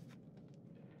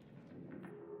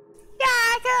 Yeah,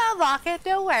 I can unlock it,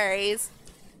 no worries.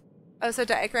 Oh, so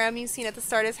diagram you've seen at the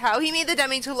start is how he made the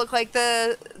dummy to look like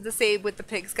the same with the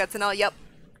pig's guts and all, yep.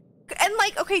 And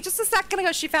like, okay, just a second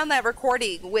ago she found that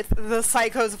recording with the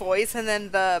psycho's voice and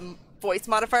then the voice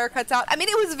modifier cuts out. I mean,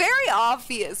 it was very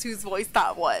obvious whose voice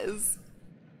that was.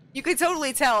 You could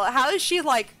totally tell. How did she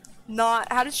like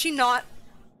not, how did she not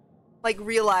like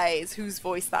realize whose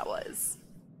voice that was?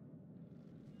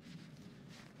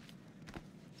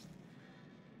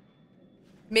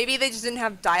 Maybe they just didn't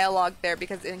have dialogue there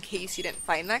because in case you didn't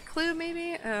find that clue,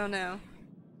 maybe? I don't know.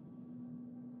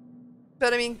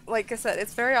 But I mean, like I said,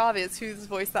 it's very obvious whose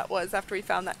voice that was after we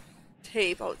found that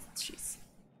tape. Oh, jeez.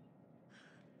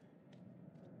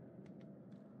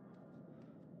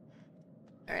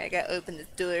 Alright, I gotta open this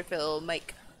door for old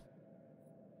Mike.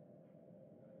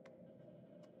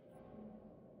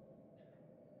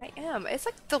 I am. It's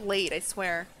like delayed, I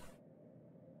swear.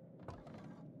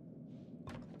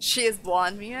 She is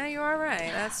blonde. Yeah, you are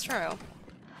right. That's true.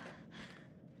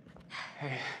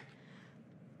 Hey.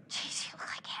 Jeez, you look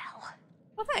like hell.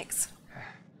 Well, thanks.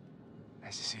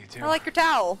 Nice to see you too. I like your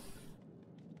towel.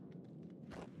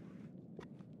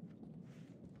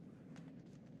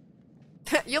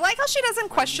 You like how she doesn't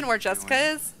question where Jessica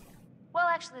is? Well,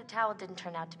 actually, the towel didn't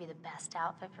turn out to be the best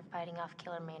outfit for fighting off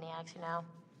killer maniacs, you know?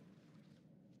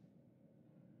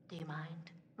 Do you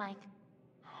mind, Mike?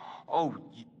 Oh,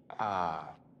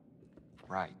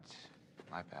 right.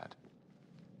 My bad.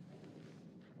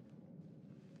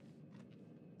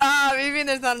 Maybe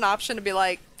there's not an option to be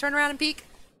like, turn around and peek.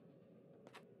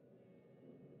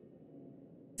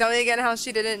 Tell me again how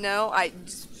she didn't know. Okay,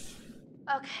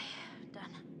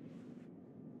 done.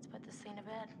 Let's put this thing to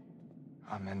bed.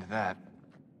 I'm into that.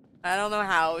 I don't know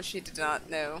how she did not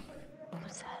know.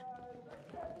 What's that?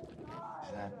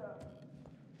 Is that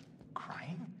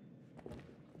crying?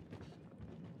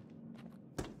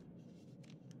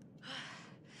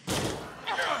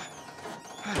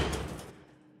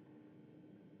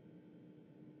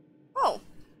 Oh.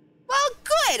 Well,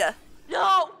 good!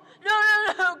 No!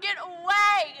 No, get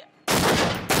away!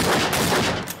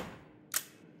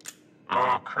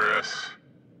 Oh, Chris.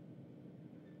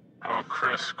 Oh,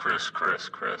 Chris.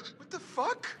 What the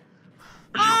fuck?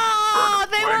 Oh,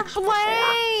 they were blanks before?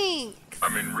 blanks! I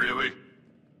mean, really?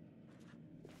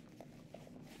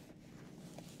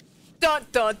 Dun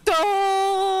dun dun!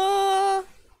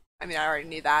 I mean, I already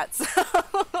knew that, so.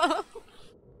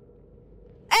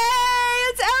 Hey,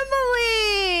 it's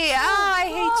Emily! Oh, I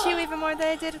hate you even more than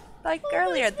I did, like,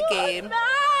 earlier in the game.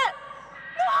 Matt!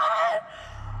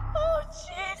 Oh,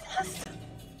 Jesus!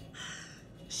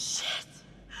 Shit!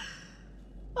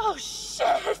 Oh,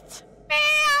 shit!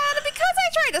 Man, because I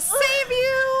tried to save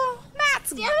you,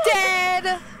 Matt's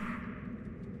dead!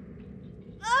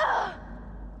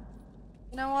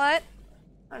 You know what?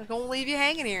 I'm just gonna leave you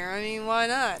hanging here. I mean, why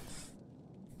not?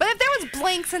 But if there was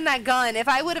blanks in that gun, if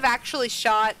I would have actually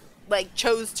shot, like,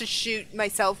 chose to shoot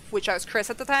myself, which I was Chris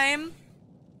at the time,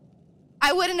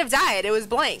 I wouldn't have died. It was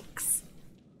blanks.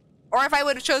 Or if I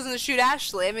would have chosen to shoot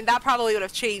Ashley, I mean, that probably would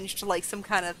have changed to, like, some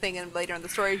kind of thing, and later in the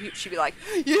story, she'd be like,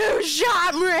 you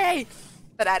shot me!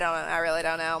 But I don't know. I really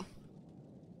don't know.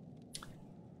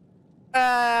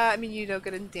 I mean, you know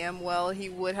good and damn well he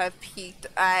would have peeked.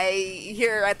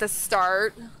 Here at the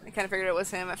start, I kind of figured it was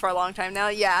him for a long time now.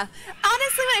 Yeah.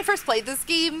 Honestly, when I first played this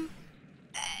game,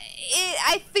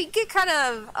 I think it kind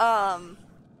of,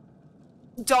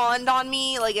 dawned on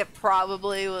me, like, it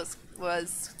probably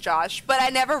was Josh, but I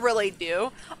never really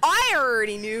knew. I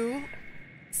already knew,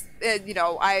 you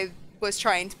know, I was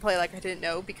trying to play like I didn't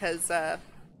know because,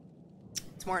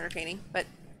 it's more entertaining, but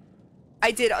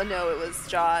I did know it was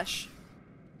Josh.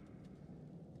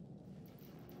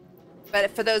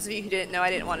 But for those of you who didn't know, I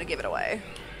didn't want to give it away.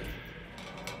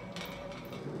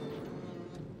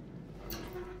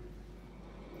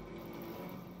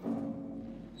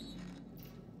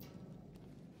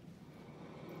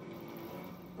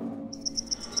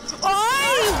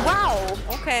 Oh, wow.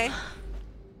 Okay.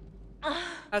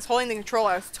 I was holding the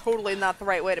controller. I was totally not the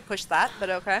right way to push that, but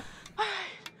okay.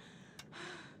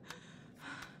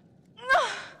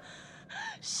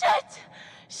 Shit!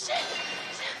 Shit!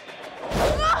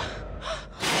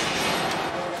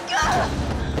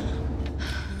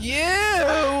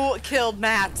 You killed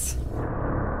Matt.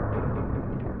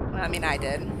 I mean, I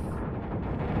did.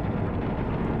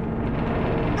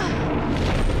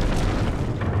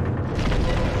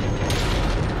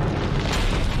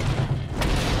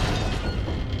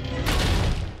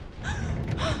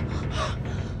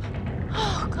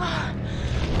 Oh god.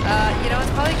 You know,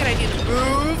 it's probably a good idea to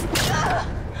move.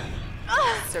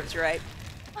 Serves you right.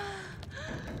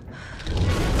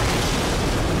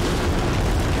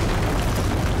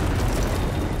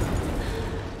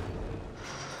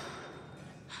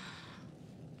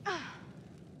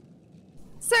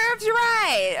 Serves you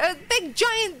right. A big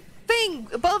giant thing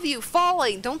above you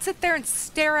falling. Don't sit there and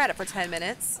stare at it for 10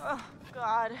 minutes. Oh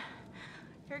god.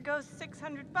 Here goes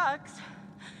 $600.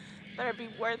 Better be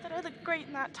worth it. I look great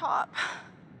in that top.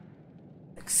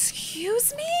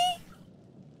 Excuse me?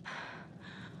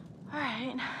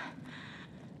 Alright.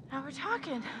 Now we're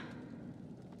talking.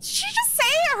 Did she just say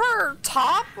her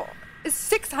top is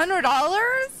 $600?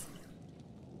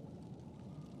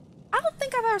 I don't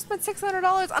think I've ever spent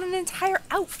 $600 on an entire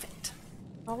outfit,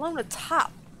 let alone a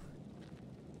top.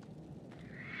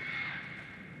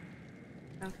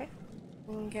 Okay.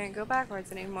 Can't go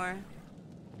backwards anymore.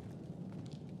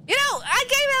 You know, I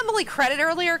gave Emily credit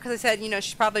earlier because I said, you know,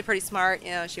 she's probably pretty smart.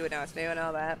 You know, she would know what to do and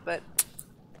all that. But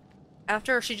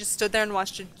after she just stood there and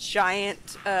watched a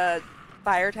giant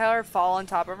fire tower fall on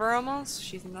top of her almost,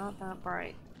 she's not that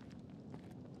bright.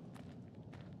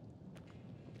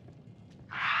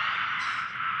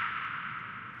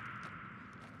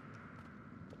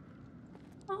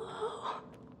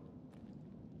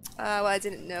 Well, I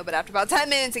didn't know, but after about 10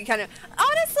 minutes, it kind of...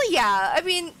 Honestly, yeah. I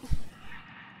mean,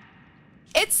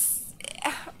 it's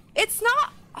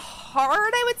not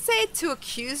hard, I would say, to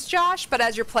accuse Josh, but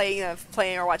as you're playing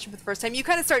or watching for the first time, you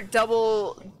kind of start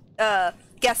double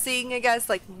guessing, I guess.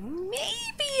 Like,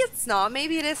 maybe it's not.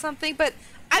 Maybe it is something. But,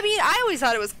 I mean, I always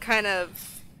thought it was kind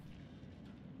of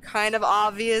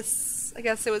obvious. I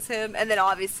guess it was him. And then,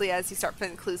 obviously, as you start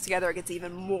putting clues together, it gets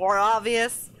even more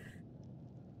obvious.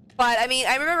 But, I mean,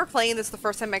 I remember playing this the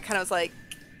first time, I kind of was like,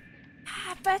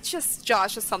 I bet just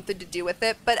Josh has something to do with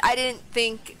it. But I didn't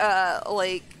think,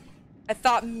 I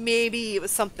thought maybe it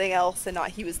was something else and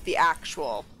not he was the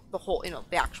actual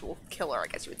killer, I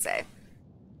guess you would say.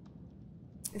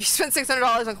 If you spent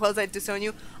 $600 on clothes, I'd disown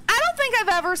you. I don't think I've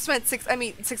ever spent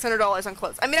 $600 on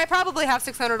clothes. I mean, I probably have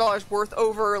 $600 worth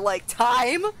over, like,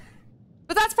 time.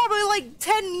 But that's probably, like,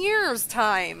 10 years'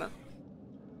 time.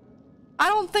 I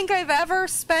don't think I've ever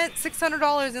spent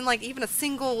 $600 in, like, even a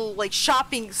single, like,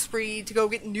 shopping spree to go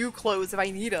get new clothes if I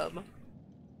need them.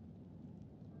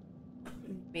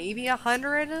 Maybe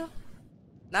 100?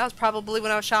 That was probably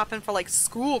when I was shopping for, like,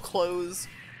 school clothes.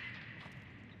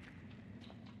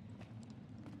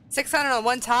 600 on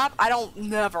one top? I don't,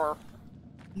 never,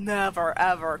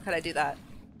 ever could I do that.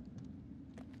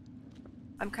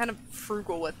 I'm kind of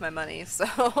frugal with my money, so...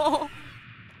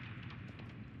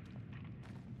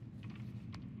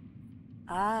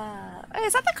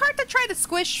 is that the cart that tried to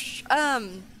squish,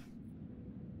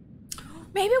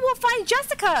 maybe we'll find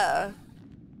Jessica!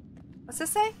 What's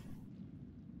this say?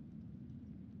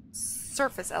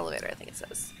 Surface elevator, I think it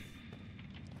says.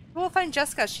 We'll find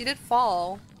Jessica, she did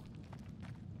fall.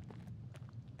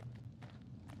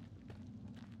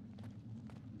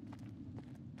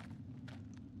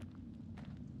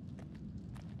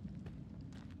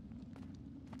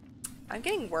 I'm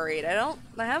getting worried. I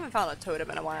haven't found a totem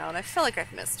in a while, and I feel like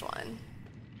I've missed one.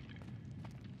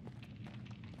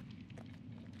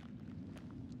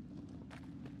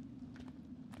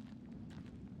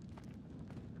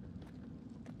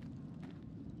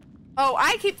 Oh,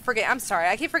 I keep forgetting. I'm sorry.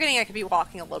 I keep forgetting I could be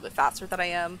walking a little bit faster than I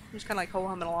am. I'm just kind of like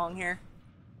ho-humming along here.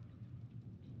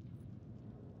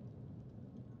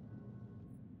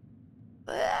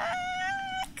 Kind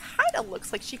of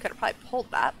looks like she could have probably pulled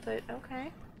that, but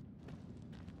okay.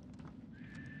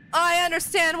 I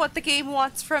understand what the game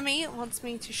wants from me. It wants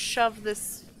me to shove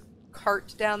this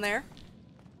cart down there.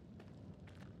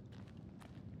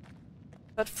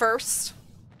 But first,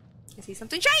 I see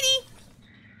something shiny!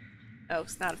 Oh,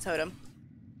 it's not a totem.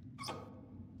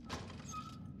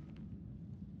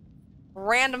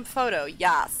 Random photo,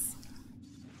 yes.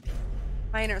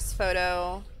 Miner's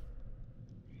photo.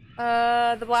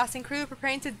 The blasting crew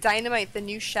preparing to dynamite the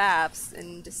new shafts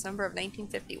in December of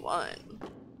 1951.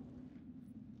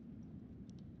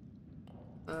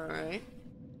 Alright.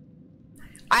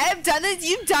 I have done it.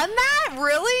 You've done that?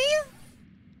 Really?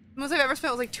 Most I've ever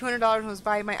spent was like $200 and was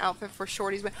buying my outfit for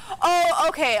Shorty's. Oh,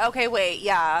 okay, wait,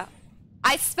 yeah.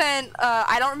 I spent,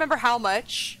 I don't remember how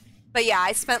much, but yeah,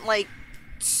 I spent like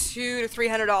 $200 to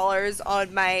 $300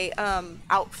 on my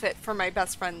outfit for my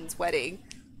best friend's wedding.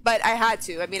 But I had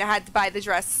to. I mean, I had to buy the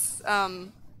dress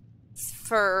because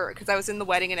I was in the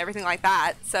wedding and everything like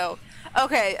that. So,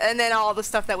 okay, and then all the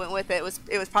stuff that went with it was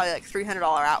probably like $300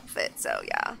 outfit. So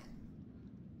yeah.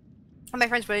 And my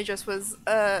friend's wedding dress was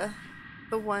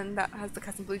the one that has the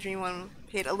custom Blue Dream one.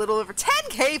 Paid a little over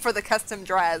 $10K for the custom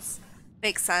dress.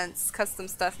 Makes sense. Custom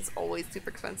stuff is always super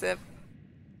expensive.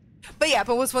 But yeah,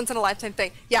 but it was once in a lifetime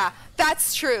thing. Yeah,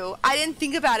 that's true. I didn't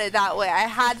think about it that way. I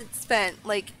had spent,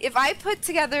 like, if I put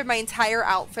together my entire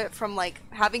outfit from, like,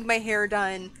 having my hair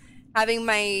done, having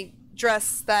my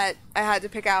dress that I had to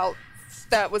pick out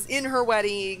that was in her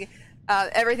wedding,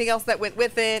 everything else that went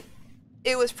with it,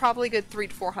 it was probably a good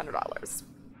 $300 to $400.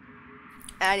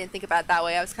 And I didn't think about it that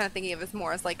way. I was kind of thinking of it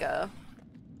more as like a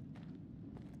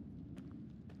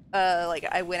like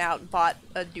I went out and bought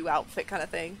a new outfit kind of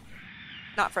thing.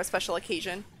 Not for a special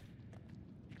occasion.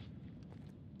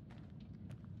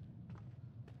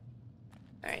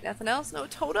 Alright, nothing else? No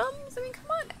totems? I mean, come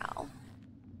on now.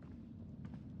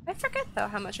 I forget, though,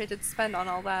 how much I did spend on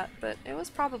all that, but it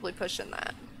was probably pushing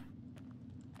that.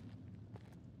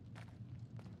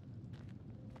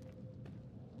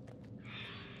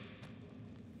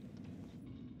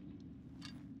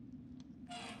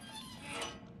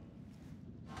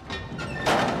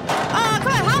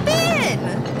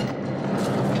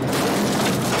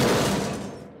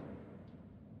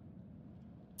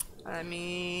 I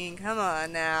mean, come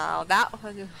on now.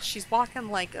 She's walking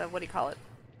like what do you call it?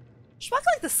 She's walking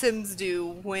like the Sims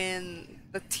do when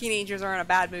the teenagers are in a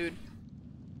bad mood.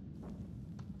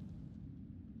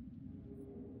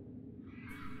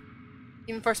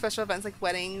 Even for special events like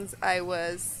weddings, it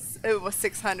was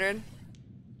 600.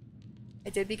 I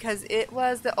did because it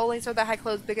was the only store that had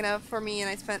clothes big enough for me, and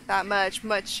I spent that much,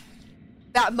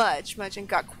 and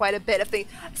got quite a bit of things.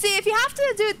 See, if you have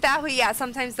to do it that way, yeah,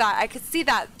 sometimes that I could see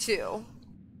that too.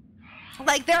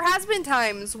 Like, there has been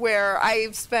times where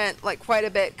I've spent like quite a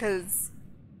bit because,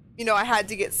 you know, I had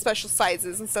to get special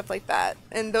sizes and stuff like that,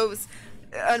 and those,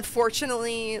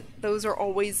 unfortunately, those are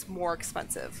always more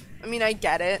expensive. I mean, I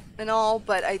get it and all,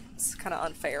 but it's kind of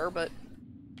unfair, but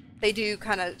they do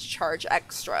kind of charge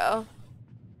extra.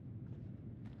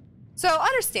 So,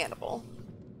 understandable.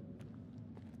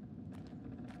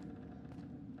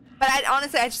 But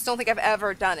honestly, I just don't think I've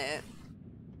ever done it.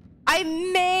 I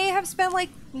may have spent like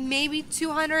maybe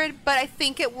 200, but I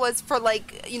think it was for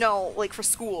like, you know, like for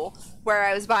school, where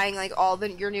I was buying like all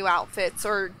your new outfits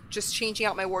or just changing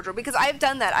out my wardrobe. Because I've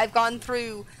done that. I've gone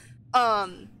through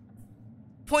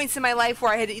points in my life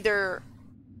where I had either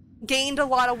gained a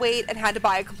lot of weight and had to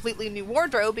buy a completely new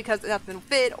wardrobe because nothing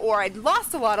fit, or I'd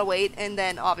lost a lot of weight and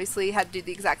then obviously had to do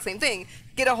the exact same thing,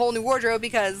 get a whole new wardrobe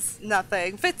because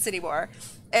nothing fits anymore.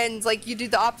 And like you do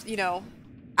the you know,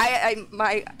 I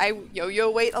yo-yo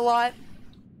weight a lot,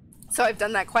 so I've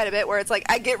done that quite a bit where it's like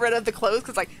I get rid of the clothes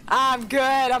because like I'm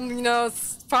good, you know,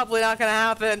 it's probably not gonna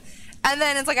happen, and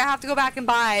then it's like I have to go back and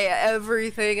buy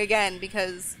everything again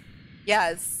because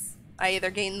yes, I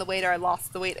either gained the weight or I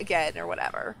lost the weight again or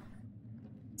whatever.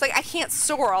 It's like I can't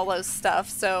store all those stuff,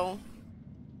 so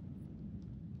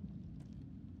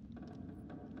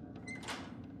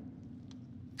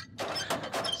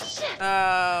Shit!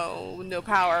 oh, no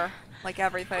power, like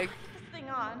everything. Put this thing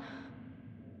on.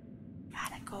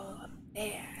 Gotta go up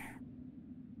there.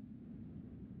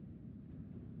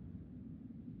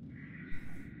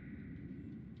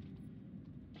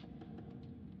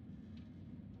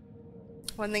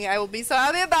 One thing I will be so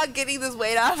happy about getting this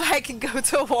weight off, I can go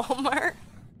to Walmart.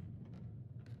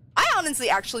 I honestly,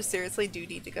 actually, seriously do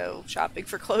need to go shopping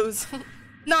for clothes.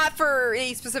 Not for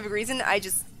any specific reason, my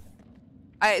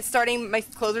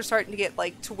clothes are starting to get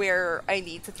like to where I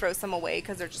need to throw some away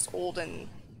because they're just old and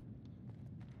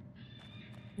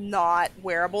not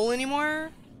wearable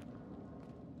anymore.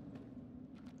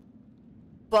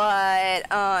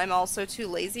 But I'm also too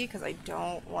lazy because I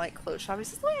don't like clothes shopping.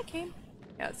 Is this the way I came?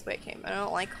 Yeah, that's the way I came. I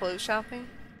don't like clothes shopping.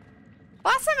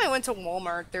 Last time I went to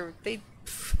Walmart,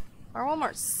 our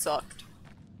Walmart sucked.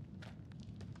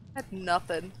 Had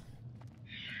nothing.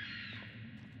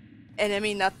 And I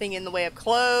mean nothing in the way of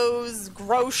clothes,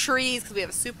 groceries, because we have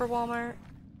a super Walmart.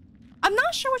 I'm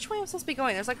not sure which way I'm supposed to be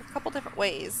going. There's like a couple different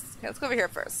ways. Okay, let's go over here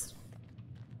first.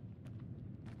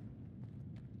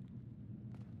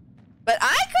 But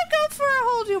I could go for a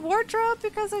whole new wardrobe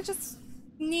because I just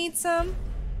need some.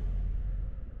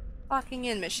 Clocking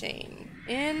in machine.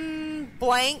 In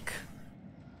blank,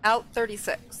 out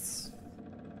 36.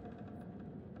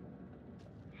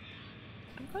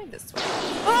 going this way.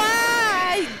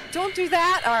 Ah! Don't do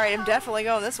that! Alright, I'm definitely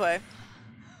going this way.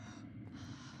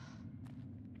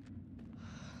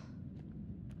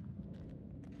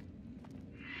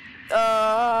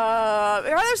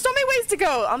 There's so many ways to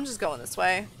go! I'm just going this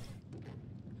way.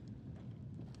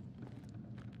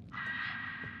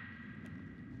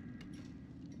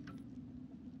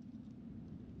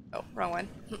 Oh, wrong one.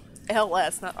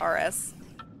 LS, not RS.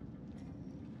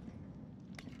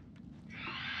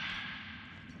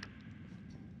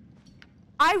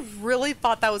 I really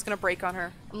thought that was gonna break on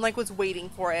her. I'm like, was waiting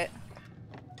for it.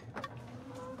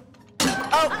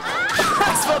 Oh!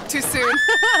 I spoke too soon.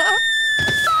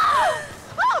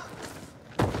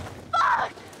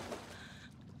 Fuck!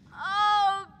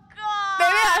 Oh, God!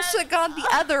 Maybe I should have gone the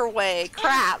other way.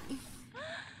 Crap.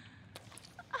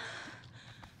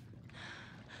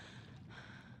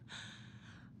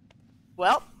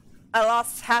 Well, I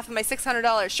lost half of my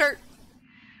 $600 shirt.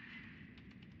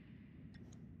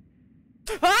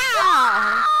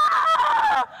 Ah!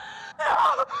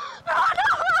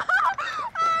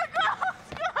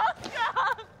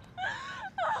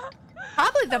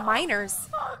 Probably the miners.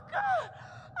 Oh, God.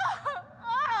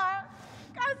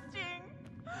 Disgusting.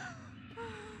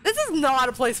 This is not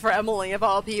a place for Emily, of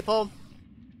all people.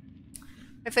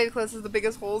 My favorite clothes is the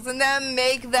biggest holes in them,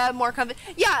 make them more comfy.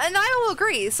 Yeah, and I will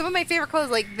agree. Some of my favorite clothes,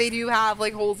 like, they do have,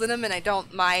 like, holes in them, and I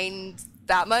don't mind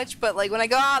that much. But, like, when I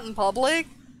go out in public,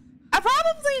 I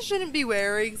probably shouldn't be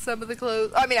wearing some of the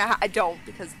clothes. I mean, I don't,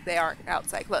 because they aren't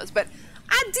outside clothes. But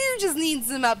I do just need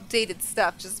some updated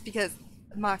stuff, just because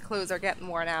my clothes are getting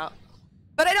worn out.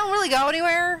 But I don't really go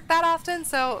anywhere that often,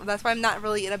 so that's why I'm not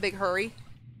really in a big hurry.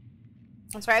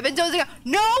 That's right, I've been dozing off.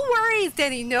 No worries,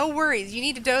 Denny, no worries. You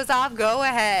need to doze off, go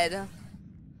ahead.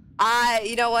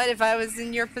 You know what, if I was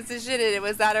in your position and it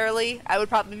was that early, I would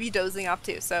probably be dozing off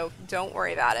too, so don't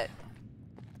worry about it.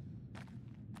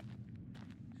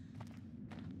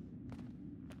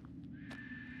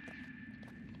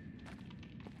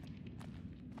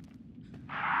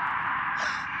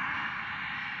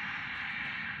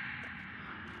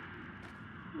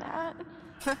 Matt?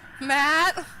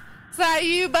 Matt? Is that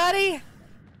you, buddy?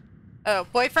 Oh,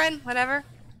 boyfriend? Whatever.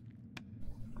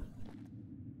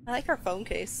 I like her phone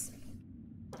case.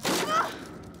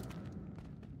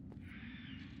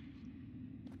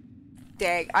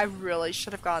 Dang, I really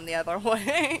should have gone the other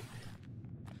way.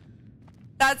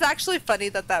 That's actually funny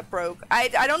that that broke. I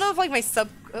don't know if like my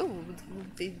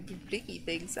biggie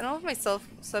things. I don't know if my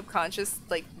subconscious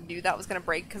like knew that was gonna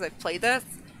break because I played this,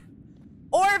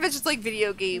 or if it's just like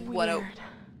video game Weird.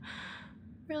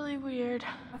 Really weird.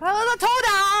 Oh, the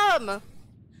totem!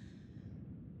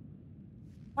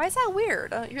 Why is that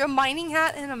weird? You're a mining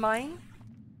hat in a mine?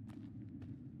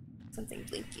 Something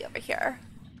blinky over here.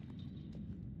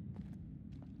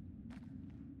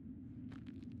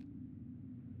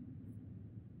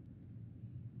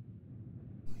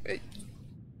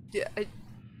 Yeah, you're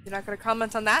not gonna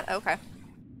comment on that? Okay.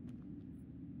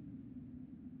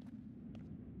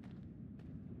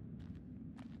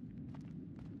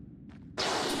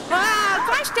 Ah,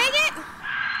 gosh dang it!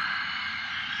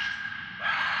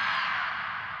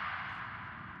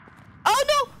 Oh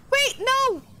no! Wait,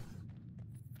 no!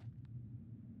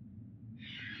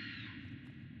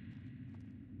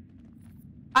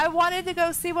 I wanted to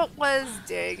go see what was.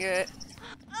 Dang it.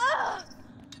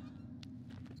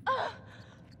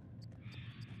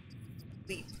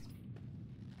 Leap.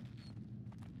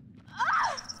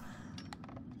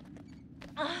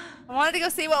 I wanted to go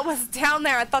see what was down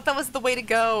there. I thought that was the way to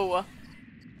go.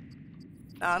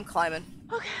 No, I'm climbing.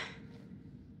 Okay.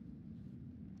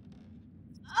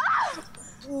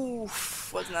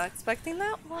 Oof. Was not expecting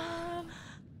that one.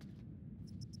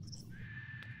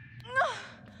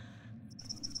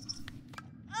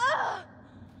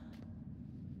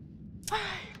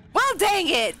 Well, dang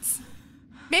it!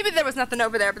 Maybe there was nothing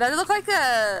over there, but that looked like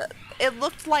a. It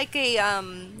looked like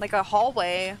a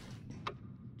hallway.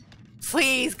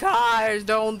 Please, guys,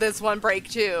 don't this one break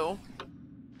too.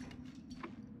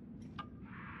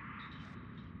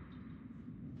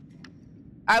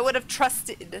 I would have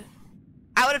trusted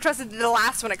the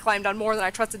last one I climbed on more than I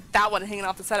trusted that one hanging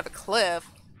off the side of a cliff.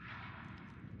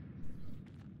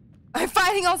 I'm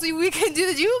fighting also, we can do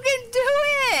this. You can do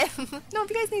it! No, if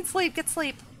you guys need sleep, get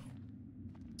sleep.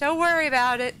 Don't worry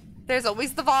about it. There's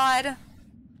always the VOD.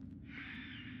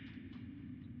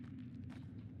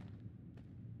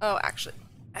 Oh, actually,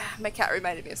 my cat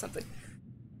reminded me of something.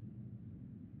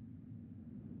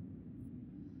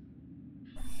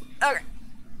 Okay.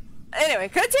 Anyway,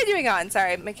 continuing on.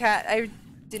 Sorry, my cat, I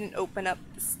didn't open up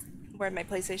this, where my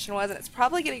PlayStation was, and it's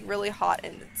probably getting really hot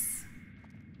in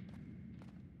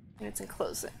its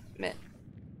enclosement.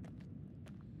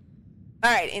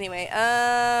 Alright, anyway,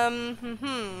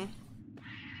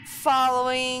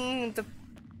 following the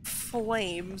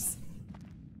flames.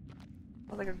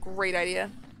 Sounds like a great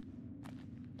idea.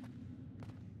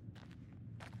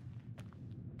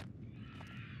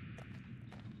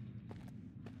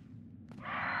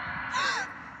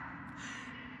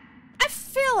 I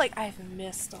feel like I've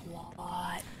missed a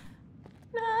lot.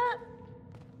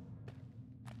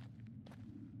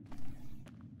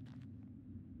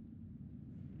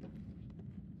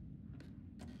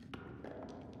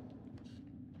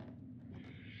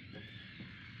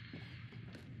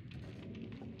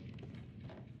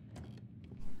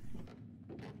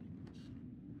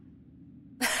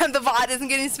 The VOD isn't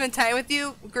getting to spend time with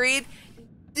you. Agreed.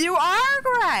 You are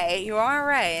right. You are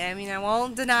right. I mean, I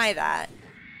won't deny that.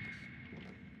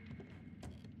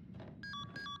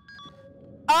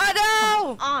 Oh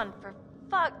no! On, for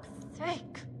fuck's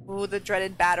sake. Ooh, the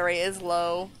dreaded battery is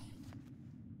low.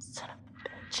 Son of a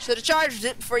bitch. Should have charged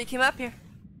it before you came up here.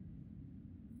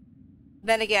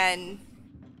 Then again,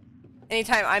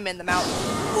 anytime I'm in the mountains.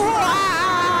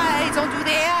 Why? Don't do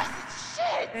that!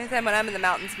 Shit! Anytime when I'm in the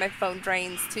mountains, my phone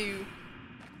drains too.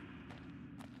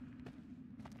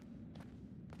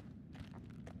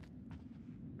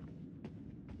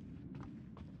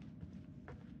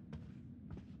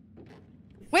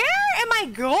 Where am I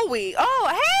going? Oh,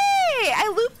 hey! I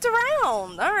looped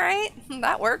around. All right,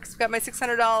 that works. Got my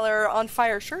 $600 on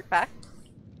fire shirt back.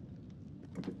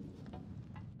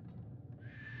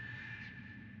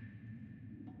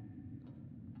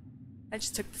 I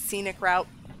just took the scenic route.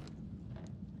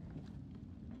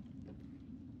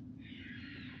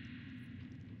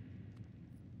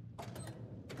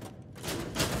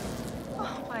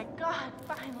 Oh my god,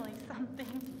 finally something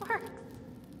works.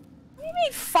 What do you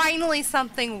mean, finally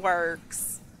something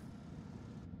works?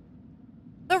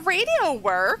 The radio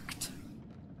worked.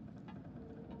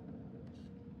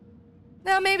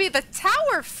 Now maybe the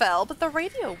tower fell, but the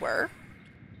radio worked.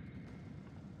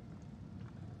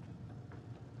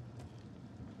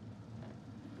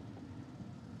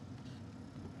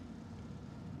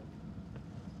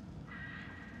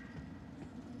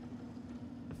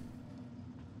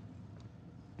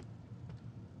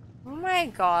 Oh my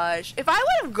gosh. If I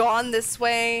would have gone this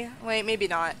way... Wait, maybe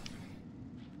not.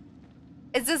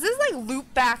 Does this like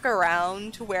loop back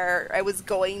around to where I was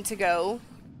going to go?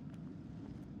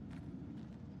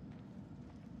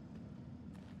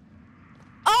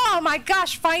 Oh my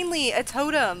gosh, finally a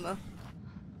totem.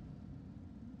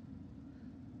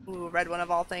 Ooh, red one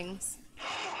of all things.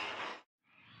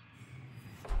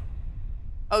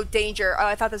 Oh, danger. Oh,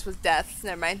 I thought this was death.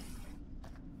 Never mind.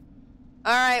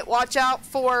 Alright, watch out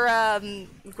for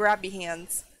Grabby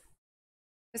Hands.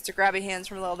 Mr. Grabby Hands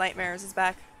from Little Nightmares is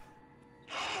back.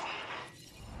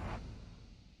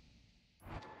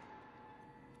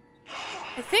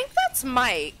 I think that's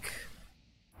Mike.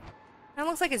 That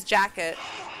looks like his jacket.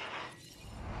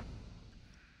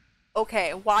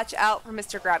 Okay, watch out for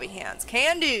Mr. Grabby Hands.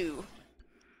 Can do!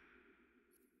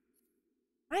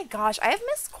 My gosh, I have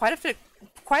missed quite a bit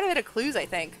of clues, I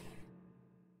think.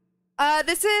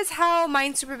 This is how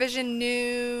mine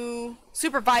supervisors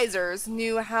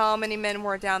knew how many men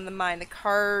were down the mine. The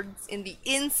cards in the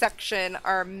in section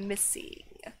are missing.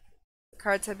 The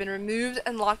cards have been removed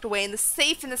and locked away in the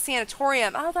safe in the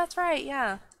sanatorium. Oh, that's right,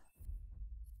 yeah.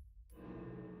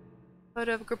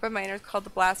 Photo of a group of miners called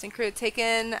the Blasting Crew,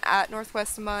 taken at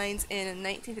Northwest Mines in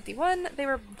 1951. They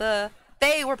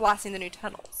were blasting the new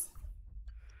tunnels.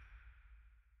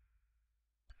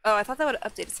 Oh, I thought that would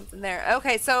have updated something there.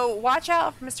 Okay, so watch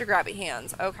out for Mr. Grabby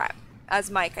Hands. Okay.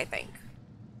 As Mike, I think.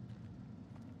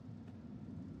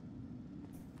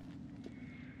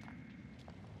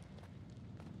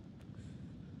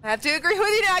 I have to agree with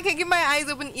you now. I can't keep my eyes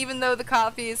open even though the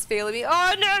coffee is failing me.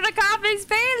 Oh no, the coffee's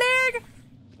failing!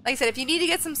 Like I said, if you need to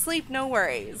get some sleep, no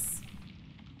worries.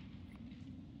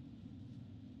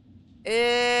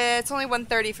 It's only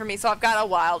 1:30 for me, so I've got a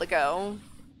while to go.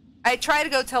 I try to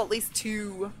go till at least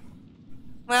 2.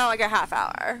 Well, like a half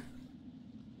hour.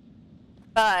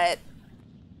 But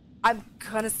I'm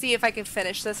gonna see if I can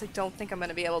finish this. I don't think I'm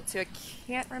gonna be able to. I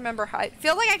can't remember how. I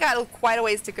feel like I got quite a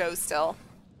ways to go still.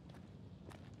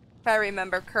 If I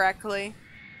remember correctly.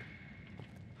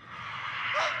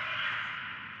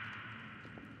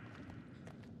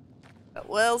 But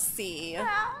we'll see.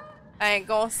 I ain't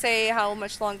gonna say how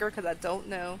much longer because I don't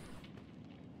know.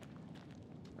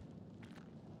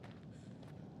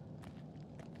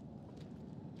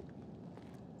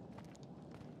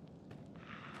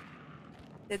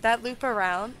 Did that loop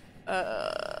around?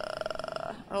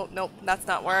 Oh, nope, that's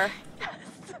not where. Yes.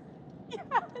 Yes.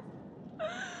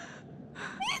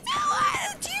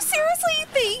 Do you seriously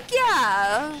think, yeah,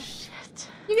 Yeah. Shit.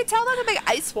 You can tell there's a big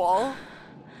ice wall.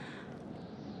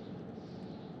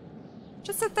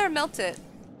 Just sit there and melt it.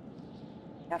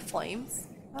 Got flames.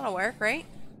 That'll work, right?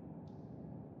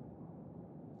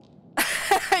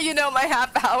 You know, my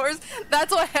half hours.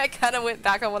 That's why I kind of went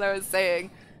back on what I was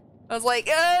saying. I was like,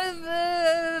 but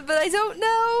I don't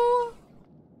know.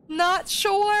 Not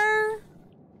sure.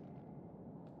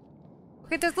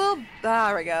 Okay, there's a little.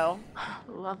 There we go.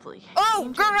 Lovely. Oh,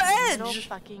 Angel Gur is the middle Edge.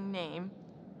 fucking name.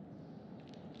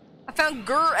 I found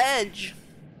Gur Edge.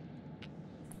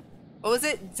 What was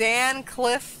it? Dan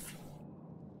Cliff.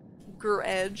 Gur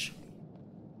Edge.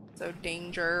 So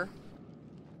danger.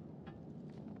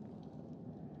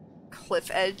 Cliff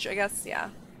Edge, I guess, yeah.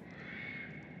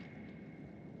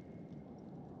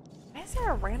 Why is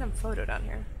there a random photo down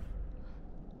here?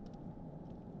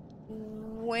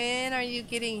 When are you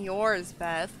getting yours,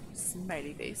 Beth?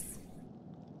 Smiley face.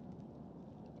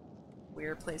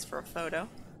 Weird place for a photo.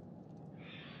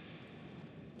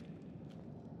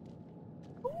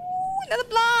 Ooh, another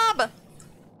blob!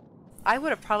 I would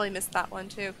have probably missed that one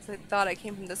too, because I thought I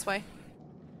came from this way.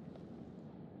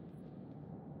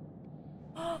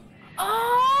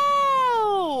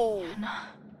 Oh!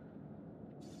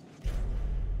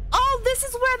 Oh, this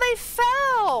is where they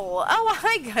fell! Oh,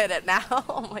 I get it now.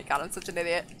 Oh my god, I'm such an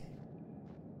idiot.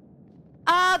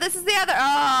 Oh, this is the other.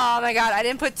 Oh my god, I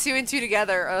didn't put two and two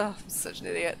together. Oh, I'm such an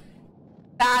idiot.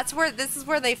 That's where, this is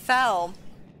where they fell.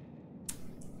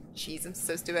 Jeez, I'm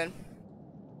so stupid.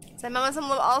 So Mama,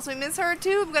 someone also miss her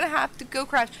too. I'm gonna have to go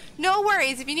crash. No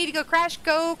worries. If you need to go crash,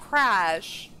 go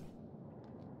crash.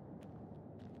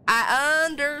 I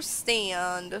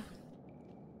understand.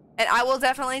 And I will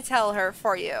definitely tell her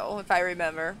for you if I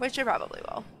remember, which I probably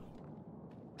will.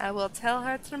 I will tell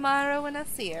her tomorrow when I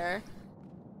see her.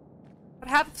 But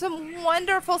have some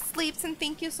wonderful sleeps and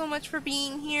thank you so much for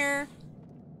being here.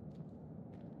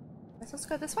 Am I supposed to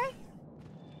go this way?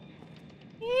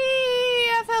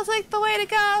 Yeah, feels like the way to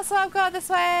go, so I'll go this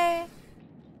way.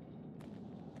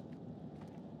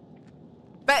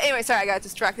 But anyway, sorry, I got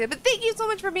distracted. But thank you so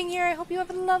much for being here. I hope you have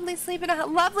a lovely sleep and a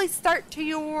lovely start to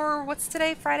your, what's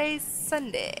today? Friday,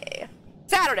 Sunday.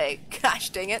 Saturday. Gosh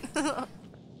dang it. I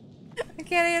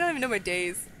don't even know my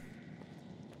days.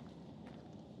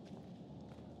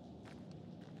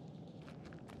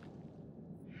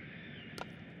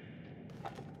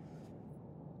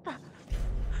 Oh,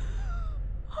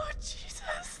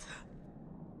 Jesus.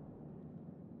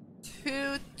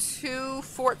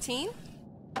 2/2/14.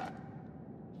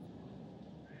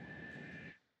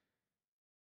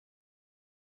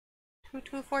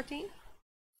 Two 14.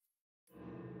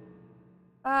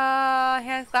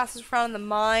 Hand glasses from the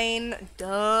mine.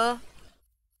 Duh.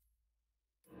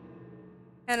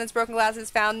 Hannah's broken glasses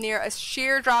found near a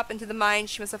sheer drop into the mine.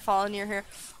 She must have fallen near here.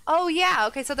 Oh yeah.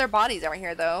 Okay, so their bodies aren't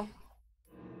here though.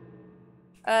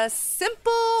 A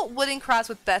simple wooden cross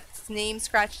with Beth's name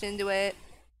scratched into it.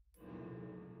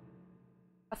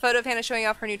 A photo of Hannah showing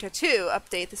off her new tattoo.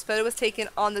 Update. This photo was taken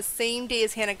on the same day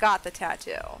as Hannah got the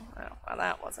tattoo. Oh, well,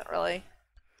 that wasn't really.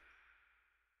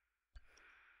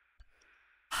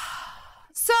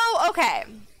 So, okay.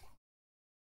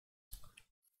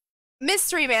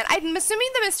 Mystery Man. I'm assuming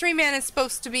the Mystery Man is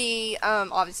supposed to be,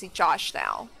 obviously Josh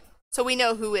now. So we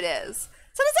know who it is.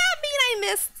 So does that mean I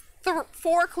missed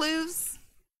 4 clues?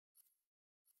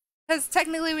 Because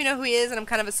technically we know who he is, and I'm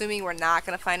kind of assuming we're not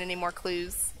going to find any more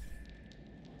clues.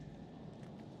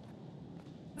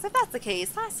 Because if that's the case,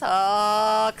 that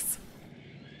sucks.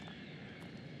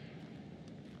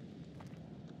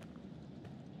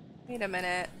 Wait a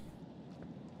minute.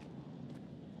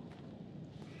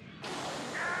 Oh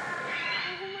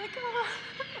my god.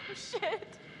 Oh shit.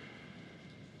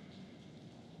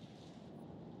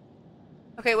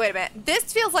 Okay, wait a minute.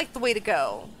 This feels like the way to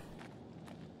go.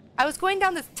 I was going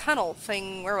down this tunnel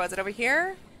thing. Where was it? Over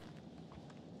here?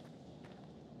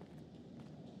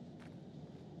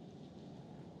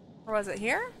 Or was it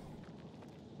here?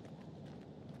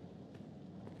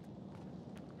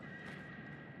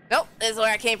 Nope, this is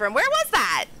where I came from. Where was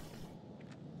that?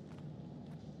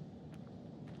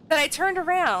 But I turned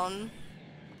around.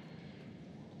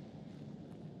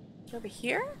 Over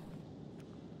here?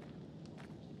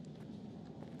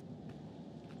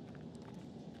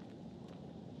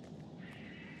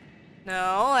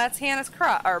 No, that's Hannah's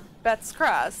cross, or Beth's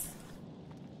cross.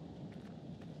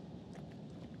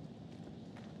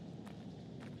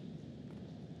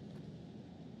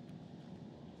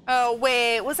 Oh,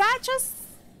 wait, was that just...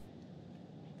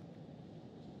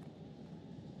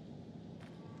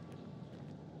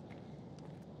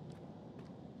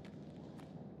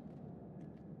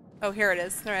 Oh, here it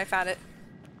is. There, I found it.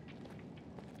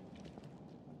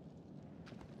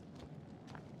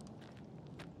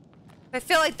 I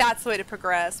feel like that's the way to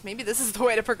progress. Maybe this is the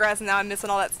way to progress and now I'm missing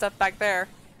all that stuff back there.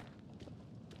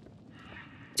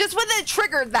 Just when it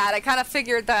triggered that, I kind of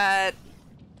figured that...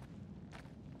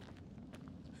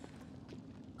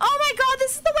 Oh my god,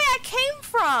 this is the way I came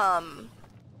from!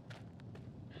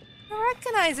 I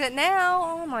recognize it now.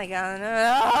 Oh my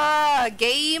god.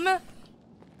 Game?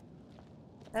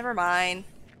 Never mind.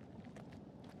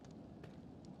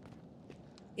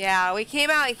 Yeah, we came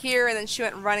out here and then she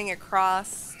went running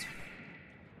across.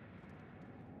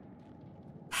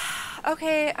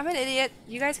 Okay, I'm an idiot.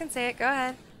 You guys can say it. Go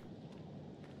ahead.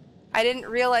 I didn't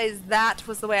realize that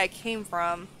was the way I came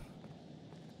from.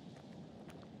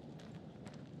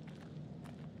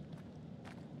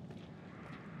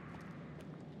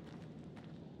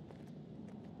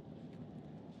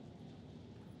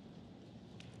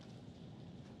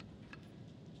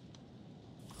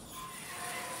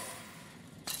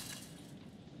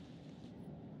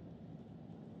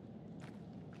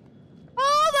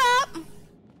 Hold up!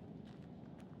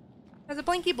 There's a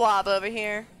blinky blob over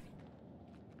here.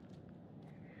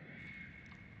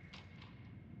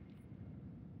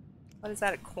 What is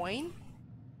that, a coin?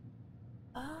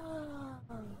 Oh.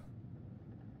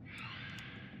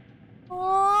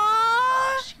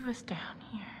 Aww. She was down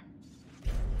here.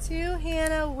 To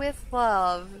Hannah with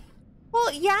love.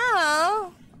 Well, yeah.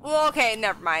 Well, okay,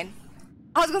 never mind.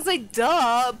 I was gonna say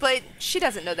duh, but she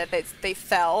doesn't know that they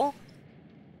fell.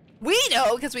 We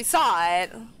know because we saw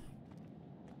it.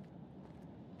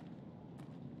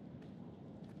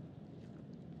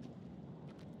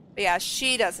 But yeah,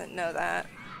 she doesn't know that.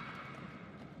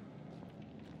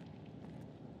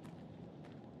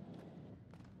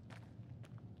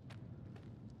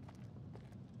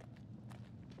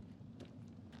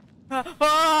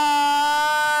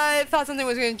 I thought something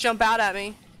was going to jump out at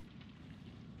me.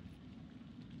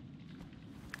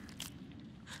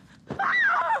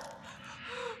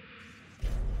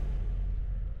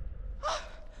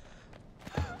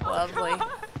 Lovely. Oh god,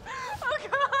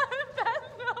 Beth,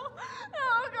 no.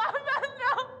 Oh god, Beth,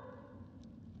 no.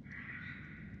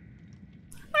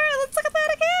 Alright, let's look at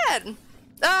that again.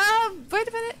 Wait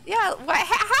a minute. Yeah, how did I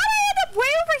end up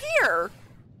way over here?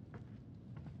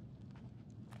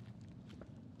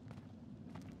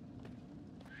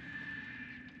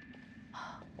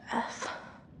 Beth.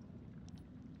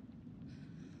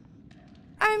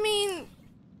 I mean,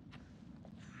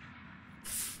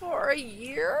 for a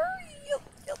year, you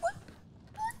look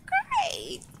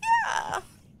great. Yeah.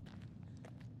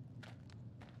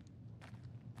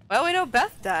 Well, we know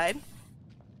Beth died.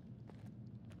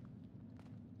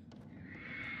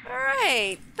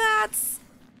 Alright, that's,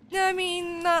 I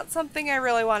mean, not something I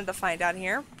really wanted to find out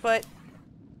here, but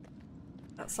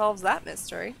that solves that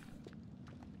mystery.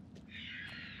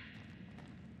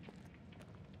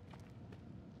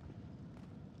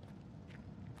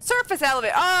 Surface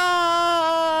elevator.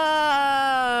 Oh!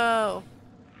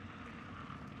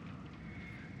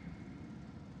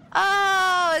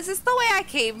 Oh, is this the way I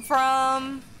came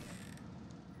from?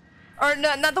 Or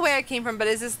no, not the way I came from, but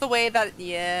is this the way that...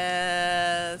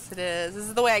 Yes, it is. This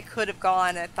is the way I could have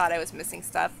gone. I thought I was missing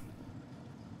stuff.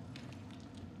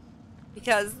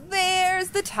 Because there's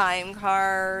the time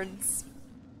cards.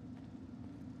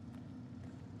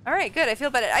 Alright, good. I feel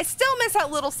better. I still miss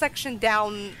that little section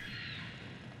down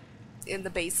in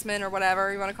the basement or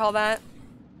whatever you want to call that.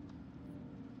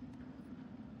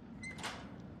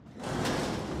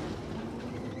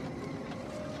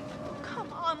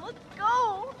 Come on, let's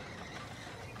go.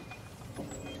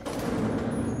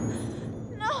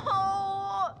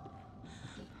 No.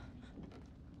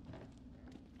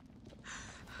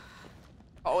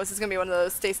 Oh, this is gonna be one of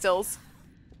those stay stills.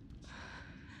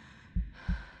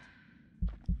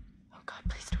 Oh god,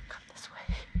 please don't come this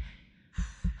way.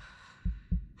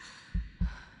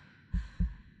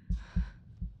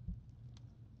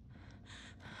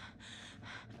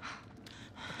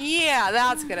 Yeah,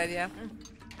 that's a good idea.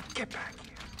 Get back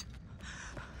here.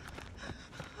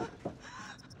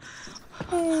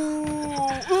 Ooh,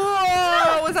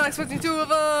 I was not expecting two of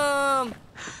them.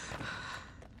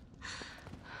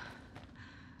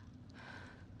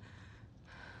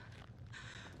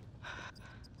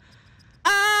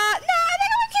 No, I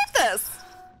think I'm gonna keep this.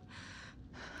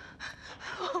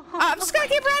 I'm just gonna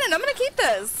keep running. I'm gonna keep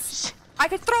this. I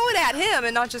could throw it at him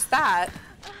and not just that.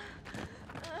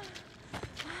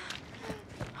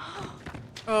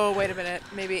 Oh, wait a minute.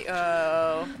 Maybe,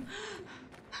 oh.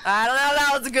 I don't know,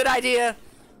 that was a good idea.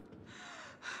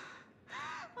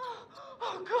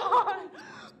 Oh god.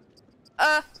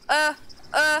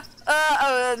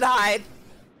 Hide.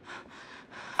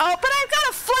 Oh, but I've got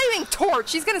a flaming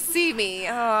torch. He's gonna see me.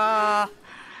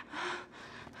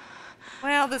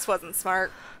 Well, this wasn't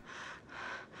smart.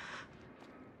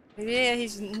 Yeah,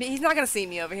 he's not gonna see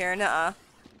me over here. Nuh-uh.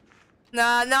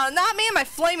 Nah, not me and my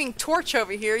flaming torch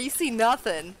over here. You see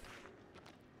nothing.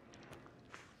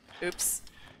 Oops.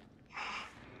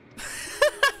 Maybe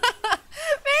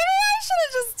I should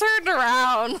have just turned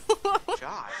around.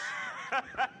 Josh.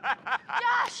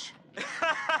 Josh!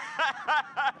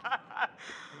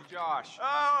 Josh.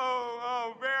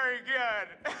 Oh, very good.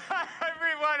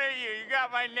 Every one of you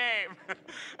got my name.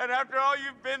 And after all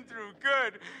you've been through,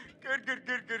 good.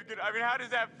 I mean, how does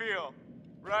that feel?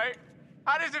 Right?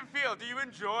 How does it feel? Do you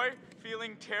enjoy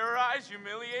feeling terrorized,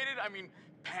 humiliated? I mean,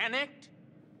 panicked?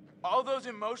 All those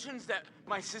emotions that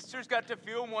my sisters got to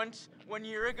feel 1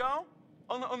 year ago?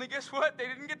 Only guess what? They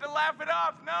didn't get to laugh it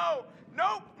off. No.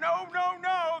 Nope. No.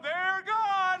 They're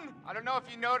gone. I don't know if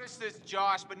you noticed this,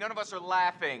 Josh, but none of us are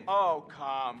laughing. Oh,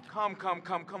 come.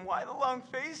 Why the long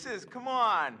faces? Come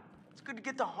on. It's good to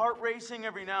get the heart racing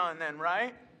every now and then,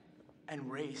 right? And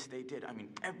race they did. I mean,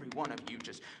 every one of you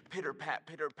just pitter-pat.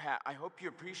 I hope you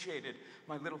appreciated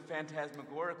my little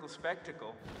phantasmagorical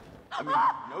spectacle. I mean,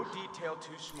 no detail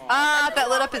too small. Ah, that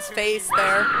lit up his face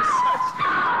there. Such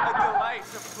a delight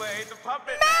to play the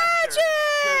puppet master.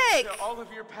 Magic! To all of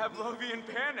your Pavlovian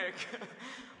panic.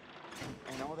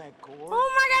 And all that gore.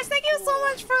 Oh my gosh, thank you so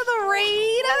much for the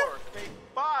raid. Gore, fake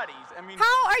bodies. I mean,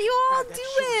 How are you all God, that show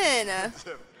was doing?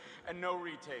 expensive. And no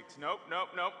retakes. Nope.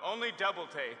 Only double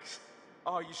takes.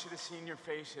 Oh, you should have seen your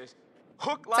faces.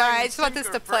 Hook, line, Sorry, I and just want this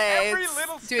sinker to for play. every It's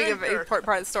little doing an stinker. important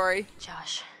part of the story.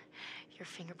 Josh, your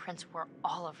fingerprints were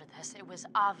all over this. It was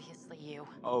obviously you.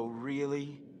 Oh,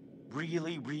 really?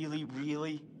 Really?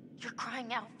 You're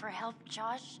crying out for help,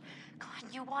 Josh. Come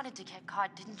on, you wanted to get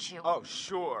caught, didn't you? Oh,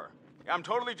 sure. I'm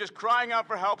totally just crying out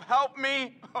for help. Help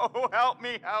me! Oh, help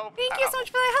me! Thank you so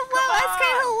much for that. Hello, SK.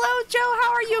 Hello, Joe.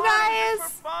 How are you guys?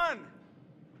 Just for fun.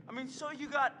 I mean, so you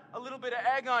got a little bit of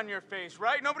egg on your face,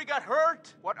 right? Nobody got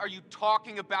hurt? What are you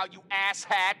talking about, you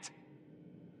asshat?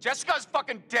 Jessica's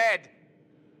fucking dead.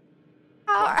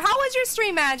 How was your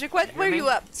stream, Magic? What were me? you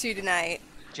up to tonight?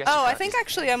 Jessica Oh, I think is-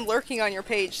 actually I'm lurking on your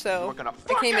page, so We're gonna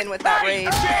I came in with that raid.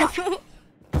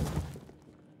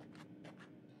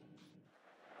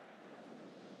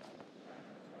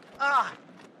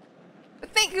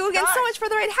 Thank you again so much for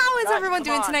the raid. How is Guys, everyone come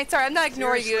doing on. tonight? Sorry, I'm not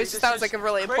ignoring you. Seriously, It's just this that was like a is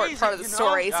really important part of the crazy,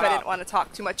 story, you know? so I didn't want to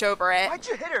talk too much over it. Why'd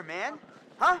you hit her, man?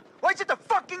 Huh? Why'd you have to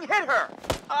fucking hit her?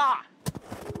 Ah!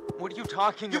 What are you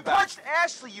talking You about? punched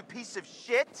Ashley, you piece of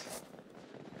shit!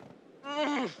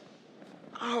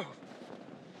 Oh,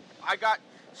 I got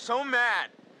so mad.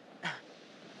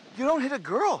 You don't hit a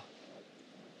girl.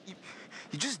 You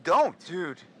just don't.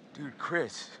 Dude,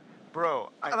 Chris. Bro,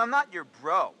 I'm not your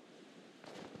bro.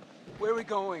 where are we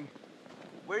going?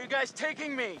 Where are you guys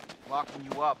taking me? Locking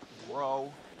you up,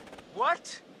 bro.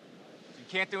 What? You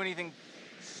can't do anything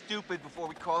stupid before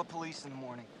we call the police in the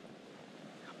morning.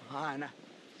 Come on.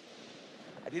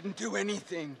 I didn't do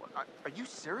anything. Are you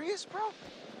serious, bro?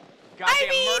 Goddamn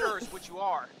mean- murderer is what you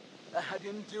are. I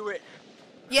didn't do it.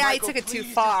 Yeah, Michael, he took it too please,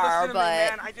 just far, listen to me, but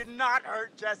man. I did not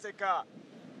hurt Jessica.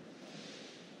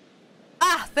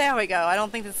 there we go. I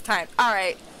don't think it's time. All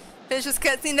right. Finish this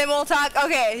cutscene, then we'll talk.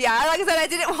 Okay, yeah, like I said,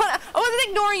 I wasn't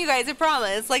ignoring you guys, I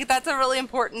promise. Like, that's a really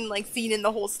important, like, scene in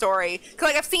the whole story.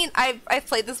 Cause, like, I've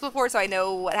played this before, so I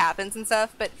know what happens and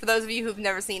stuff, but for those of you who've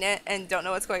never seen it and don't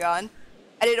know what's going on,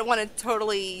 I didn't want to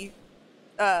totally,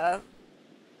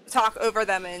 talk over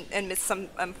them and miss some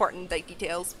important, like,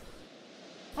 details.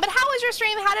 But how was your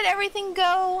stream? How did everything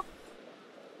go?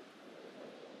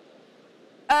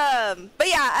 But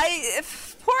yeah,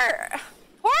 poor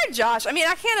Josh. I mean,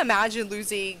 I can't imagine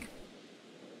losing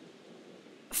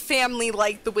family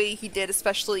like the way he did,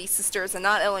 especially sisters, and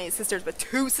not only sisters, but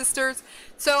 2 sisters.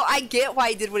 So I get why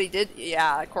he did what he did.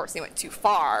 Yeah, of course he went too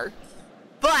far.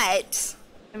 But,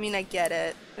 I mean, I get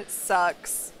it. It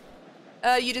sucks.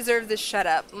 You deserve this, shut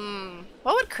up.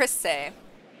 What would Chris say?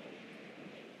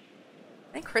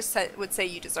 I think Chris would say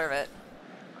you deserve it.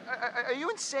 Are you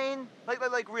insane? Like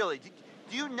really?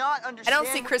 Do you not I understand? don't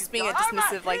see what Chris you've being done?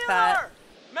 dismissive like healer, that.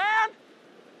 Man,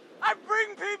 I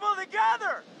bring people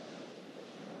together.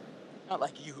 Not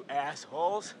like you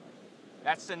assholes.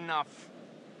 That's enough.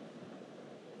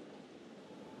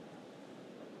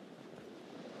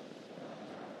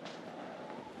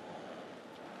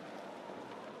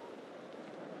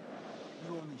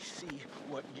 You only see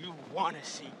what you want to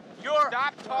see. You're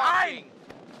Stop lying.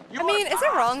 talking. I mean, is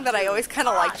it wrong that I always kind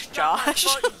of liked Josh?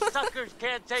 You suckers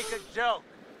can't take a joke.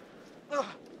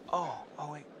 Oh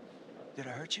wait. Did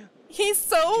I hurt you? He's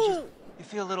so... You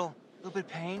feel a little bit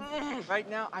pain right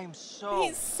now? I am so.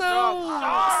 He's so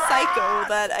psycho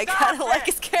that I kind of like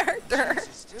his character.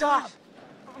 Stop.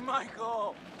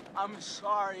 Michael, I'm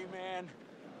sorry, man.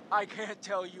 I can't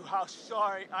tell you how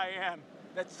sorry I am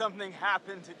that something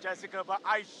happened to Jessica, but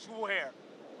I swear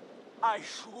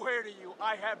to you,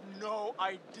 I have no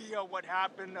idea what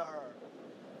happened to her.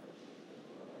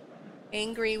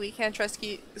 Angry, we can't trust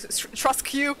you,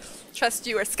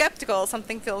 or skeptical,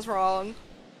 something feels wrong.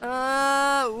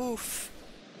 Oof.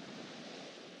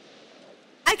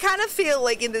 I kind of feel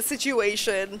like in this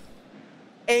situation,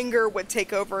 anger would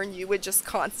take over and you would just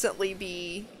constantly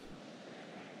be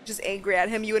just angry at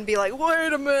him. You wouldn't be like,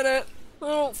 wait a minute,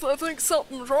 I think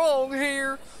something's wrong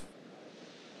here.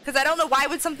 Because I don't know, why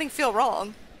would something feel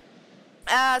wrong?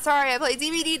 Sorry, I played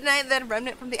DVD tonight, then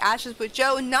Remnant from the Ashes with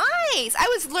Joe. Nice! I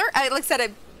was like I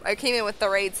said, I came in with the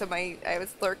raid, so I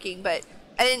was lurking, but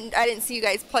I didn't see you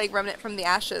guys playing Remnant from the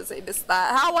Ashes. I missed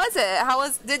that. How was it? How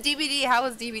was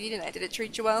DVD tonight? Did it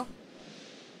treat you well?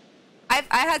 I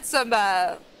had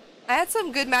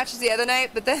some good matches the other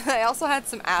night, but then I also had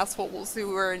some assholes who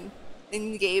were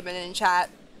in the game and in chat.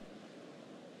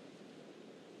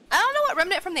 I don't know what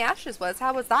Remnant from the Ashes was.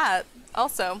 How was that?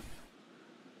 Also.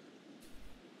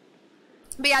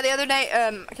 But yeah, the other night, I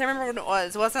can't remember when it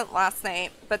was. It wasn't last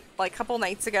night, but like a couple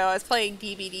nights ago, I was playing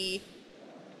DBD.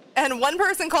 And one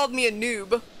person called me a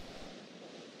noob.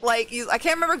 Like, I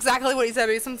can't remember exactly what he said,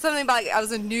 but something about like, I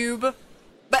was a noob.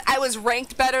 But I was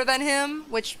ranked better than him,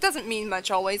 which doesn't mean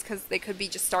much always, because they could be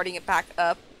just starting it back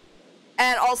up.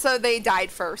 And also, they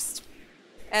died first.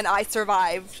 And I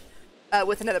survived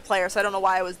with another player, so I don't know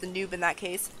why I was the noob in that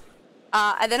case.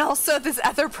 And then also, this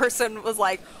other person was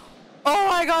like, oh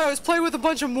my god, I was playing with a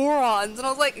bunch of morons. And I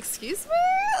was like, excuse me?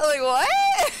 Like,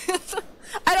 what?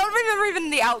 I don't remember even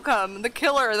the outcome. The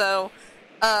killer, though,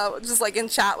 just like in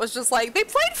chat, was just like, they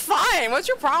played fine. What's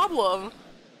your problem?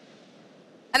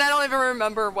 And I don't even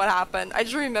remember what happened. I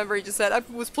just remember he just said, I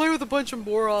was playing with a bunch of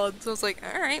morons. I was like,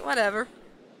 alright, whatever.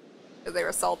 Because they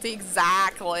were salty.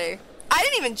 Exactly. I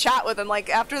didn't even chat with them. Like,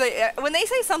 after when they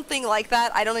say something like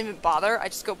that, I don't even bother. I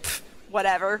just go,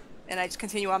 whatever. And I just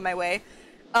continue on my way.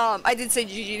 I did say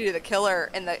GG to the killer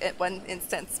in one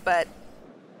instance, but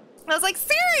I was like,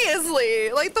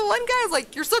 seriously? Like, the one guy was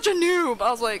like, you're such a noob. I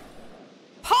was like,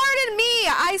 pardon me,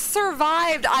 I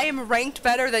survived. I am ranked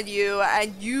better than you,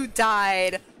 and you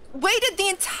died. Waited the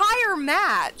entire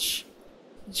match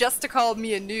just to call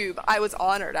me a noob. I was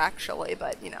honored, actually,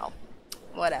 but, you know,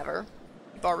 whatever.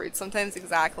 People are rude sometimes,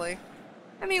 exactly.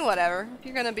 I mean, whatever. If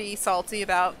you're gonna be salty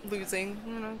about losing,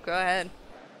 you know, go ahead.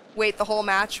 Wait the whole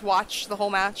match, watch the whole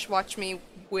match, watch me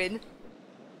win.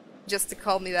 Just to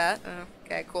call me that. Oh,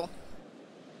 okay, cool.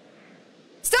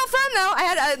 Still fun though. I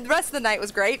had the rest of the night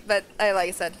was great, but like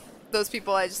I said, those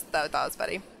people I just thought was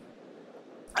funny.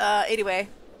 Anyway,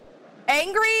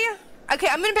 angry. Okay,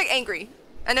 I'm gonna pick angry.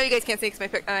 I know you guys can't see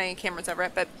because my camera's over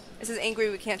it, but it says angry.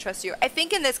 We can't trust you. I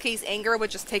think in this case, anger would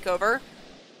just take over.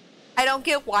 I don't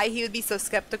get why he would be so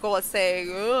skeptical at saying,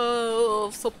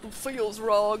 "Oh, something feels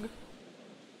wrong."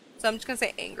 So I'm just gonna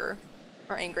say anger,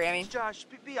 or angry. I mean, Josh,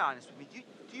 be honest with me.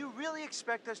 Do you really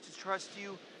expect us to trust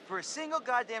you for a single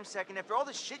goddamn second after all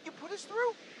the shit you put us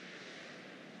through?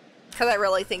 Because I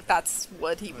really think that's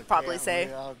what he would probably say.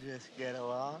 We all just get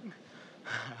along.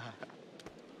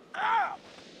 Ah!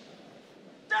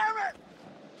 Damn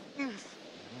it!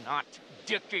 Not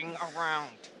dicking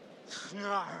around.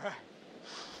 No,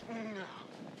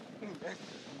 that's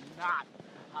not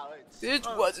how it's. It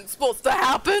wasn't supposed to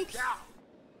happen.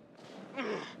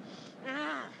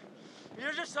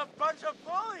 You're just a bunch of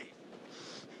bullies.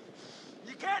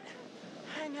 You can't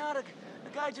hang out a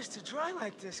guy just to dry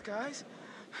like this, guys.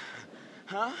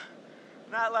 Huh?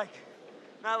 Not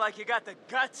like you got the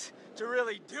guts to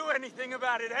really do anything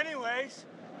about it anyways.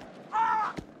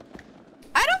 Ah!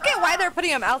 I don't get why they're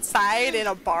putting him outside in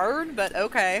a barn, but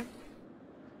okay.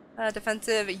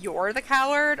 Defensive, you're the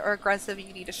coward, or aggressive,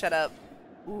 you need to shut up.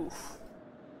 Oof.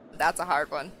 That's a hard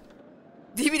one.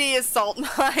 DVD is salt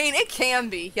mine. It can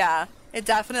be, yeah. It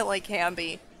definitely can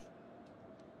be.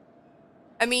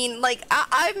 I mean, like,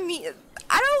 I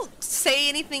don't say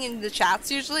anything in the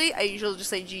chats usually. I usually just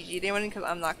say GG to anyone because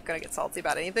I'm not gonna get salty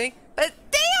about anything. But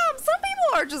damn, some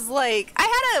people are just like,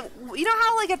 you know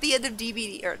how like at the end of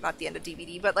DVD, or not the end of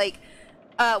DVD, but like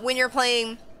when you're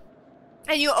playing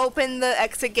and you open the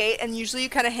exit gate and usually you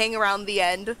kind of hang around the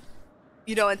end,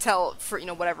 you know, until for, you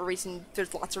know, whatever reason,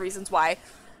 there's lots of reasons why.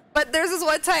 But there's this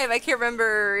one time, I can't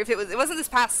remember if it wasn't this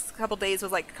past couple days, it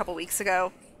was like a couple weeks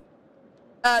ago.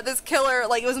 This killer,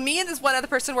 like, it was me and this one other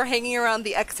person were hanging around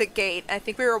the exit gate. I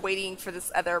think we were waiting for this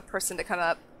other person to come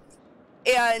up.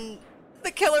 And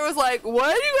The killer was like,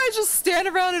 why do you guys just stand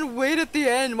around and wait at the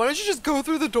end? Why don't you just go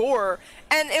through the door?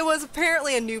 And it was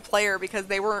apparently a new player because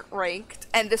they weren't ranked,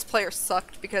 and this player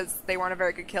sucked because they weren't a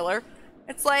very good killer.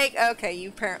 It's like, okay, you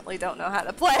apparently don't know how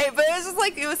to play, but it was just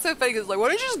like, it was so funny because like, why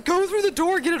don't you just go through the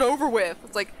door and get it over with?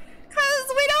 It's like, because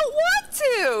we don't want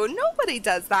to. Nobody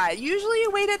does that. Usually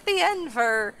you wait at the end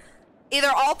for either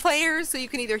all players so you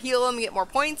can either heal them and get more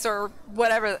points or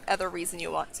whatever other reason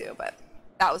you want to, but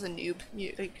that was a noob,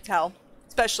 you could tell.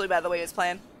 Especially by the way he was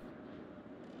playing.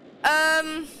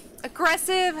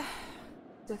 Aggressive,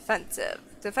 defensive.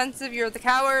 Defensive, you're the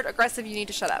coward. Aggressive, you need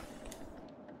to shut up.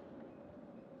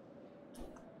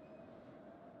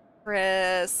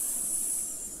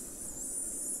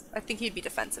 Chris. I think he'd be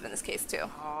defensive in this case too.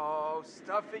 Oh,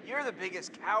 stuff it. You're the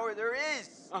biggest coward there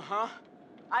is. Uh-huh.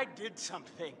 I did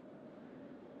something.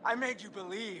 I made you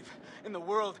believe in the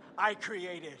world I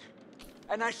created.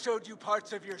 And I showed you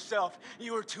parts of yourself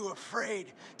you were too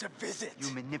afraid to visit. You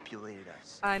manipulated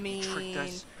us. I mean, you tricked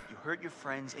us, you hurt your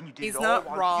friends, and you did he's it all not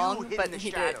while wrong, you hid but in the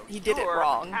he shadows. did it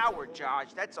wrong. You're a coward,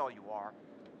 Josh. That's all you are.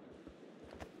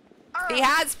 He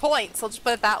has points, I'll just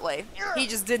put it that way. He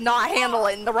just did not handle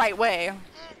it in the right way.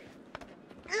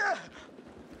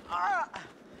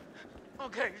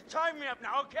 Okay, tie me up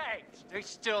now, okay? Stay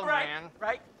still, Right, man.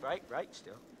 right,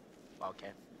 still. Well,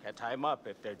 can't tie them up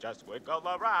if they just wiggle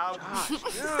around. Josh,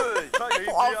 good.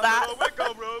 Love that.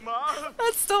 Wiggle room, huh?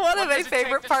 That's still one of my does it take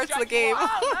favorite to parts of the shut you game.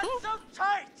 Wow, that's so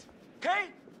tight, okay?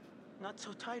 Not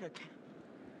so tight, I can't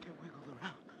wiggle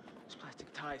around. It's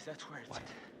plastic ties, that's where it's...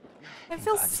 I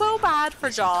feel so bad for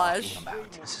Josh.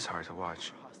 This is hard to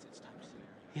watch.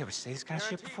 You ever say this kind of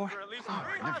shit before? Oh,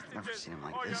 I've never seen him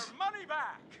like this. Your money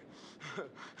back.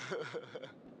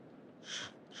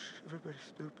 Everybody's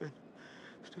stupid.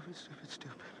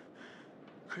 Stupid.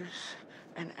 Chris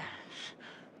and Ash.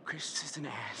 Chris is an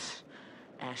ass.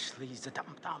 Ashley's a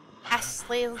dum-dum.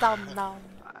 Ashley's dum-dum.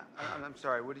 I'm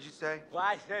sorry, what did you say? Well,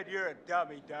 I said you're a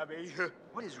dummy.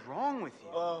 What is wrong with you?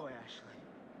 Oh, Ashley.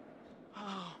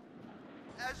 Oh.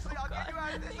 Ashley, I'll get you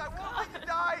out of this. I won't let you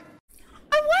die.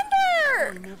 I I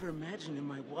wonder! never imagined in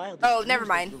my wildest Oh, never dreams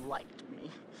mind. that you liked me.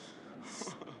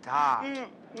 Stop.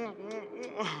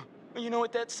 You know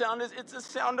what that sound is? It's the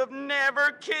sound of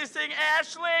never kissing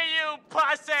Ashley, you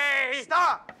pussy!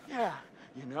 Stop! Yeah,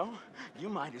 you know, you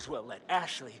might as well let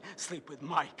Ashley sleep with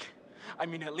Mike. I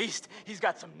mean, at least he's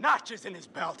got some notches in his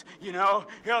belt, you know?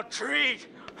 He'll treat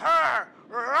her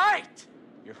right!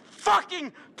 You're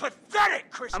fucking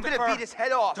pathetic, Christopher! I'm gonna beat his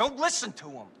head off. Don't listen to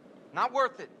him. Not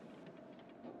worth it.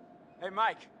 Hey,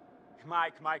 Mike.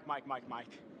 Mike. Mike.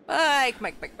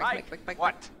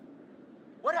 What?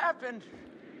 What happened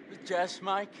with Jess,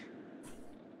 Mike?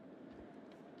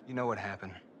 You know what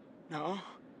happened. No,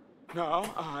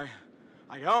 I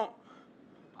don't.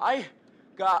 I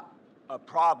got a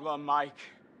problem, Mike.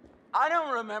 I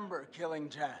don't remember killing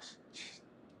Jess.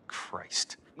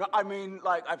 Christ. No, I mean,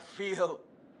 like, I feel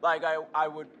like I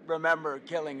would remember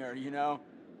killing her, you know?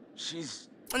 She's...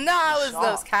 No, it was soft,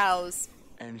 those cows.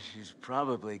 and she's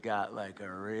probably got, like, a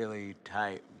really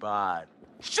tight bod.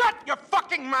 Shut your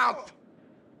fucking mouth!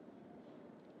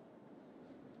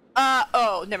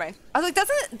 Oh, never mind. I was like,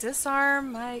 doesn't it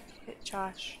disarm Mike hit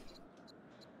Josh?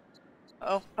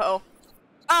 Oh,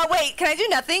 wait, can I do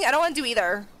nothing? I don't want to do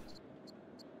either.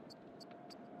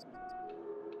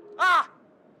 Ah!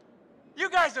 You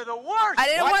guys are the worst! I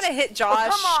didn't want to hit Josh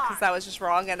come on! because that was just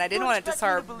wrong, and I didn't want to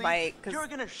disarm Mike You were because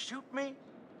gonna shoot me?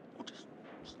 Oh, just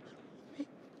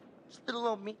little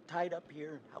old me tied up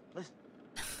here and helpless.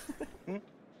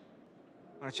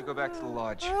 Why don't you go back to the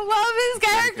lodge? I love his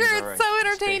character. Everything's all It's so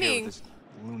right. Stay here entertaining. with this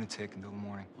lunatic until the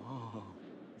morning. Oh,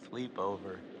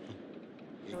 sleepover.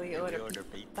 We order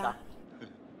pizza.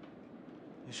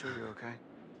 You sure you're okay?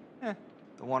 Yeah.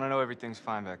 Don't want to know everything's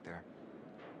fine back there.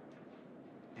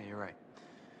 Yeah, you're right.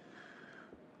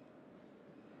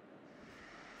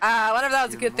 Whatever, that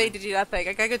was a good thing to do nothing.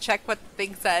 I gotta go check what the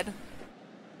thing said.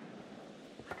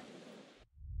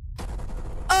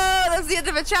 Oh, that's the end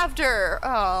of a chapter.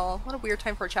 Oh, what a weird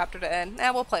time for a chapter to end.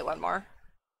 We'll play one more.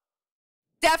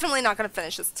 Definitely not gonna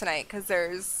finish this tonight because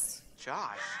there's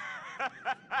Josh.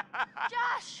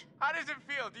 Josh! How does it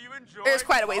feel? Do you enjoy There's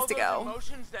quite a ways all to those go.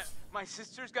 emotions that my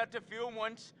sisters got to feel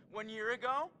one year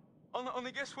ago?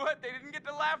 Only guess what? They didn't get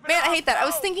to laugh it Man, I out. hate that. I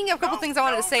was No, thinking of a couple no, things I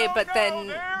wanted to no, say, no, but no, then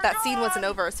they're that scene wasn't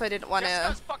gone. over, so I didn't want to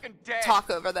Jessica's fucking dead. talk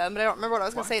over them. But I don't remember what I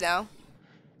was gonna say now.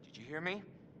 Did you hear me?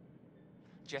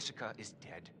 Jessica is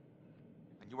dead.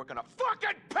 And you were gonna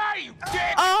fucking pay, you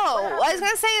dick! Oh, what I was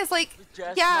gonna say is like,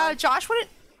 Jess, yeah, Mike? Josh wouldn't.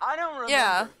 I don't remember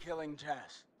Yeah. killing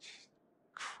Jess.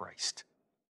 Christ.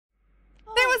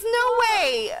 There was no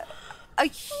way. a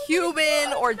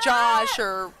human or Josh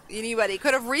or anybody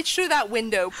could have reached through that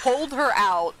window, pulled her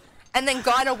out, and then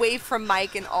gone away from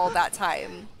Mike in all that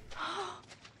time.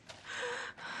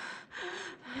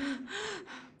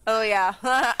 Oh yeah,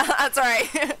 that's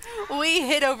right. We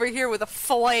hid over here with a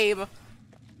flame.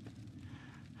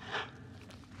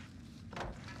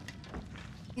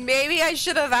 Maybe I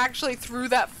should have actually threw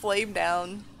that flame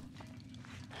down.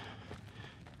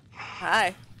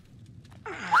 Hi.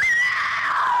 Burn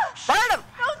him!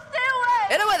 Don't stay away!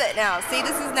 Hit him with it now. See,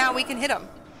 this is now we can hit him.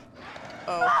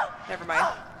 Oh, never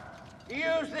mind.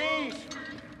 Use these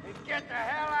and get the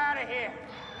hell out of here.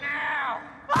 Now!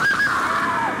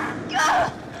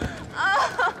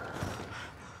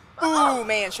 Ooh,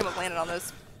 man, shouldn't have landed on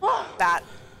those. That.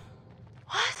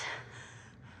 What?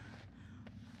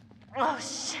 Oh,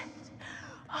 shit.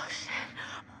 Oh, shit.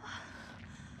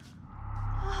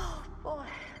 Oh, boy.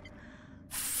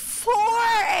 4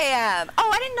 a.m.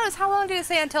 Oh, I didn't notice. How long did it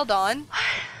say until dawn?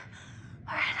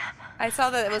 I saw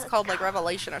that it was called like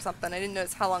Revelation or something. I didn't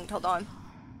notice how long till dawn.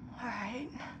 Alright.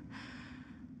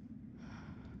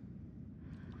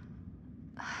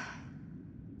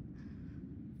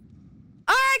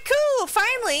 Alright, cool!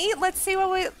 Finally! Let's see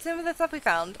some of the stuff we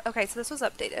found. Okay, so this was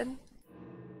updated.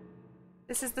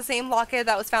 This is the same locket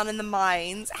that was found in the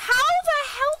mines. How the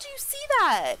hell do you see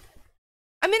that?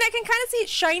 I mean, I can kind of see it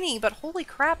shiny, but holy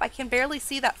crap, I can barely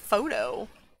see that photo.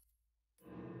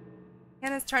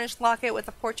 Hannah's tarnished locket with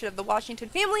a portrait of the Washington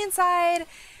family inside.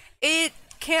 It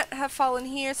can't have fallen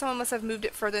here. Someone must have moved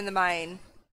it further in the mine. It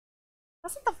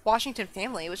wasn't the Washington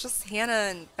family. It was just Hannah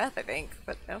and Beth, I think.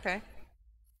 But okay.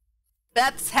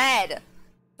 Beth's head.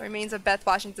 The remains of Beth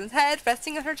Washington's head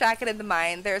resting on her jacket in the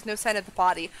mine. There is no sign of the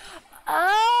body.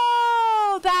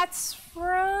 Oh, that's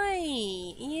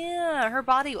right. Yeah, her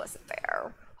body wasn't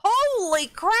there. Holy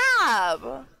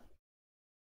crap.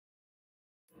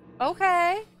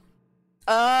 Okay.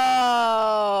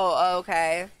 Oh,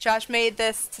 okay. Josh made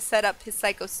this to set up his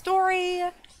psycho story.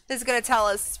 This is going to tell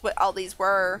us what all these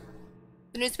were.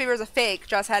 The newspaper is a fake.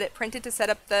 Josh had it printed to set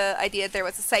up the idea that there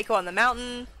was a psycho on the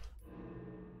mountain.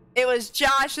 It was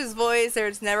Josh's voice.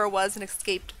 There never was an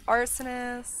escaped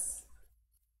arsonist.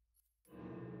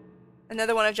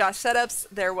 Another one of Josh's setups.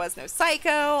 There was no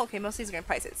psycho. Okay, most of these are going to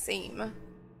probably say the same.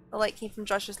 The light came from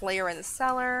Josh's lair in the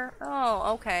cellar.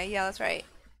 Oh, okay. Yeah, that's right.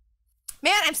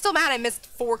 Man, I'm still mad I missed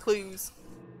 4 clues.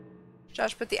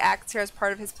 Josh put the axe here as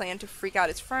part of his plan to freak out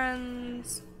his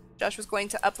friends. Josh was going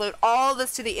to upload all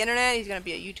this to the internet. He's going to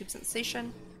be a YouTube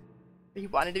sensation. He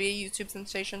wanted to be a YouTube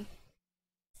sensation.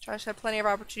 Josh had plenty of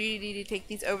opportunity to take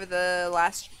these over the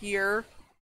last year.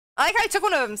 I like how he took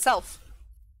one of himself.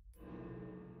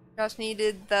 Josh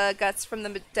needed the guts from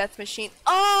the death machine.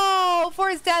 Oh, for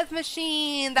his death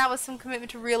machine. That was some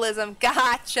commitment to realism.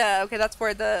 Gotcha. Okay, that's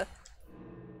where the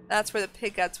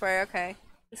pig guts were. Okay.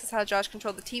 This is how Josh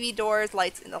controlled the TV doors,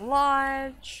 lights in the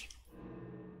lodge.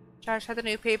 Josh had the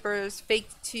newspapers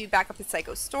faked to back up his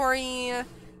psycho story.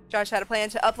 Josh had a plan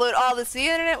to upload all this to the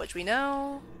internet, which we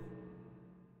know.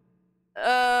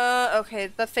 Okay,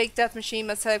 the fake death machine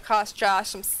must have cost Josh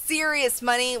some serious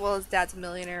money. Well, his dad's a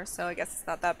millionaire, so I guess it's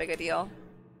not that big a deal.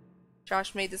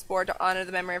 Josh made this board to honor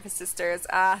the memory of his sisters.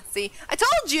 See, I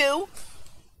told you!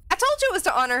 I told you it was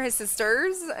to honor his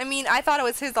sisters. I mean, I thought it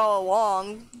was his all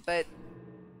along, but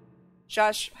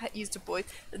Josh used a voice.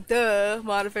 Duh,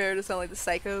 modifier to sound like the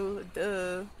psycho.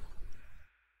 Duh.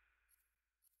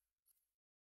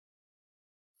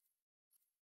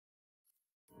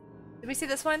 Did we see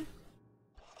this one?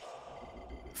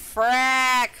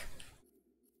 Frack!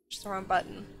 Just the wrong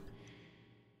button.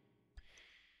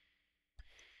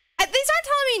 These aren't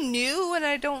telling me new, and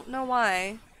I don't know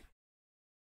why.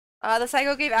 The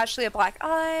psycho gave Ashley a black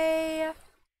eye.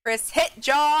 Chris hit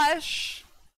Josh.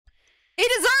 He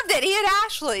deserved it! He hit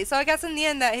Ashley! So I guess in the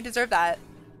end that he deserved that.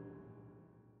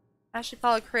 Ashley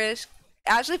followed Chris.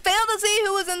 Ashley failed to see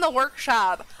who was in the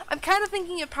workshop. I'm kind of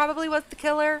thinking it probably was the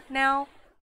killer now.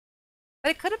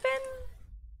 But it could have been.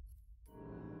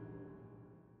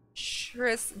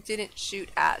 Chris didn't shoot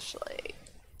Ashley.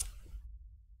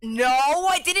 No,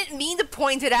 I didn't mean to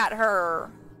point it at her.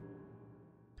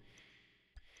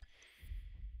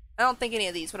 I don't think any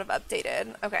of these would have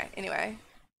updated. Okay, anyway.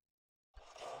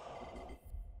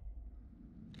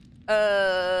 Did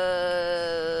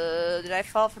I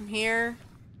fall from here?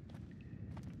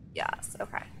 Yes,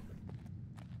 okay.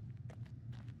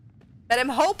 But I'm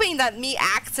hoping that me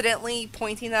accidentally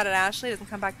pointing that at Ashley doesn't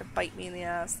come back to bite me in the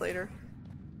ass later.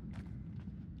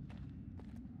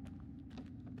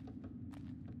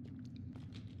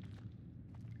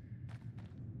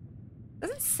 It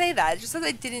doesn't say that. It just says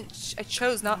I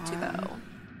chose not to, though.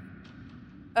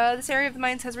 This area of the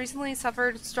mines has recently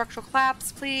suffered structural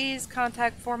collapse. Please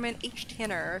contact Foreman H.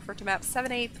 Tanner. Refer to map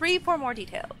 783 for more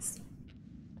details.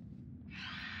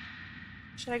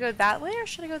 Should I go that way or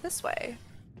should I go this way?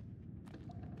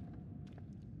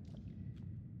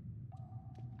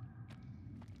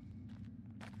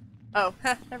 Oh,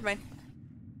 never mind.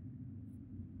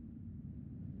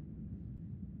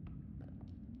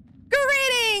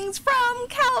 Greetings from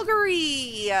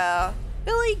Calgary!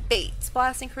 Billy Bates,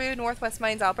 blasting crew, Northwest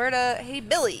Mines, Alberta. Hey,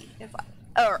 Billy.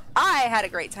 I had a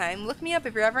great time. Look me up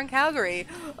if you're ever in Calgary.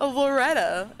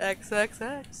 Loretta.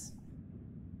 XXX.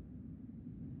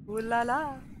 Ooh la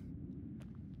la.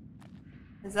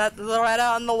 Is that Loretta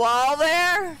on the wall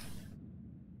there?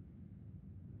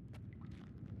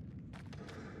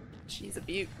 She's a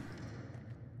beaut.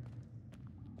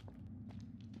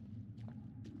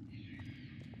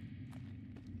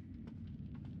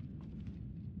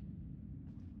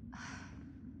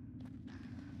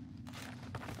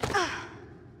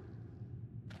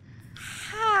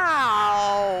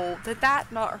 How did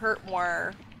that not hurt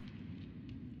more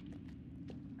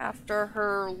after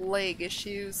her leg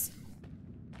issues?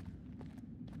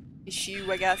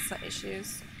 I guess, not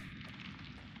issues.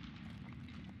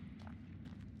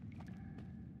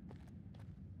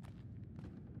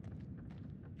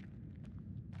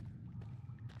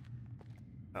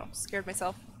 Oh, scared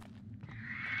myself.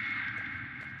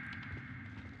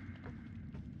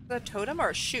 Is that a totem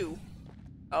or a shoe?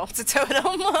 Oh, it's a totem.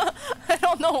 I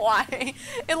don't know why.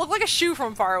 It looked like a shoe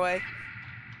from far away.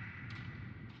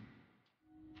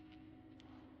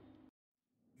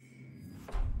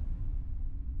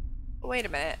 Wait a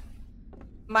minute.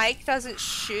 Mike doesn't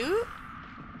shoot?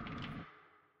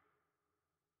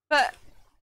 But...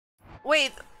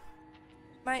 wait.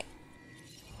 Mike...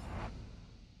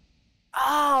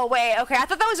 oh, wait. Okay, I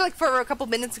thought that was like for a couple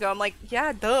minutes ago. I'm like,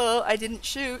 yeah, duh. I didn't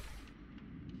shoot.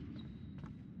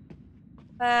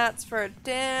 That's for a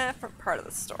different part of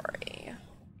the story.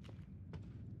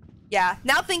 Yeah,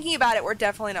 now thinking about it, we're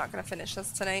definitely not going to finish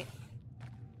this tonight.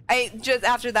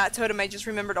 After that totem, I just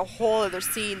remembered a whole other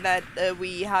scene that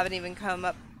we haven't even come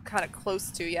up kind of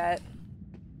close to yet.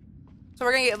 So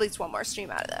we're going to get at least one more stream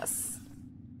out of this.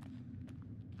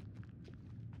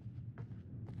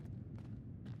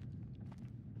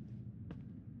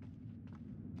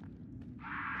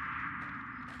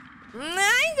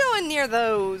 I ain't going near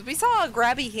those. We saw a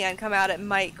grabby hand come out at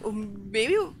Mike.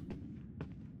 Maybe...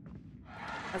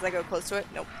 as I go close to it?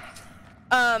 Nope.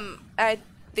 I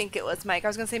think it was Mike. I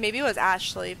was gonna say maybe it was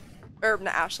Ashley. Or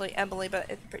not Ashley, Emily, but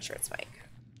I'm pretty sure it's Mike.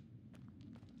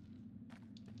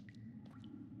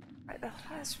 Right,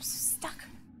 I was stuck.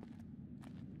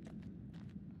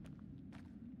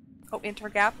 Oh, enter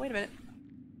gap. Wait a minute.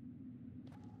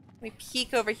 Let me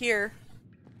peek over here.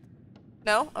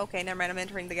 No? Okay, never mind. I'm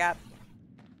entering the gap.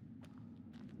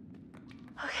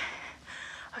 Okay.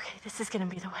 Okay, this is gonna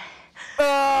be the way.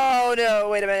 Oh, no.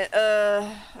 Wait a minute.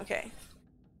 Okay.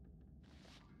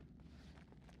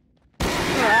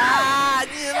 Ah,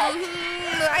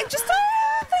 I just threw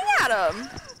a thing at him.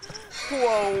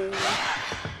 Whoa.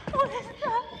 What is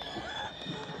that?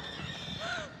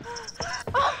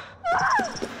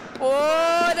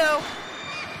 Oh, no.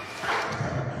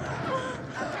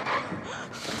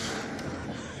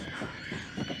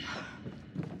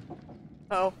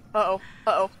 Uh-oh, uh-oh,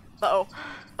 uh-oh,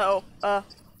 uh-oh, uh-oh,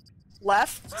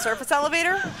 left? Surface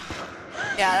elevator?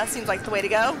 Yeah, that seems like the way to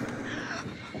go.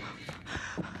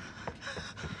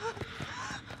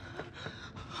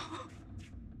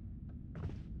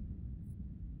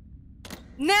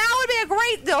 Now would be a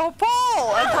great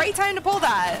pull! A great time to pull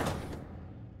that.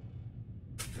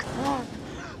 Come on.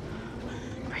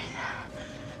 Breathe out.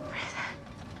 Breathe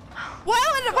out. Well,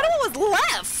 what was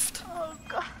left? Oh,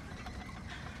 God.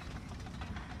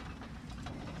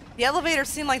 The elevator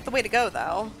seemed like the way to go,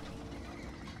 though.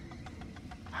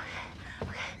 Okay,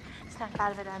 okay. Snap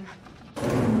out of it, Em.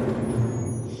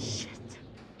 Shit.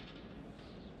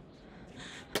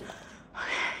 Okay.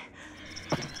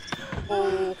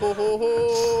 Oh, ho, ho,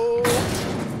 ho.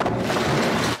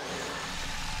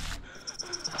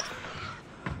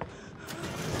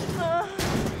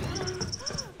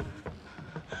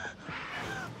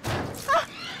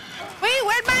 Wait,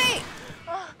 where'd my...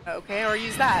 okay, or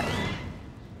use that.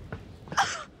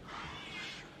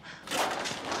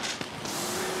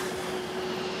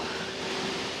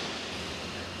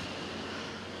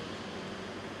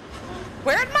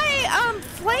 Where'd my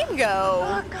flame go?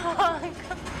 Oh, God.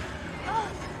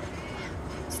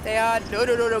 Stay on. No,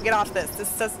 no, no, no. Get off this. This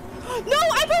says. No,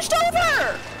 I pushed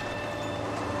over.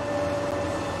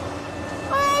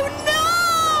 Oh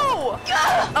no!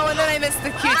 Oh, and then I missed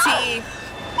the QT.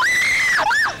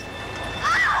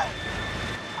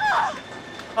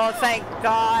 Oh, thank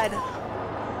God.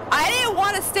 I didn't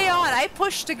want to stay on. I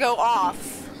pushed to go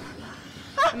off.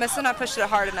 I must have not pushed it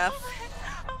hard enough.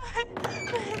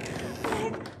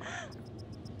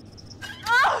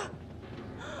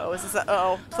 Oh, is this a...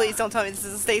 Oh, please don't tell me this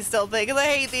is a stay still thing, because I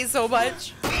hate these so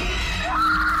much.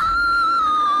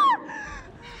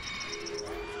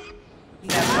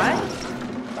 Never mind.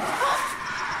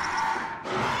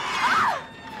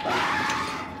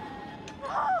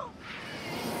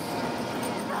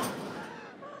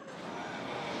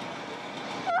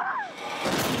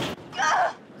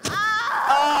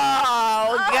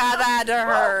 Oh, God, that had to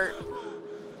hurt.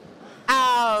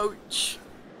 Ouch.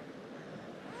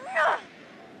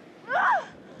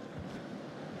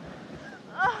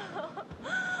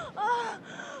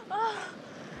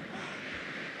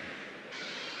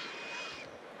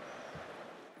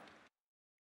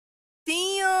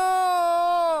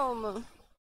 Damn.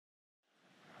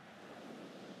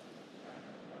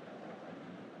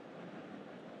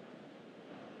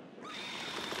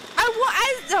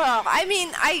 I mean,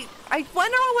 I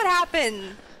wonder what would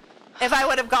happen if I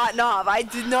would have gotten off. I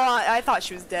did not. I thought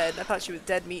she was dead. I thought she was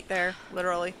dead meat there,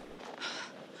 literally.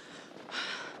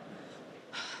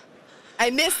 I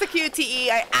missed the QTE.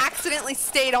 I accidentally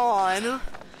stayed on. Oh,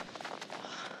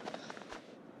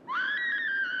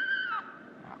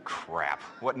 crap.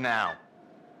 What now?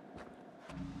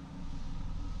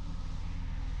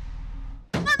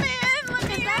 Let me in! Let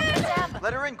me in!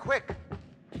 Let her in, quick.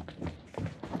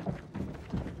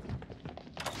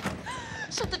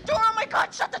 Shut the door! Oh my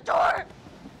God! Shut the door!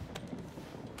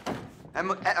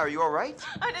 Emma, are you all right?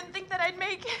 I didn't think that I'd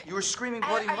make it. You were screaming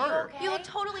bloody Are murder. You, okay? You look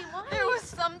totally alive. There was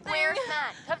something. Where's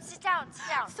Matt? Come sit down. Sit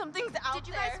down. Something's out Did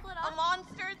you there. guys split up? A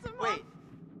monster. It's a monster.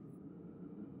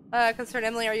 Wait. Concerned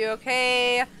Emily, are you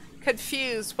okay?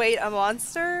 Confused. Wait, a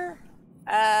monster?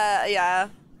 Yeah.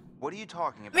 What are you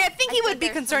talking I about? mean, I think he would be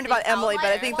concerned about Emily, but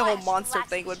I think the whole monster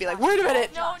thing would be like, wait a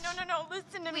minute. No.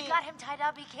 Listen to me. We got him tied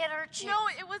up. He can't hurt you. No,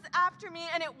 it was after me,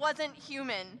 and it wasn't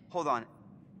human. Hold on.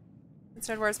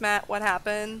 Concerned, where's Matt? What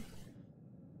happened?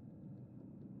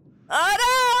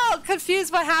 Oh no!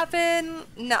 Confused, what happened?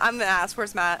 No, I'm gonna ask,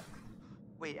 where's Matt?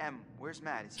 Wait, Em, where's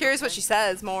Matt? Is he Curious okay? what she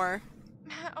says more.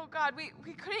 Oh God,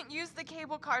 we couldn't use the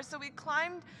cable car, so we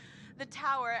climbed the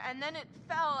tower, and then it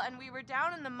fell, and we were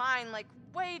down in the mine, like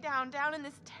way down in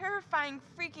this terrifying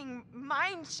freaking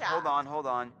mine shaft. Hold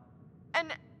on.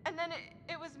 And then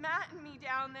it was Matt and me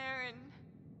down there, and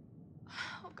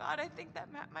oh God, I think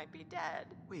that Matt might be dead.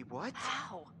 Wait, what?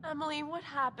 How? Emily, what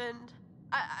happened?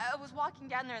 I was walking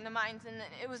down there in the mines, and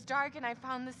it was dark, and I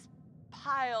found this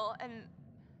pile, and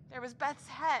there was Beth's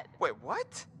head. Wait,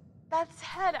 what? Beth's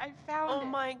head, I found it. Oh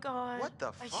my God. What the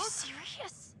Are fuck? you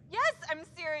serious? Yes, I'm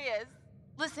serious.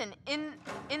 Listen, in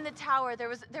the tower there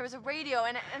was a radio,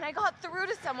 and I got through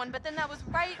to someone, but then that was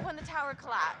right when the tower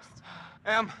collapsed.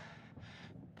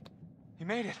 You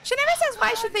made it. She never says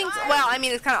why she thinks, well, I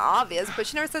mean, it's kind of obvious, but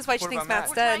she never says why she What thinks about Matt's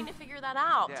Matt? dead. Trying to figure that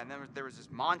out. Yeah, and then there was this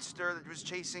monster that was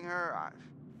chasing her.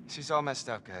 She's all messed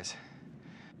up, guys.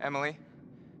 Emily?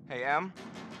 Hey, Em?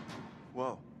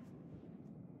 Whoa.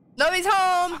 Nobody's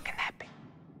home! Fucking happy.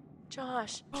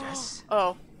 Josh. Jess.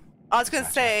 Oh. I was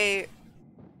gonna say...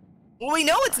 Well, we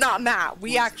know it's not Matt.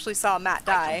 We actually saw Matt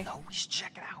die. No, we should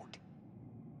check it out.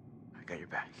 I got your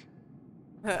back.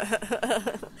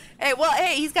 Hey, well,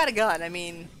 hey, he's got a gun. I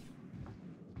mean...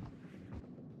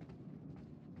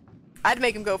 I'd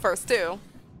make him go first, too.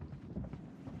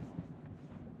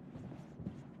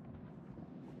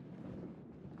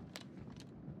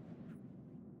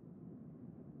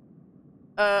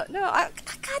 No, I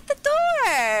got the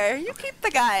door! You keep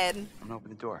the gun. I'm gonna open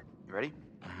the door. You ready?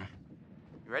 Mm-hmm.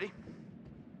 You ready?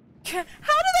 How do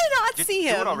they not Just see do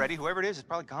him? it already. Whoever it is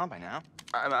probably gone by now.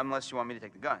 Unless you want me to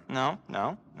take the gun. No.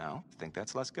 I think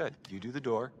that's less good. You do the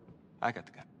door. I got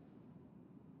the gun.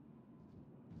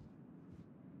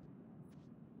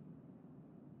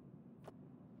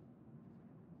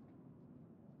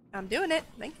 I'm doing it.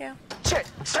 Thank you. Shit!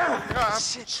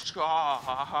 Shit!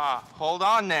 Hold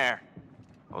on there.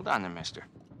 Hold on there, mister.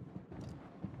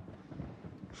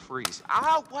 Freeze.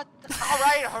 Ow, what the... All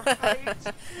right.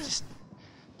 Just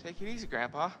take it easy,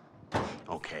 Grandpa.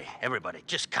 Okay, everybody,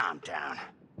 just calm down.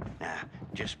 Now,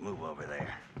 just move over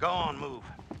there. Go on, move.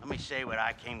 Let me say what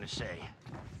I came to say.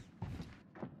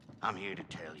 I'm here to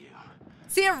tell you.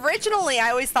 See, originally,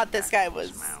 I always thought this guy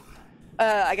was,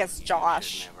 I guess, Josh.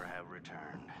 Should never have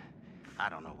returned. I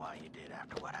don't know why you did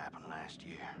after what happened last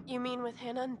year. You mean with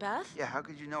Hannah and Beth? Yeah, how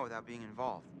could you know without being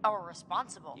involved? Or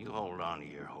responsible? You hold on to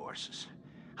your horses.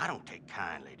 I don't take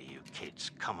kindly to you kids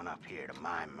coming up here to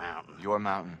my mountain. Your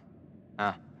mountain.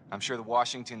 Huh. I'm sure the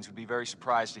Washingtons would be very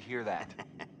surprised to hear that.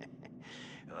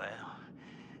 Well,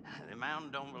 the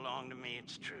mountain don't belong to me,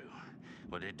 it's true.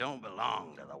 But it don't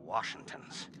belong to the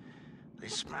Washingtons.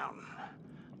 This mountain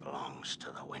belongs to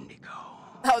the Wendigo.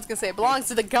 I was gonna say it belongs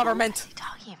to the government. What's he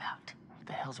talking about? What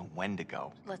the hell's a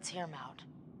Wendigo? Let's hear him out.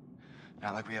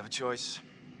 Not like we have a choice.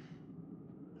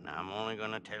 Now, I'm only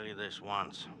gonna tell you this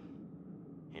once.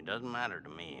 It doesn't matter to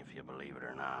me if you believe it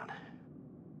or not.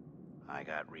 I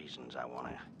got reasons I want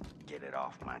to get it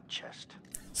off my chest.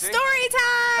 See? Story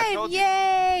I time! told you.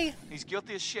 Yay! He's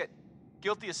guilty as shit.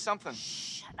 Guilty as something.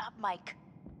 Shut up, Mike.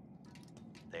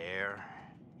 There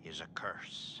is a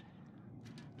curse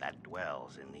that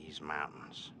dwells in these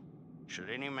mountains. Should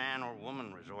any man or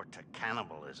woman resort to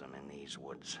cannibalism in these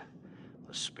woods,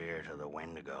 the spirit of the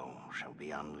Wendigo shall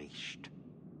be unleashed.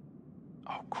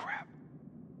 Oh, crap.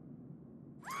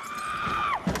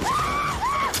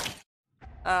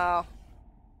 Oh.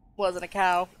 Wasn't a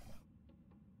cow.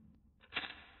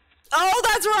 Oh,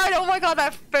 that's right! Oh my god,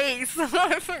 that face!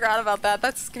 I forgot about that.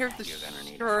 That scared the shit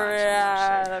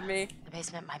out of me. The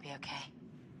basement might be okay.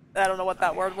 I don't know what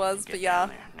that word was, Get but yeah. down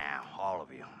there now, all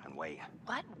of you, and wait.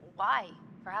 What? Why?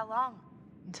 For how long?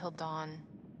 Until dawn.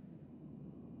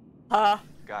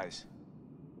 Guys,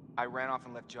 I ran off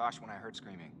and left Josh when I heard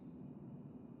screaming.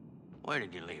 Where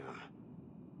did you leave him?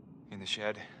 In the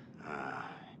shed.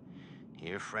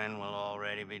 Your friend will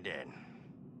already be dead.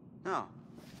 No.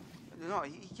 No,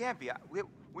 he can't be.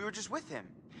 We were just with him.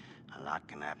 A lot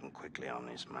can happen quickly on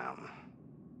this mountain.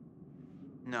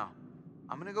 No.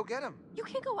 I'm gonna go get him. You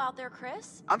can't go out there,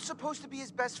 Chris. I'm supposed to be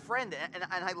his best friend, and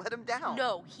I let him down.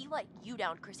 No, he let you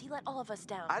down, Chris. He let all of us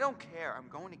down. I don't care. I'm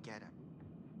going to get him.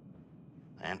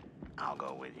 And I'll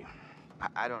go with you.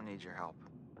 I don't need your help.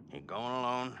 You're going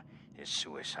alone is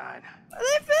suicide.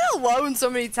 They've been alone so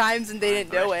many times and they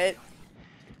didn't know it.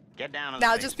 Get down to the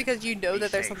Now, basement. just because you know Be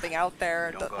that there's safe. something out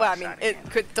there, Don't go well, I mean, outside it again.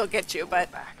 could still get you,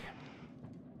 but. Back.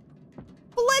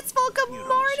 Blissful good You don't seem to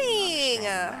morning!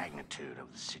 understand the magnitude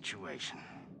of the situation.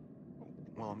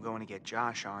 Well, I'm going to get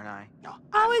Josh, aren't I? No.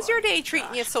 How I'm is your going day to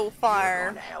treating you Josh. so You're far?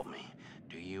 going to help me.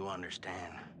 Do you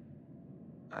understand?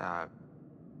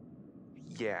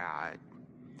 Yeah, I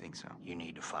think so. You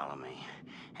need to follow me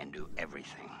and do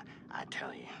everything I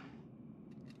tell you.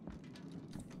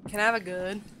 Can I have a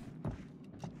good?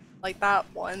 Like that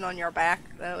one on your back?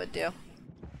 That would do.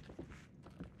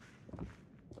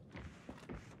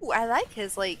 Ooh, I like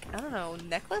his, like, I don't know,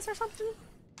 necklace or something?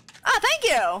 Ah, thank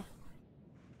you!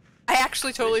 I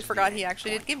actually totally This is forgot the he end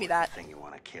actually point did give me for the that. thing you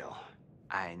want to kill.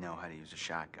 I know how to use a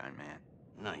shotgun, man.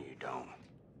 No, you don't.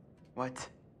 What?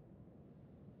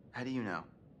 How do you know?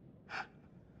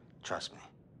 Trust me,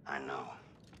 I know.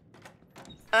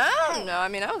 I don't know, I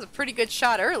mean, that was a pretty good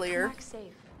shot earlier. Come back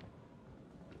safe.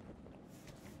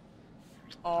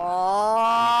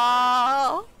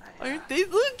 Aww, aren't they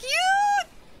look cute?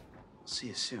 See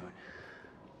you soon.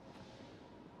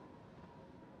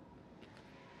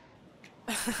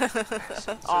 So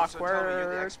tell me, you're the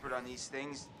Awkward. expert on these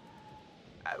things.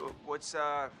 What's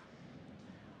the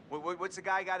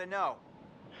guy got to know?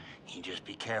 You just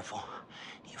be careful.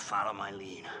 You follow my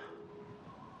lead.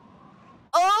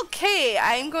 Okay,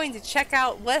 I'm going to check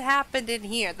out what happened in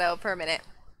here, though, for a minute.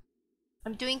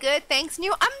 I'm doing good, thanks,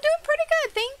 New. I'm doing pretty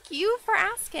good, thank you for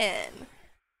asking.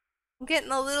 I'm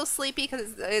getting a little sleepy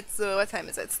because it's, what time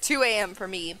is it? It's 2 a.m. for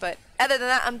me, but other than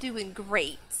that, I'm doing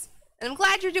great. And I'm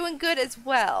glad you're doing good as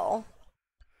well.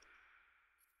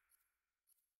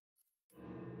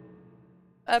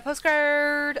 A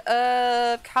postcard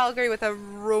of Calgary with a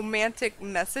romantic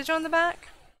message on the back.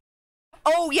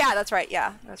 Oh, yeah, that's right,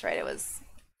 it was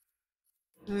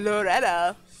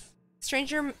Loretta.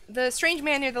 The strange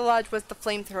man near the lodge was the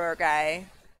flamethrower guy.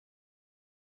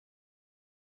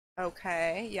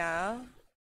 Okay, yeah.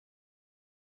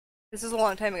 This is a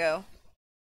long time ago.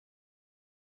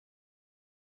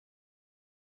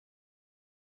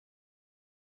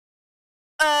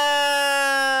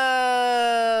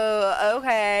 Oh,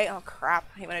 okay. Oh, crap.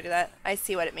 I hate when I do that. I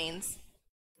see what it means.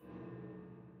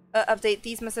 Update.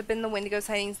 These must have been the Wendigo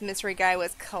sightings the mystery guy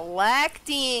was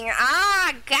collecting.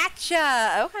 Ah,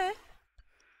 gotcha. Okay.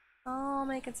 Oh,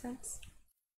 making sense.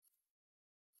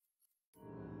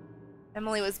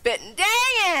 Emily was bitten.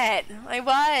 Dang it! I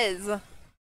was.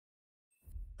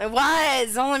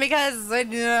 Only because I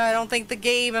don't think the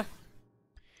game...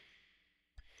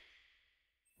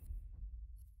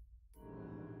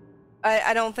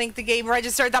 I don't think the game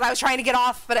registered that I was trying to get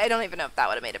off, but I don't even know if that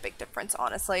would have made a big difference,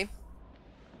 honestly.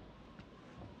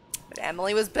 But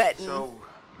Emily was bitten. So,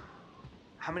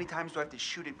 how many times do I have to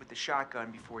shoot it with the shotgun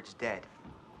before it's dead?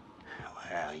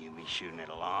 Well, you'll be shooting it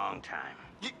a long time.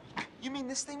 You mean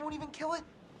this thing won't even kill it?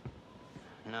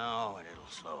 No, it'll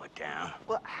slow it down.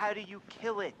 Well, how do you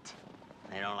kill it?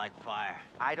 They don't like fire.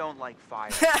 I don't like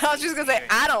fire. I was just gonna say,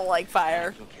 I don't like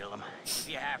fire. You can kill them if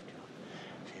you have to.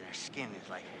 See, their skin is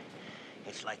like,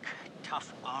 it's like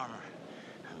tough armor,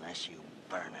 unless you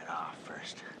burn it off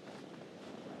first.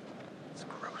 It's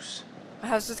gross.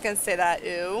 I was just gonna say that,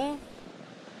 ew.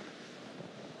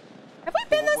 Have we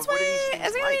been this What are way? these things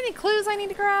Is there like? any clues I need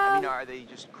to I grab? mean, are they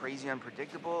just crazy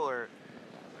unpredictable, or...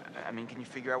 I mean, can you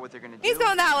figure out what they're gonna do? He's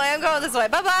going that way, I'm going this way.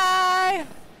 Bye-bye!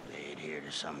 They adhere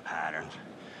to some patterns,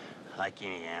 like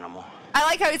any animal. I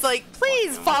like how he's like,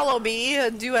 please follow me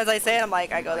and do as I say. And I'm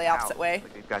like, I go the opposite way.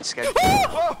 Like they've got scheduled.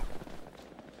 Whoa!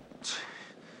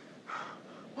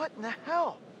 What in the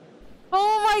hell?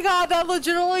 Oh my god, that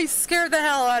legitimately scared the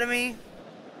hell out of me.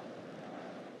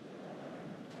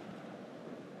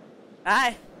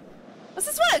 Hi. Was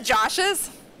this one of Josh's?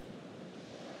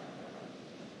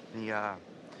 The,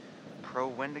 pro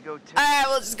Wendigo tip? Alright,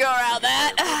 we'll just go around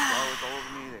that. All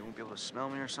over me, they won't be able to smell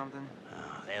me or something?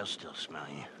 Oh, they'll still smell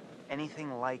you.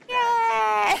 Anything like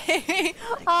that? Yay!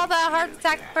 All the heart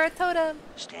attack for a totem.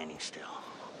 Standing still.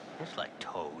 Just like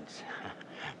toads.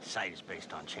 Sight is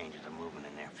based on changes of movement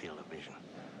in their field of vision.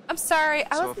 I'm sorry,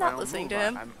 I So was if I not don't listening move, to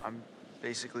him. I'm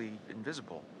basically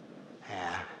invisible.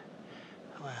 Yeah.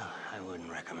 Well, I wouldn't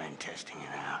recommend testing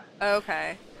it out.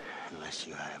 Okay. Unless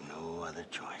you have no other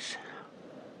choice.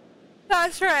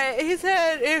 That's right. He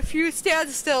said if you stand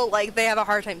still, like, they have a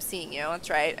hard time seeing you. That's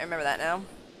right. I remember that now.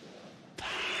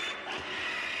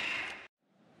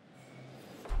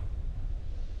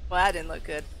 Well, that didn't look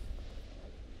good.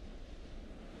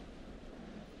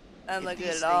 That didn't look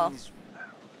good at all. These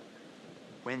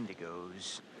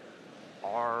Wendigos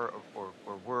are or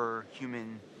were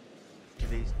human, do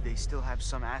they still have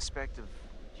some aspect of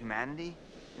humanity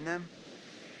in them?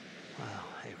 Well,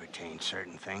 they retain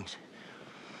certain things.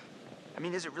 I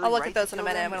mean, is it really I'll look right at those to in a kill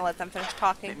minute. them? I'm gonna let them finish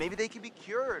talking. Maybe they could be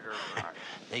cured, or...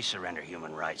 They surrender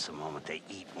human rights the moment they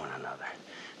eat one another.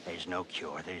 There's no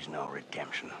cure, there's no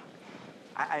redemption.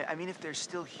 I mean, if they're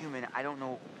still human, I don't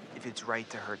know if it's right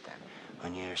to hurt them.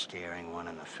 When you're staring one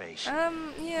in the face,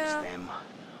 yeah. it's them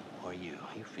or you.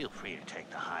 You feel free to take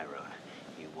the high road.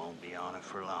 You won't be on it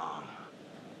for long.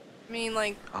 I mean,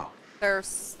 like, Oh. they're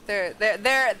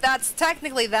that's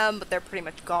technically them, but they're pretty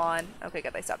much gone. Okay,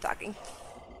 good. They stopped talking.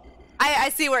 I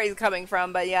see where he's coming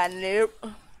from, but yeah, nope. Oh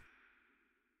my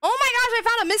gosh, I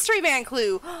found a mystery man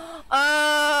clue.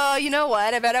 You know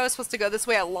what? I bet I was supposed to go this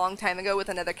way a long time ago with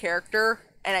another character,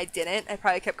 and I didn't. I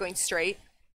probably kept going straight.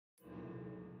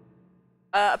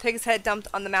 A pig's head dumped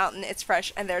on the mountain. It's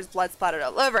fresh, and there's blood splattered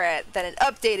all over it. Then it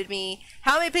updated me.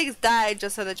 How many pigs died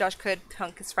just so that Josh could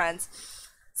punk his friends?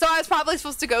 So I was probably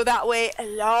supposed to go that way a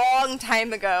long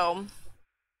time ago.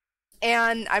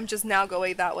 And I'm just now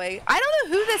going that way. I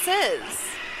don't know who this is.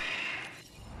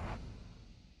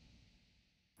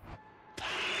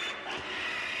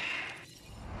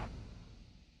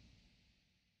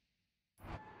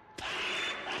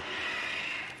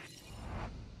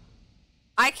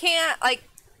 I can't, like,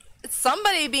 it's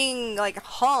somebody being, like,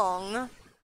 hung.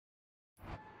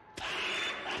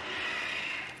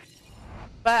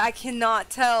 But I cannot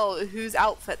tell whose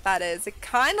outfit that is. It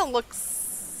kind of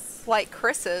looks like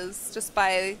Chris's, just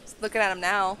by looking at him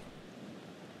now.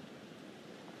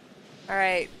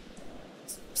 Alright.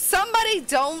 Somebody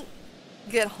don't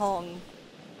get hung.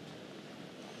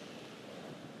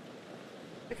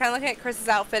 But kind of looking at Chris's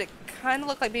outfit, it kind of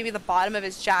looked like maybe the bottom of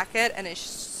his jacket and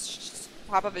his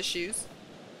top of his shoes.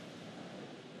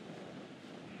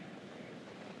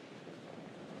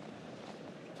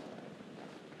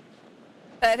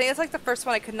 But I think it's like the first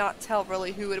one I could not tell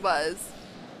really who it was.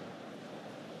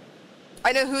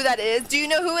 I know who that is. Do you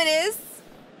know who it is?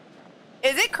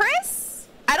 Is it Chris?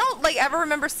 I don't like ever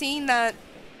remember seeing that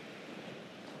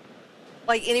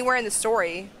like anywhere in the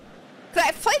story. Cause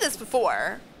I've played this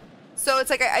before. So it's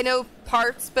like I know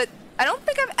parts, but I don't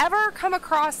think I've ever come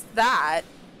across that.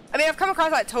 I mean, I've come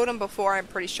across that totem before, I'm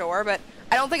pretty sure, but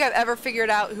I don't think I've ever figured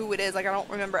out who it is. Like, I don't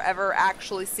remember ever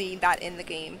actually seeing that in the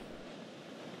game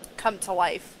come to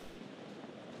life.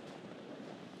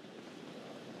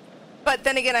 But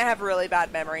then again, I have really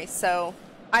bad memory, so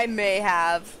I may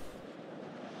have.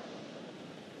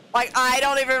 Like, I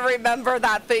don't even remember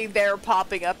that thing there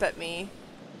popping up at me.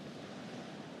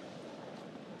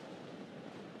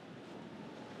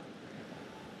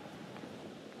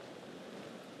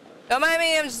 Don't mind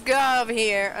me, I'm just going over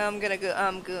here. I'm gonna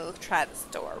go try this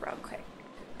door real quick.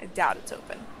 I doubt it's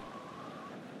open.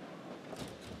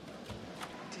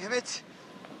 Damn it.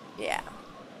 Yeah.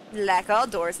 Like all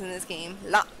doors in this game.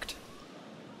 Locked.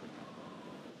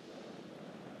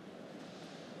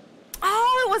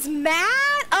 Oh, it was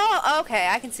Matt? Oh, Oh, okay.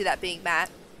 I can see that being Matt.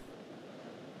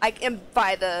 I am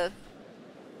by the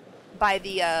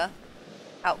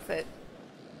outfit.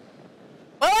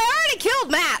 Well, I already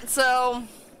killed Matt, so.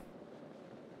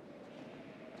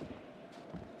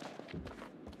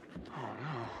 Oh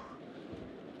no.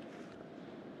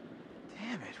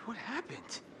 Damn it, what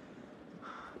happened?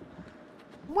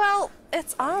 Well,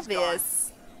 it's He's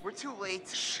obvious. gone. We're too late.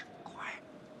 Shh, quiet.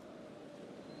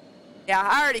 Yeah,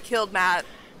 I already killed Matt,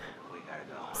 We gotta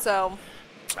go. so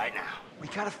Right now. We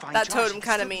gotta find that Josh. totem He's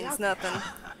kind of still means out there. nothing.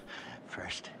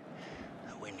 First,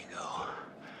 the Wendigo.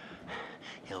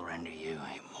 He'll render you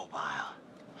immobile.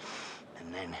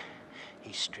 And then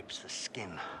he strips the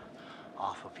skin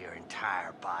off of your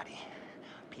entire body,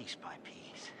 piece by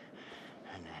piece.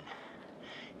 And then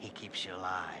he keeps you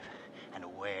alive and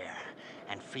aware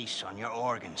and feasts on your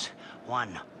organs,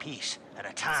 one piece at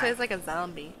a time. So it's like a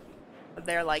zombie.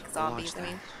 They're like zombies, I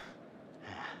mean.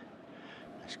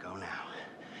 Let's go now.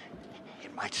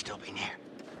 It might still be near.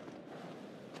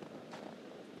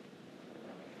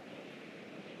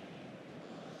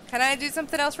 Can I do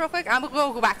something else real quick? I'm gonna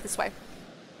go back this way.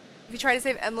 If you try to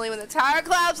save Emily when the tower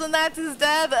collapses and that's his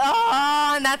death,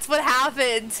 oh, and that's what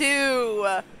happened too.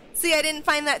 See, I didn't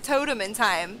find that totem in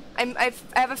time. I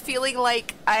have a feeling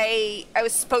like I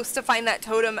was supposed to find that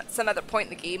totem at some other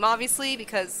point in the game, obviously,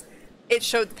 because it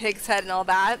showed the pig's head and all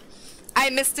that. I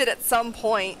missed it at some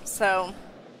point, so,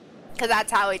 because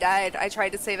that's how he died. I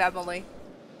tried to save Emily.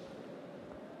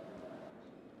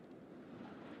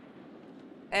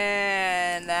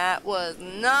 And that was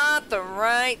not the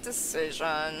right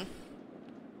decision.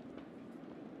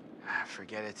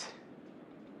 Forget it.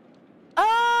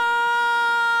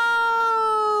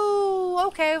 Oh,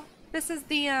 okay. This is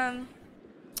the,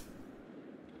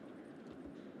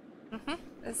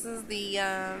 This is the,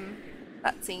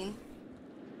 cutscene.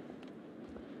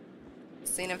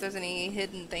 Seeing if there's any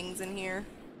hidden things in here.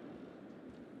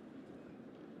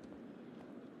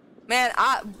 Man,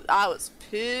 I was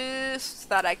pissed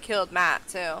that I killed Matt,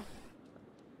 too.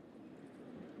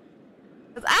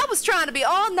 Because I was trying to be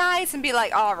all nice and be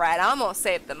like, alright, I'm gonna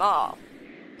save them all.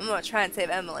 I'm gonna try and save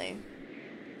Emily.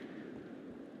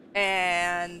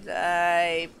 And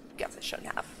I guess I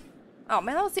shouldn't have. Oh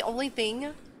man, that was the only thing.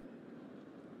 That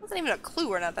wasn't even a clue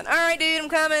or nothing. Alright, dude, I'm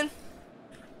coming.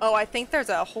 Oh, I think there's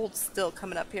a hold still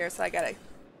coming up here, so I gotta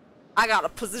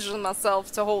position myself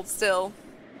to hold still.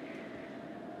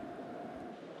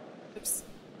 Oops.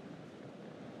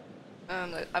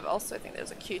 I've also, I think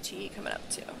there's a QTE coming up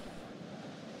too.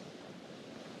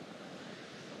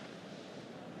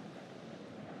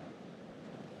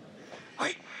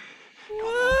 Wait.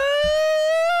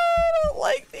 I don't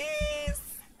like these.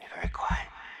 Be very quiet.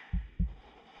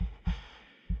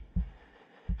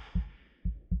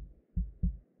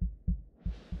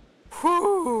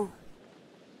 Whew.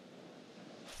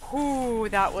 Whew,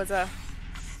 that was a...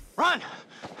 Run!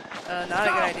 not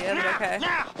a good idea, but okay.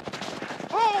 Now!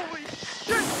 Holy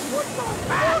shit! What the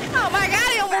fuck? Oh my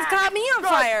god, he almost caught me on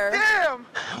fire! Damn!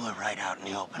 We're right out in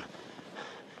the open.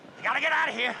 You gotta get out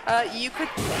of here. You could...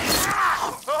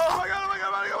 Oh my god, oh my god,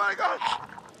 oh my god, oh my god!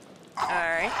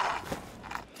 Alright.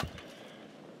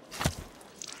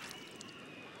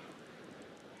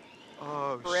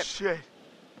 Oh Rip. shit.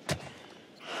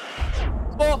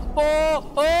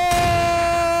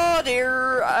 Oh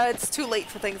dear. It's too late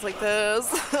for things like this.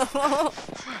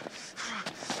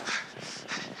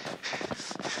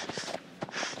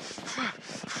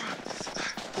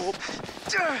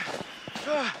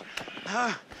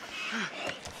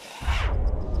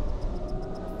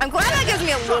 I'm glad that gives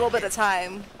me a little bit of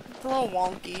time. It's a little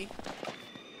wonky.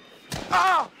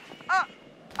 Oh!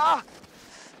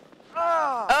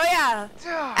 Oh yeah!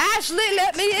 Ashley,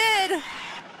 let me in!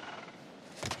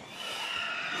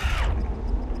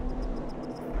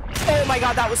 Oh my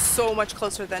god, that was so much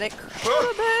closer than it could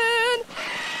have been!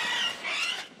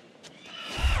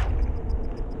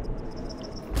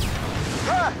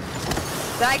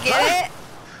 Did I get it?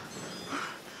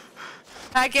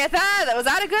 Did I get that? Was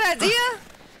that a good idea?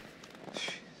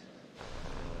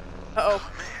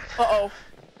 Uh-oh. Uh-oh.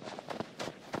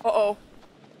 Uh-oh.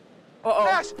 Uh-oh.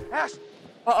 Ash! Ash!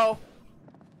 Uh-oh.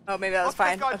 Oh, maybe that was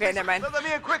fine. God, Okay, please, never mind. Let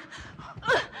me in quick.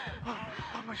 Oh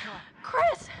my god.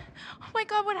 Chris! Oh my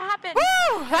god, what happened?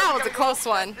 Woo! That was a close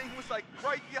one. That thing was like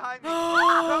right behind me.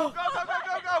 Go, go, go, go,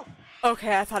 go, go!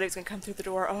 Okay, I thought he was gonna come through the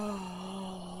door.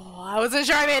 Oh, I wasn't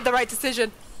sure I made the right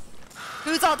decision.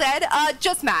 Who's all dead?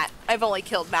 Just Matt. I've only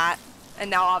killed Matt. And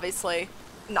now, obviously,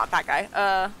 not that guy.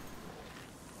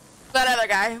 That other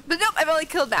guy. But nope, I've only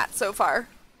killed Matt so far.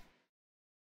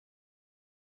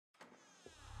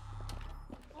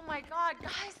 Oh my god,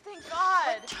 guys, thank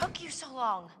god! What took you so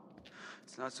long?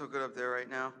 It's not so good up there right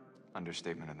now.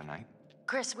 Understatement of the night.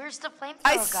 Tris, where's the flamethrower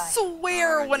I guy?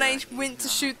 swear when I went to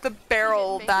shoot the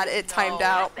barrel that it timed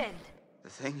out. The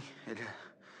thing, it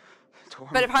tore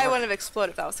But it probably apart. wouldn't have exploded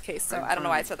if that was the case, so I don't know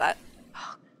why I said that.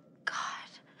 Oh, God.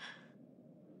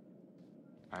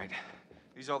 All right.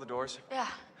 These all the doors? Yeah.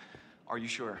 Are you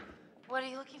sure? What are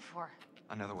you looking for?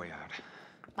 Another way out.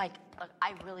 Mike, look,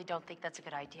 I really don't think that's a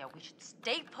good idea. We should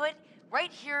stay put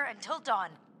right here until dawn.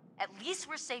 At least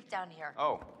we're safe down here.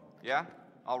 Oh, yeah?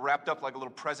 All wrapped up like a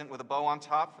little present with a bow on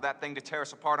top for that thing to tear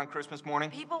us apart on Christmas morning?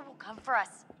 People will come for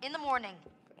us in the morning.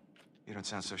 You don't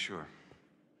sound so sure.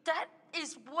 That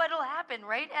is what'll happen,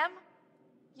 right, Em?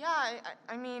 Yeah,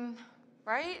 I mean,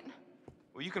 right?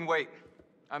 Well, you can wait.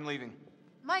 I'm leaving.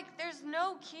 Mike, there's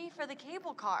no key for the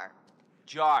cable car.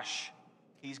 Josh.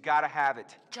 He's gotta have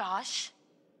it. Josh?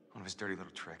 One of his dirty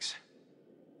little tricks.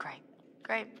 Great.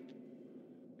 Great.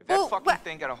 If that fucking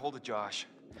thing got a hold of Josh,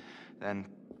 then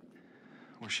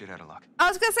we're shit out of luck. I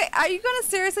was gonna say, are you gonna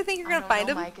seriously think you're gonna find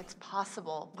him? Mike, it's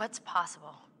possible. What's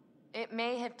possible? It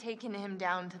may have taken him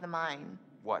down to the mine.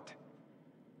 What?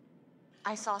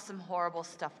 I saw some horrible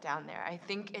stuff down there. I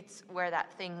think it's where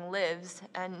that thing lives,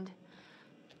 and...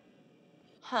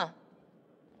 Huh.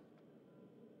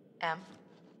 Em?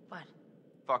 What?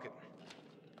 Fuck it.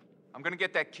 I'm gonna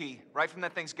get that key right from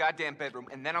that thing's goddamn bedroom,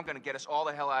 and then I'm gonna get us all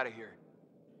the hell out of here.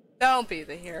 Don't be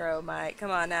the hero, Mike.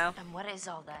 Come on now. And what is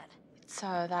all that? It's,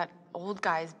 that old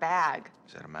guy's bag.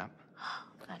 Is that a map?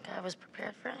 That guy was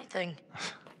prepared for anything.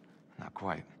 Not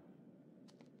quite.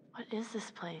 What is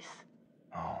this place?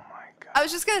 Oh my God. I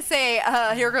was just gonna say,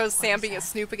 here goes Sam being a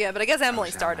snoop again, but I guess Emily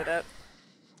started it.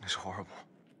 It was horrible.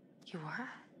 You were?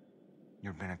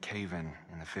 There'd been a cave-in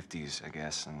in the 50s, I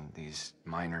guess, and these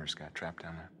miners got trapped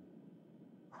down there.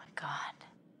 Oh my God.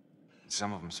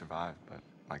 Some of them survived, but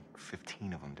like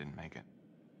 15 of them didn't make it.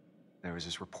 There was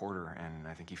this reporter, and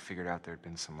I think he figured out there'd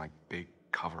been some like big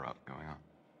cover-up going on.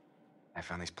 I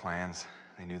found these plans.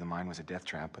 They knew the mine was a death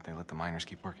trap, but they let the miners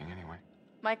keep working anyway.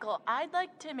 Michael, I'd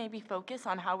like to maybe focus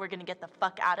on how we're gonna get the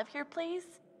fuck out of here, please.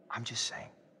 I'm just saying,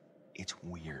 it's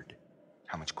weird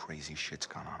how much crazy shit's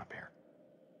gone on up here.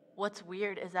 What's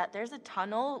weird is that there's a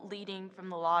tunnel leading from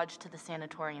the lodge to the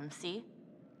sanatorium, see?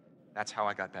 That's how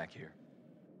I got back here.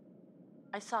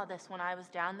 I saw this when I was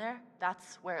down there.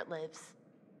 That's where it lives.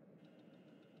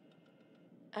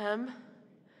 What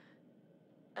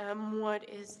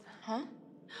is... Huh?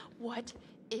 What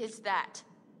is that?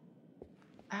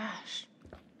 Ash.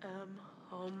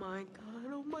 Oh my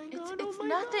God, oh my God, It's oh my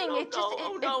nothing. God. It just,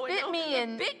 it bit me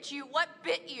and... Bit you? What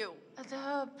bit you?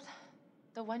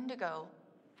 The Wendigo.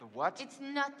 The what? It's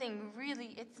nothing,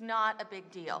 really. It's not a big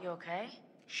deal. You okay?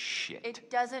 Shit. It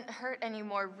doesn't hurt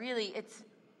anymore, really.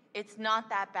 It's not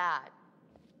that bad.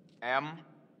 Em,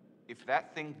 if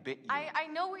that thing bit you... I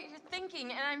know what you're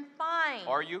thinking, and I'm fine.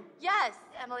 Are you? Yes.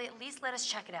 Emily, at least let us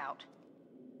check it out.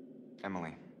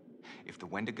 Emily, if the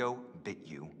Wendigo bit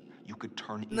you, you could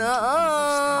turn into No. one of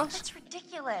those things. That's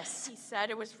ridiculous. He said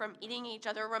it was from eating each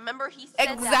other. Remember, he said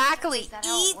Exactly, that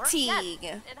how it works? eating.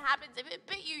 Yes, it happens. If it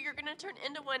bit you, you're gonna turn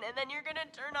into one, and then you're gonna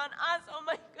turn on us. Oh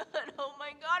my God, oh my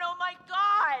God, oh my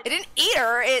God! It didn't eat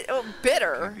her, it bit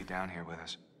her. Can't be down here with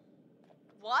us.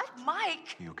 What?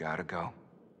 Mike! You gotta go.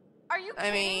 Are you I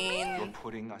kidding me? You're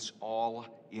putting us all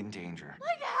in danger.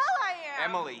 Like hell I am.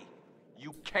 Emily,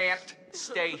 you can't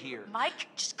stay here. Mike,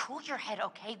 just cool your head,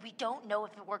 okay? We don't know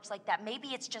if it works like that. Maybe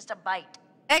it's just a bite.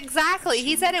 Exactly,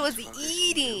 he said it was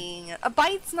eating. A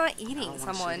bite's not eating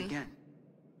someone.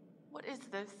 What is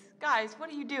this? Guys, what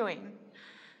are you doing?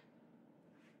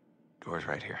 Door's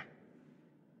right here.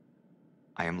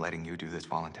 I am letting you do this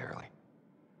voluntarily.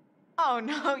 Oh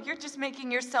no, you're just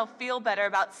making yourself feel better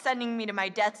about sending me to my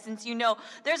death since you know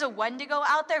there's a Wendigo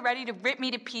out there ready to rip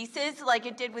me to pieces like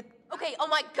it did with... Okay, oh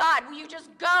my God, will you just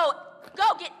go? Go,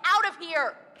 get out of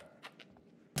here!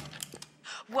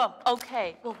 Whoa,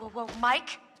 okay. Whoa,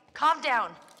 Mike, calm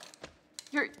down.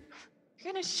 You're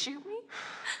gonna shoot me?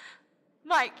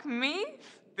 Mike, me?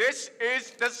 This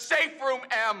is the safe room,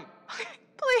 Em.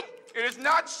 Please. It is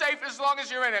not safe as long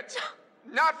as you're in it.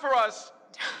 Not for us.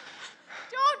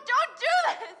 Don't do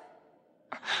this!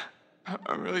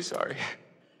 I'm really sorry.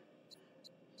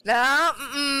 No,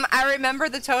 I remember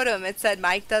the totem. It said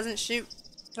Mike doesn't shoot.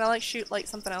 Can I shoot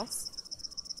something else?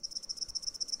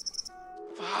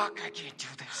 Fuck, I can't do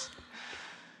this.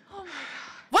 Oh my God.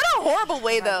 What a horrible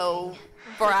way though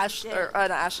for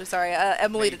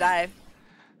Emily to die.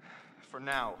 For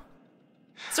now.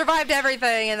 Survived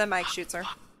everything and then Mike shoots her.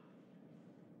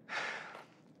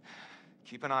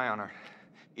 Keep an eye on her.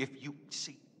 If you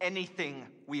see anything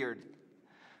weird,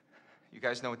 you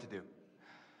guys know what to do.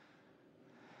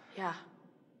 Yeah.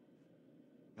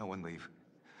 No one leave.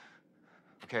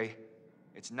 Okay?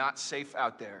 It's not safe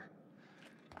out there.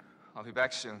 I'll be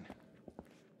back soon.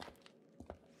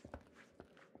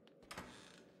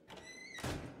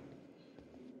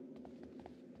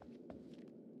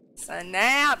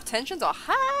 Snap! Tensions are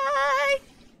high!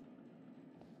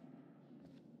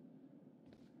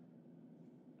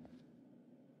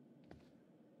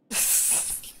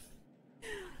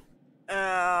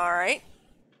 Alright.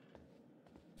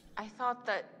 I thought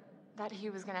that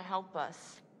he was gonna help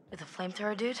us. With a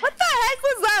flamethrower, dude? What the heck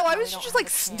was that? Why No, was we she don't just have like a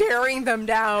chance. staring them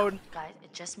down? Guys,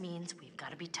 it just means we've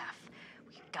gotta be tough.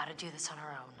 We've gotta do this on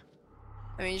our own.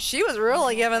 I mean, she was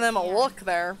really giving them a look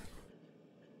there.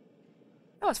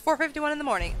 Oh, it's 4:51 in the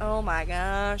morning. Oh my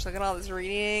gosh, look at all this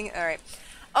reading. Alright.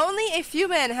 Only a few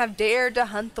men have dared to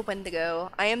hunt the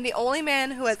Wendigo. I am the only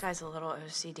man who has... This guy's a little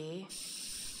OCD.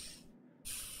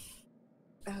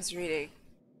 I was reading.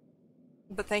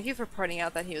 But thank you for pointing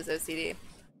out that he was OCD.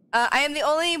 I am the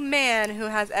only man who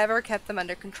has ever kept them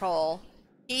under control.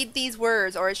 Heed these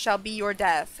words, or it shall be your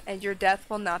death, and your death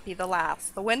will not be the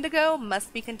last. The Wendigo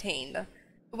must be contained.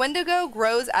 The Wendigo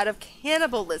grows out of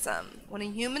cannibalism. When a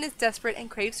human is desperate and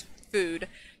craves food,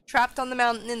 trapped on the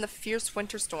mountain in the fierce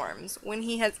winter storms, when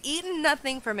he has eaten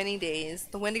nothing for many days,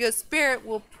 the Wendigo's spirit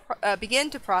will begin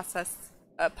to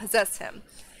possess him.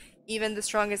 Even the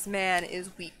strongest man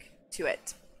is weak to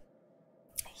it.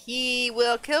 He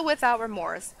will kill without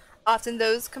remorse, often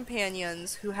those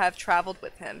companions who have traveled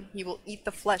with him. He will eat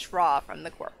the flesh raw from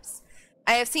the corpse.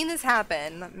 I have seen this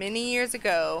happen many years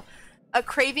ago, a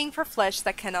craving for flesh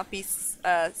that cannot be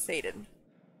sated.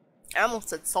 I almost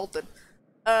said salted.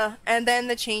 And then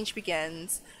the change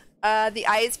begins. The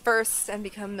eyes burst and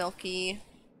become milky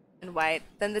and white.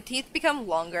 Then the teeth become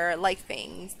longer, like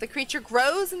fangs. The creature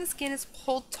grows and the skin is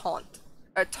pulled taut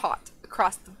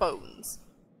across the bones.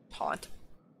 Taut.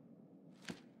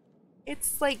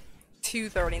 It's like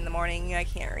 2:30 in the morning. I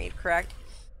can't read, correct?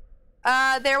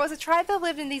 There was a tribe that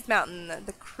lived in these mountains,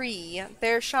 the Cree.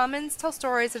 Their shamans tell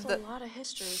stories of the... There's a lot of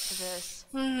history to this.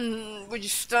 Would you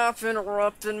stop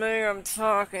interrupting me? I'm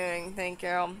talking. Thank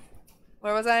you.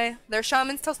 Where was I? Their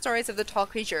shamans tell stories of the tall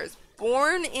creatures.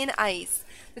 Born in ice,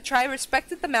 the tribe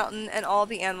respected the mountain and all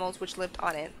the animals which lived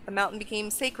on it. The mountain became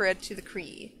sacred to the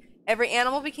Cree. Every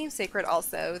animal became sacred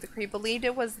also. The Cree believed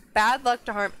it was bad luck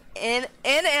to harm an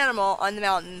animal on the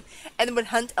mountain and would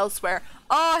hunt elsewhere.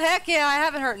 Oh, heck yeah, I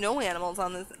haven't hurt no animals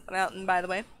on this mountain, by the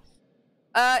way.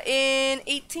 In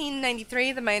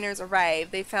 1893, the miners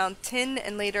arrived. They found tin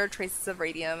and later traces of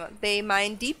radium. They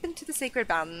mined deep into the sacred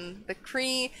mountain. The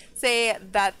Cree say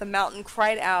that the mountain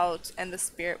cried out and the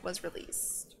spirit was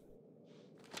released.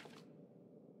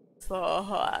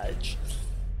 Fudge.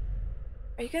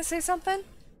 Are you gonna say something?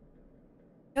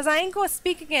 Because I ain't gonna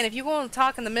speak again if you won't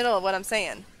talk in the middle of what I'm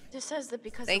saying. This says that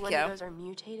because Thank the you. Wendigos are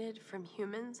mutated from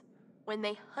humans, when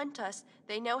they hunt us,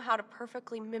 they know how to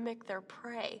perfectly mimic their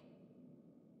prey.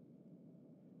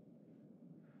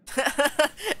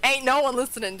 Ain't no one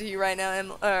listening to you right now,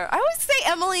 I always say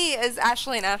Emily is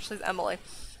Ashley and Ashley's Emily.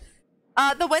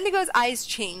 The Wendigo's eyes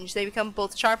change. They become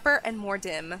both sharper and more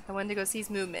dim. The Wendigo sees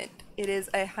movement. It is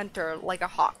a hunter like a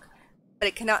hawk, but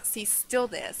it cannot see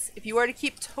stillness. If you are to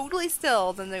keep totally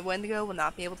still, then the Wendigo will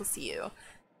not be able to see you.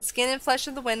 The skin and flesh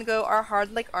of the Wendigo are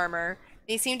hard like armor.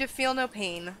 They seem to feel no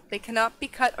pain. They cannot be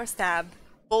cut or stabbed.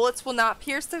 Bullets will not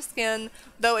pierce their skin,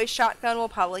 though a shotgun will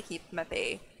probably keep them at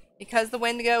bay. Because the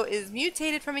Wendigo is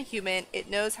mutated from a human, it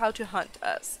knows how to hunt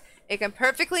us. It can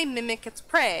perfectly mimic its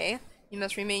prey. You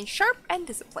must remain sharp and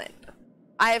disciplined.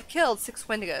 I have killed 6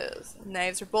 Wendigos.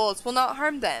 Knives or bullets will not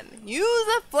harm them. Use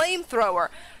a flamethrower.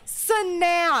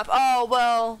 Snap! Oh,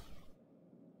 well...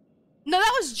 No,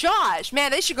 that was Josh. Man,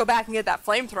 they should go back and get that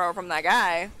flamethrower from that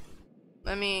guy.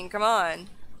 I mean, come on.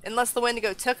 Unless the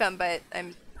Wendigo took him, but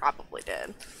I probably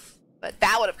did. But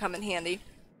that would have come in handy.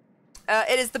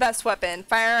 It is the best weapon.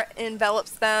 Fire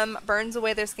envelops them, burns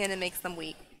away their skin, and makes them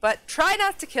weak. But try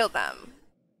not to kill them.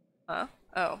 Huh?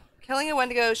 Oh. Killing a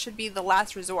Wendigo should be the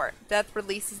last resort. Death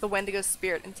releases the Wendigo's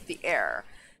spirit into the air.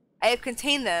 I have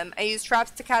contained them. I use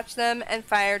traps to catch them and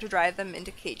fire to drive them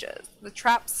into cages. The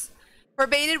traps were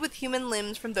baited with human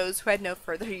limbs from those who had no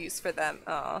further use for them.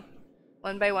 Aw.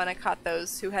 One by one I caught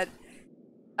those who had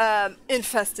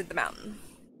infested the mountain.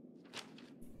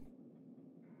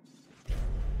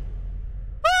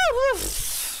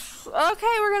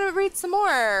 Okay, we're gonna read some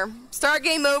more. Start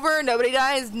game over, nobody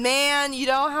dies. Man, you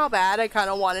know how bad I kind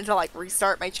of wanted to like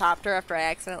restart my chapter after I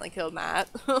accidentally killed Matt.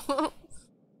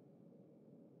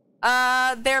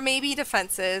 There may be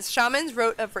defenses. Shamans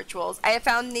wrote of rituals. I have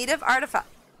found native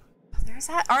artifacts. There's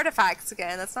that artifacts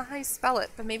again. That's not how you spell it,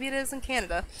 but maybe it is in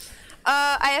Canada.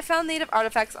 I have found native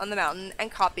artifacts on the mountain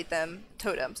and copied them.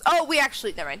 Totems. Oh,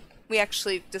 never mind. We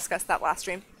actually discussed that last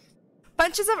stream.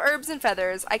 Bunches of herbs and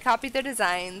feathers. I copied their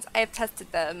designs. I have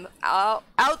tested them. Out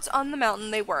on the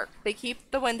mountain they work. They keep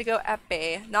the Wendigo at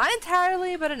bay. Not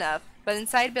entirely, but enough. But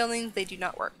inside buildings they do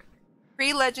not work.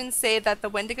 Cree legends say that the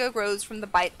Wendigo grows from the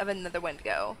bite of another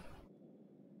Wendigo.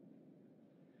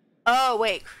 Oh,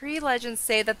 wait. Cree legends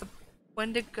say that the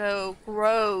Wendigo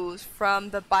grows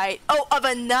from the bite of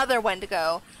another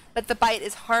Wendigo, but the bite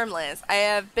is harmless. I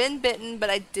have been bitten, but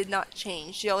I did not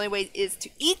change. The only way is to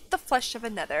eat the flesh of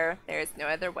another. There is no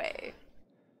other way.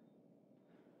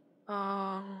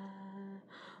 Oh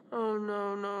no,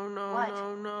 no, no, What?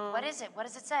 no, no. What is it? What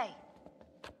does it say?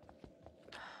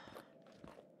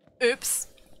 Oops.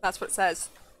 That's what it says.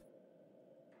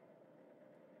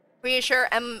 Reassure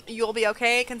you'll be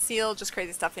okay. Conceal just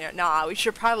crazy stuff in here. Nah, we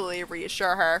should probably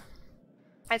reassure her.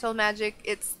 I told Magic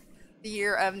it's the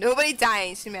year of nobody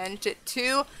dying. She managed it 2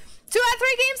 out of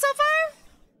 3 games so far?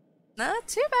 Not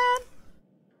too bad.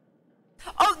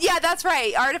 Oh, yeah, that's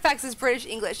right. Artifacts is British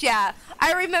English. Yeah,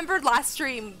 I remembered last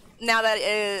stream, now that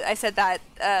I said that,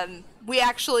 we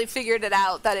actually figured it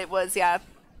out that it was, yeah,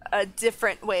 a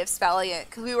different way of spelling it.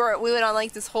 Because we went on,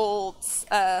 like, this whole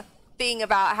thing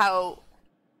about how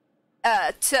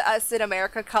to us in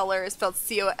America, color is spelled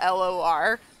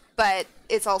C-O-L-O-R, but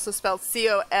it's also spelled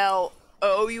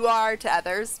C-O-L-O-U-R to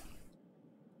others.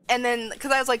 And then,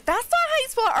 because I was like, that's not how you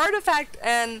spell artifact,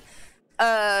 and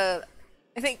I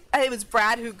think it was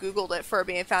Brad who Googled it for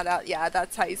me and found out, yeah,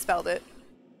 that's how you spelled it.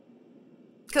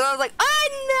 Because I was like, I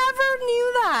never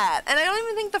knew that! And I don't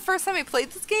even think the first time I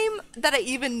played this game that I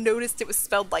even noticed it was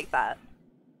spelled like that.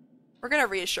 We're gonna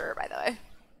reassure her, by the way.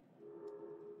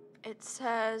 It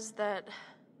says that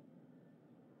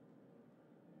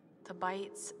the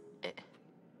bites, if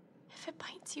it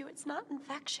bites you, it's not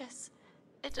infectious.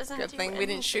 It doesn't Good do thing we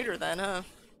didn't shoot her anything. then, huh?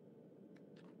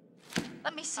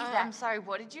 Let me see that. I'm sorry,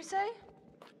 what did you say?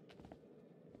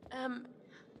 It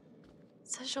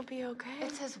says she'll be okay.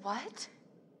 It says what?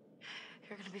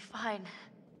 You're gonna be fine.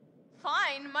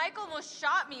 Fine, Mike almost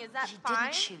shot me, is that He fine?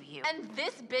 didn't shoot you. And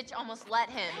this bitch almost let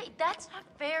him. Hey, that's not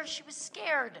fair. She was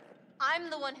scared.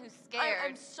 I'm the one who's scared.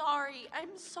 I'm sorry.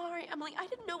 I'm sorry, Emily. I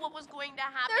didn't know what was going to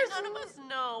happen. None of us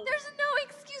know. There's no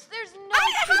excuse. There's no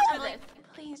excuse for Emily, this.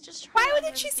 please, just try Why to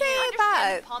did she say understand. that?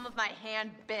 Understand the palm of my hand,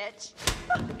 bitch.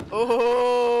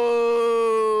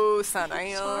 Oh, Sorry.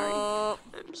 Sanayo.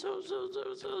 I'm so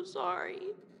sorry.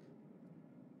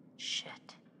 Shit.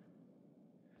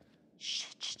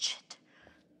 Shit.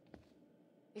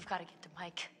 We've got to get to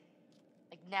Mike.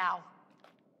 Like now.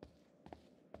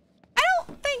 I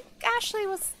don't think Ashley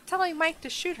was telling Mike to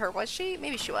shoot her, was she?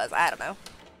 Maybe she was. I don't know.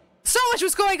 So much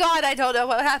was going on. I don't know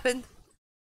what happened.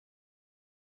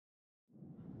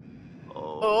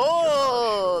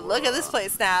 Oh, look at this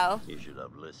place now. You should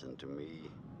have listened to me.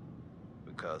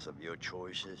 Because of your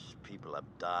choices, people have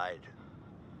died.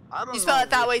 I don't You spell know it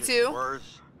that way which is too?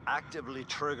 worse, actively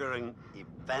triggering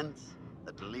events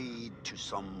that lead to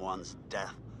someone's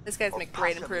death. This guy's or make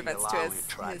great passively improvements to allowing his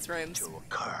tragedy rooms. to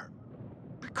occur.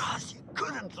 Because you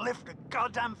couldn't lift a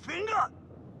goddamn finger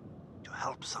to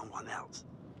help someone else.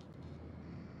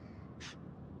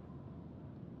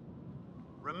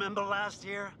 Remember last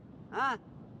year? Huh?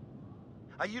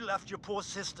 How you left your poor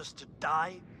sisters to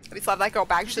die? If he slapped that girl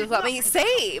back, she let me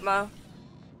same.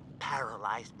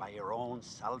 Paralyzed by your own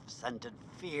self-centered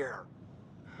fear,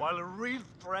 while a real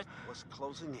threat was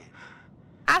closing in.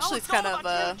 Ashley's kind of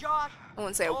I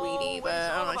wouldn't say a weenie, but I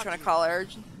don't know what you want to call her.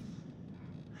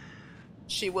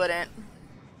 She wouldn't.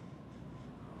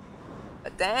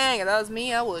 But dang, if that was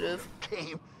me, I would've.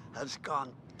 Game has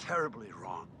gone terribly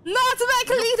wrong. Not to my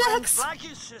Your Kleenex! friends, like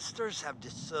your sisters, have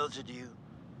deserted you.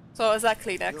 So is that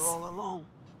Kleenex? You're all alone.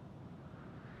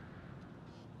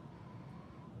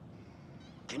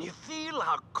 Can you feel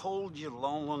how cold your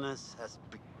loneliness has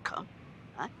become?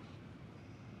 Huh?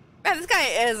 Man, this guy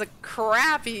is a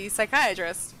crappy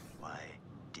psychiatrist. Why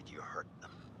did you hurt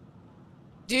them?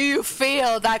 Do you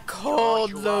feel that cold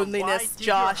Joshua, loneliness, why did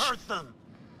Josh? you hurt them?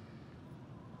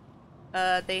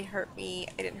 They hurt me.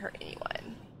 I didn't hurt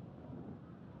anyone.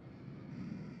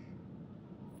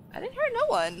 I didn't hurt no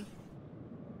one.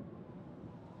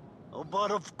 Oh,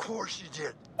 but of course you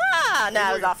did. Ah, They no, it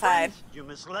were was your all fine. friends. You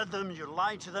misled them, you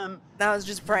lied to them. That was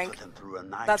just a prank. Put them through a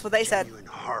night That's what they of said. genuine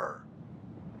horror.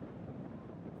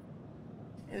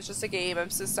 It was just a game. I'm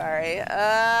so sorry.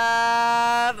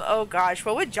 Oh gosh,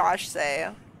 what would Josh say?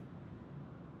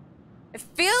 I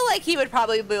feel like he would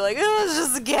probably be like, "Oh, it's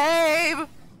just a game."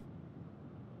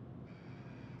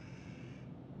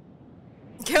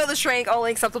 Kill the Shrink,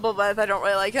 only acceptable, but I don't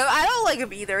really like him. I don't like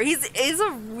him either. He's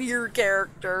a weird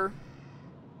character.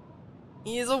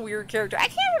 He is a weird character. I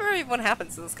can't remember what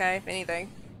happens to this guy, if anything.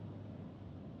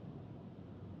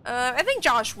 I think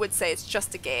Josh would say it's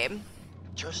just a game.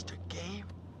 Just a game?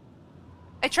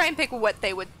 I try and pick what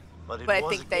they would, But I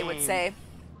think they would say.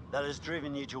 That has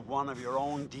driven you to one of your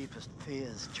own deepest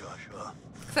fears, Joshua.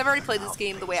 Because I've already played this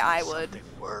game the way I would.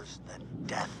 Something worse than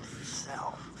death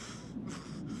itself.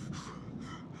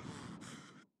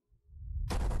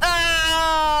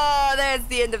 Oh, there's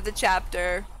the end of the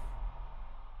chapter.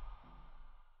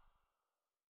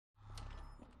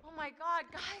 Oh my god,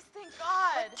 guys, thank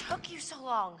God. What took you so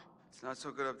long? It's not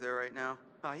so good up there right now.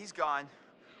 He's gone.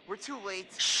 We're too late.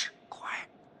 Shh, quiet.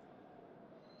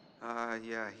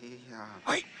 Yeah, he,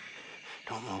 Wait,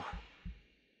 don't move.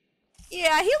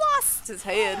 Yeah, he lost his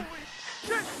head.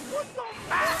 That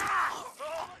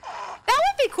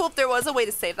would be cool if there was a way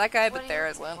to save that guy, but there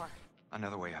isn't.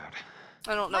 Another way out.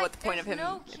 I don't know what the point of him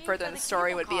further in the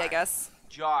story would be, I guess.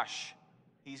 Josh,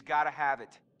 he's gotta have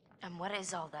it. And what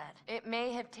is all that? It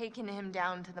may have taken him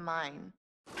down to the mine.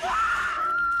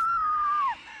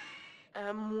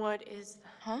 What is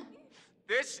that? Huh?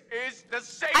 This is the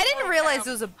safe. I didn't realize it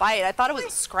was a bite. I thought it was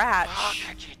a scratch. I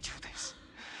can't do this.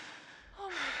 Oh my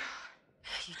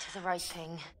god. You did the right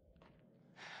thing.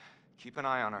 Keep an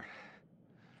eye on her.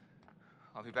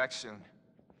 I'll be back soon.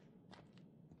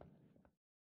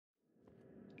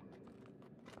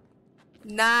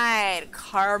 Night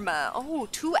Karma. Oh,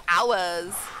 2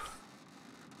 hours.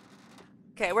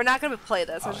 Okay, we're not gonna play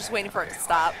this. I was just waiting for it to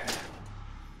stop.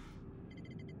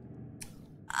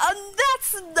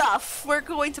 That's enough. We're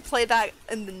going to play that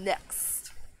in the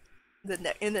next,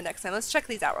 time. Let's check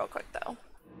these out real quick though.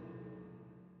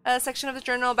 A section of the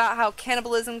journal about how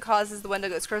cannibalism causes the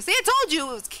Wendigos curse. See, I told you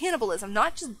it was cannibalism,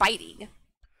 not just biting.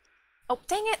 Oh,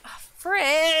 dang it! Oh,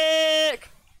 frick!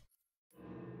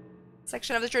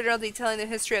 Section of the journal detailing the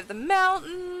history of the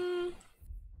mountain.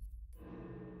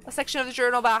 A section of the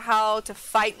journal about how to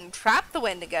fight and trap the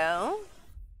Wendigo.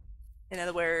 In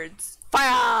other words,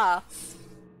 fire!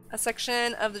 A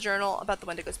section of the journal about the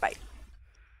Wendigo's bite.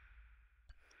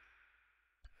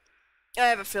 I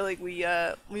have a feeling we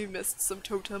missed some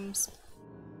totems.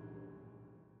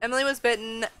 Emily was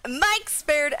bitten. Mike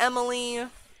spared Emily.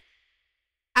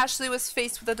 Ashley was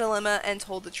faced with a dilemma and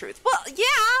told the truth. Well,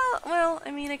 yeah. Well,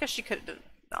 I mean, I guess she could have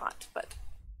not, but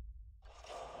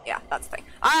yeah, that's the thing.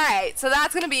 All right, so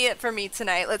that's gonna be it for me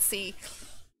tonight. Let's see.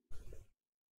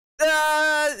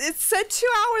 It said 2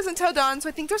 hours until dawn, so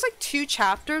I think there's like 2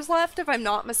 chapters left, if I'm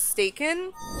not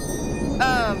mistaken.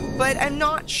 But I'm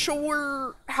not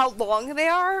sure how long they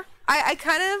are. I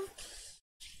kind of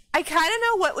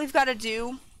know what we've got to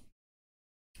do.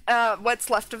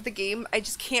 What's left of the game. I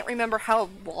just can't remember how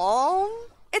long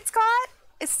it's got.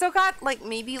 It's still got like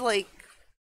maybe like,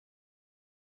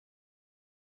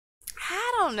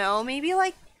 I don't know, maybe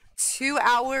like 2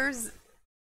 hours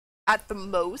at the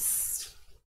most,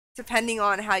 depending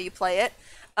on how you play it.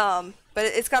 But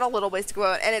it's got a little ways to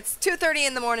go, and it's 2:30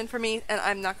 in the morning for me, and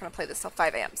I'm not going to play this till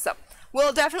 5 a.m. So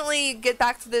we'll definitely get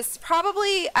back to this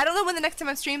probably, I don't know when the next time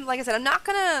I stream. Like I said, I'm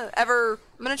going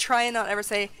to try and not ever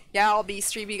say, yeah, I'll be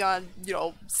streaming on, you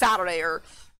know, Saturday or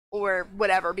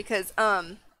whatever, because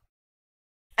I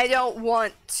don't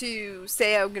want to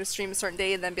say I'm going to stream a certain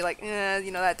day and then be like,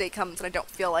 you know, that day comes and I don't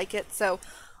feel like it. So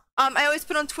I always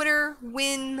put on Twitter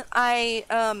when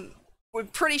we're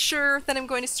pretty sure that I'm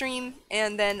going to stream,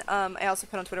 and then I also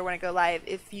put on Twitter when I go live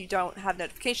if you don't have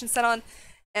notifications set on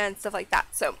and stuff like that.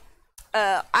 So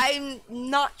I'm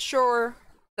not sure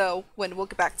though when we'll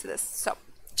get back to this. So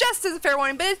just as a fair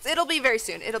warning, but it'll be very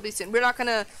soon. It'll be soon. We're not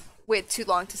gonna wait too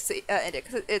long to see end it,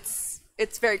 because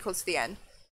it's very close to the end.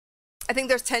 I think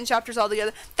there's 10 chapters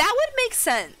altogether. That would make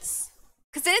sense,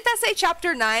 because didn't that say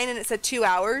chapter 9 and it said 2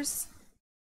 hours?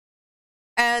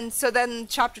 And so then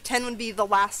chapter 10 would be the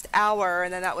last hour,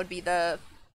 and then that would be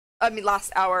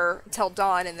last hour till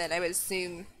dawn, and then I would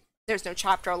assume there's no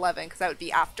chapter 11 because that would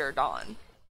be after dawn.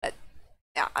 But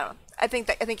yeah, I don't know. I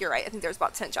think you're right. I think there's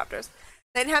about 10 chapters.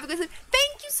 Then have a good sleep.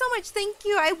 Thank you so much. Thank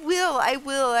you. I will.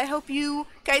 I hope you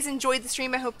guys enjoyed the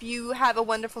stream. I hope you have a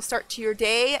wonderful start to your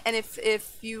day. And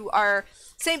if you are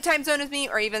same time zone as me,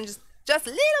 or even just a little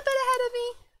bit ahead of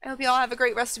me, I hope you all have a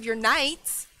great rest of your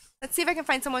night. Let's see if I can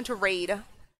find someone to raid.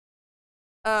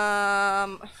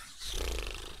 Okay.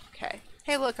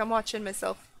 Hey, look, I'm watching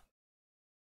myself.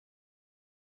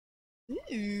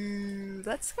 Ooh,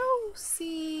 let's go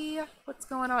see what's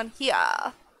going on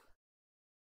here.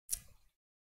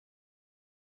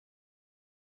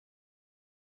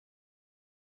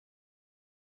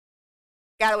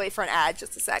 Gotta wait for an ad,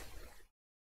 just a sec.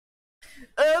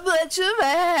 A bunch of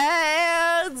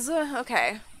ads.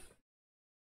 Okay.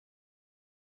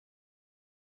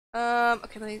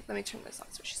 Okay, let me turn this on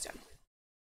so she's done.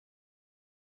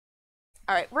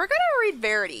 Alright, we're gonna read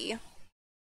Verity.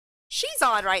 She's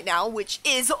on right now, which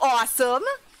is awesome.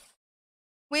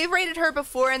 We've rated her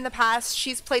before in the past.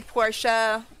 She's played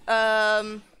Portia.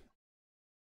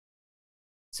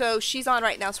 So she's on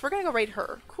right now. So we're gonna go raid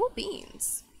her. Cool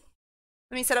beans.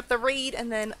 Let me set up the raid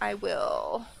and then I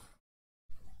will.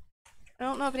 I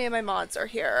don't know if any of my mods are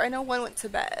here. I know one went to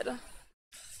bed.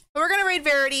 But we're gonna raid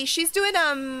Verity. She's doing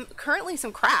currently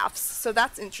some crafts, so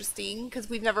that's interesting because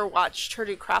we've never watched her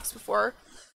do crafts before.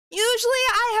 Usually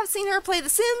I have seen her play The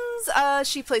Sims,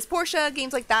 she plays Portia,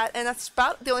 games like that, and that's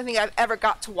about the only thing I've ever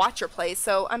got to watch her play,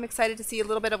 so I'm excited to see a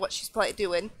little bit of what she's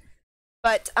doing.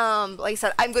 But, like I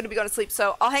said, I'm going to be going to sleep,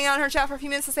 so I'll hang out in her chat for a few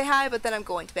minutes to say hi, but then I'm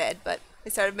going to bed. But I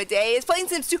started my day is playing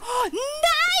Sims 2. Oh,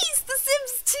 nice! The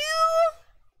Sims 2!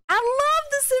 I love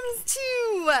The Sims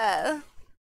 2!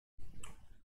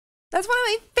 That's one of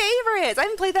my favorites! I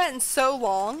haven't played that in so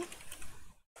long.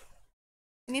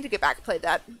 I need to get back and play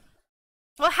that.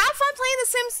 Well, have fun playing The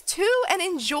Sims 2 and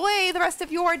enjoy the rest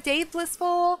of your day,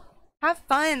 Blissful. Have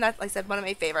fun. That's, like I said, one of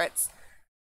my favorites.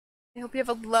 I hope you have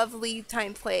a lovely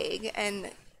time playing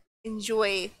and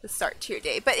enjoy the start to your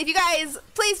day. But if you guys,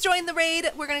 please join the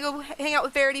raid. We're going to go hang out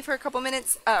with Verity for a couple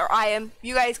minutes. Or I am.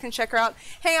 You guys can check her out.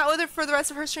 Hang out with her for the rest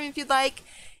of her stream if you'd like.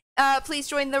 Please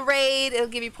join the raid. It'll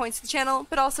give you points to the channel.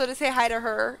 But also to say hi to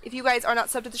her. If you guys are not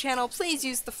subbed to the channel, please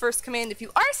use the first command. If you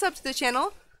are subbed to the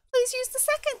channel, please use the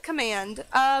second command,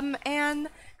 and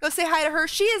go say hi to her.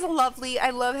 She is lovely. I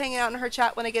love hanging out in her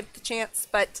chat when I get the chance,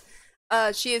 but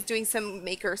she is doing some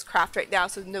maker's craft right now,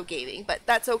 so no gaming, but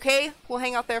that's okay. We'll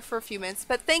hang out there for a few minutes,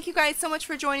 but thank you guys so much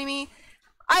for joining me.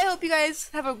 I hope you guys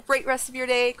have a great rest of your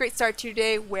day, great start to your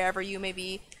day, wherever you may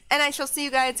be, and I shall see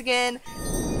you guys again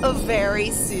very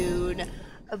soon.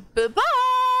 Bye-bye!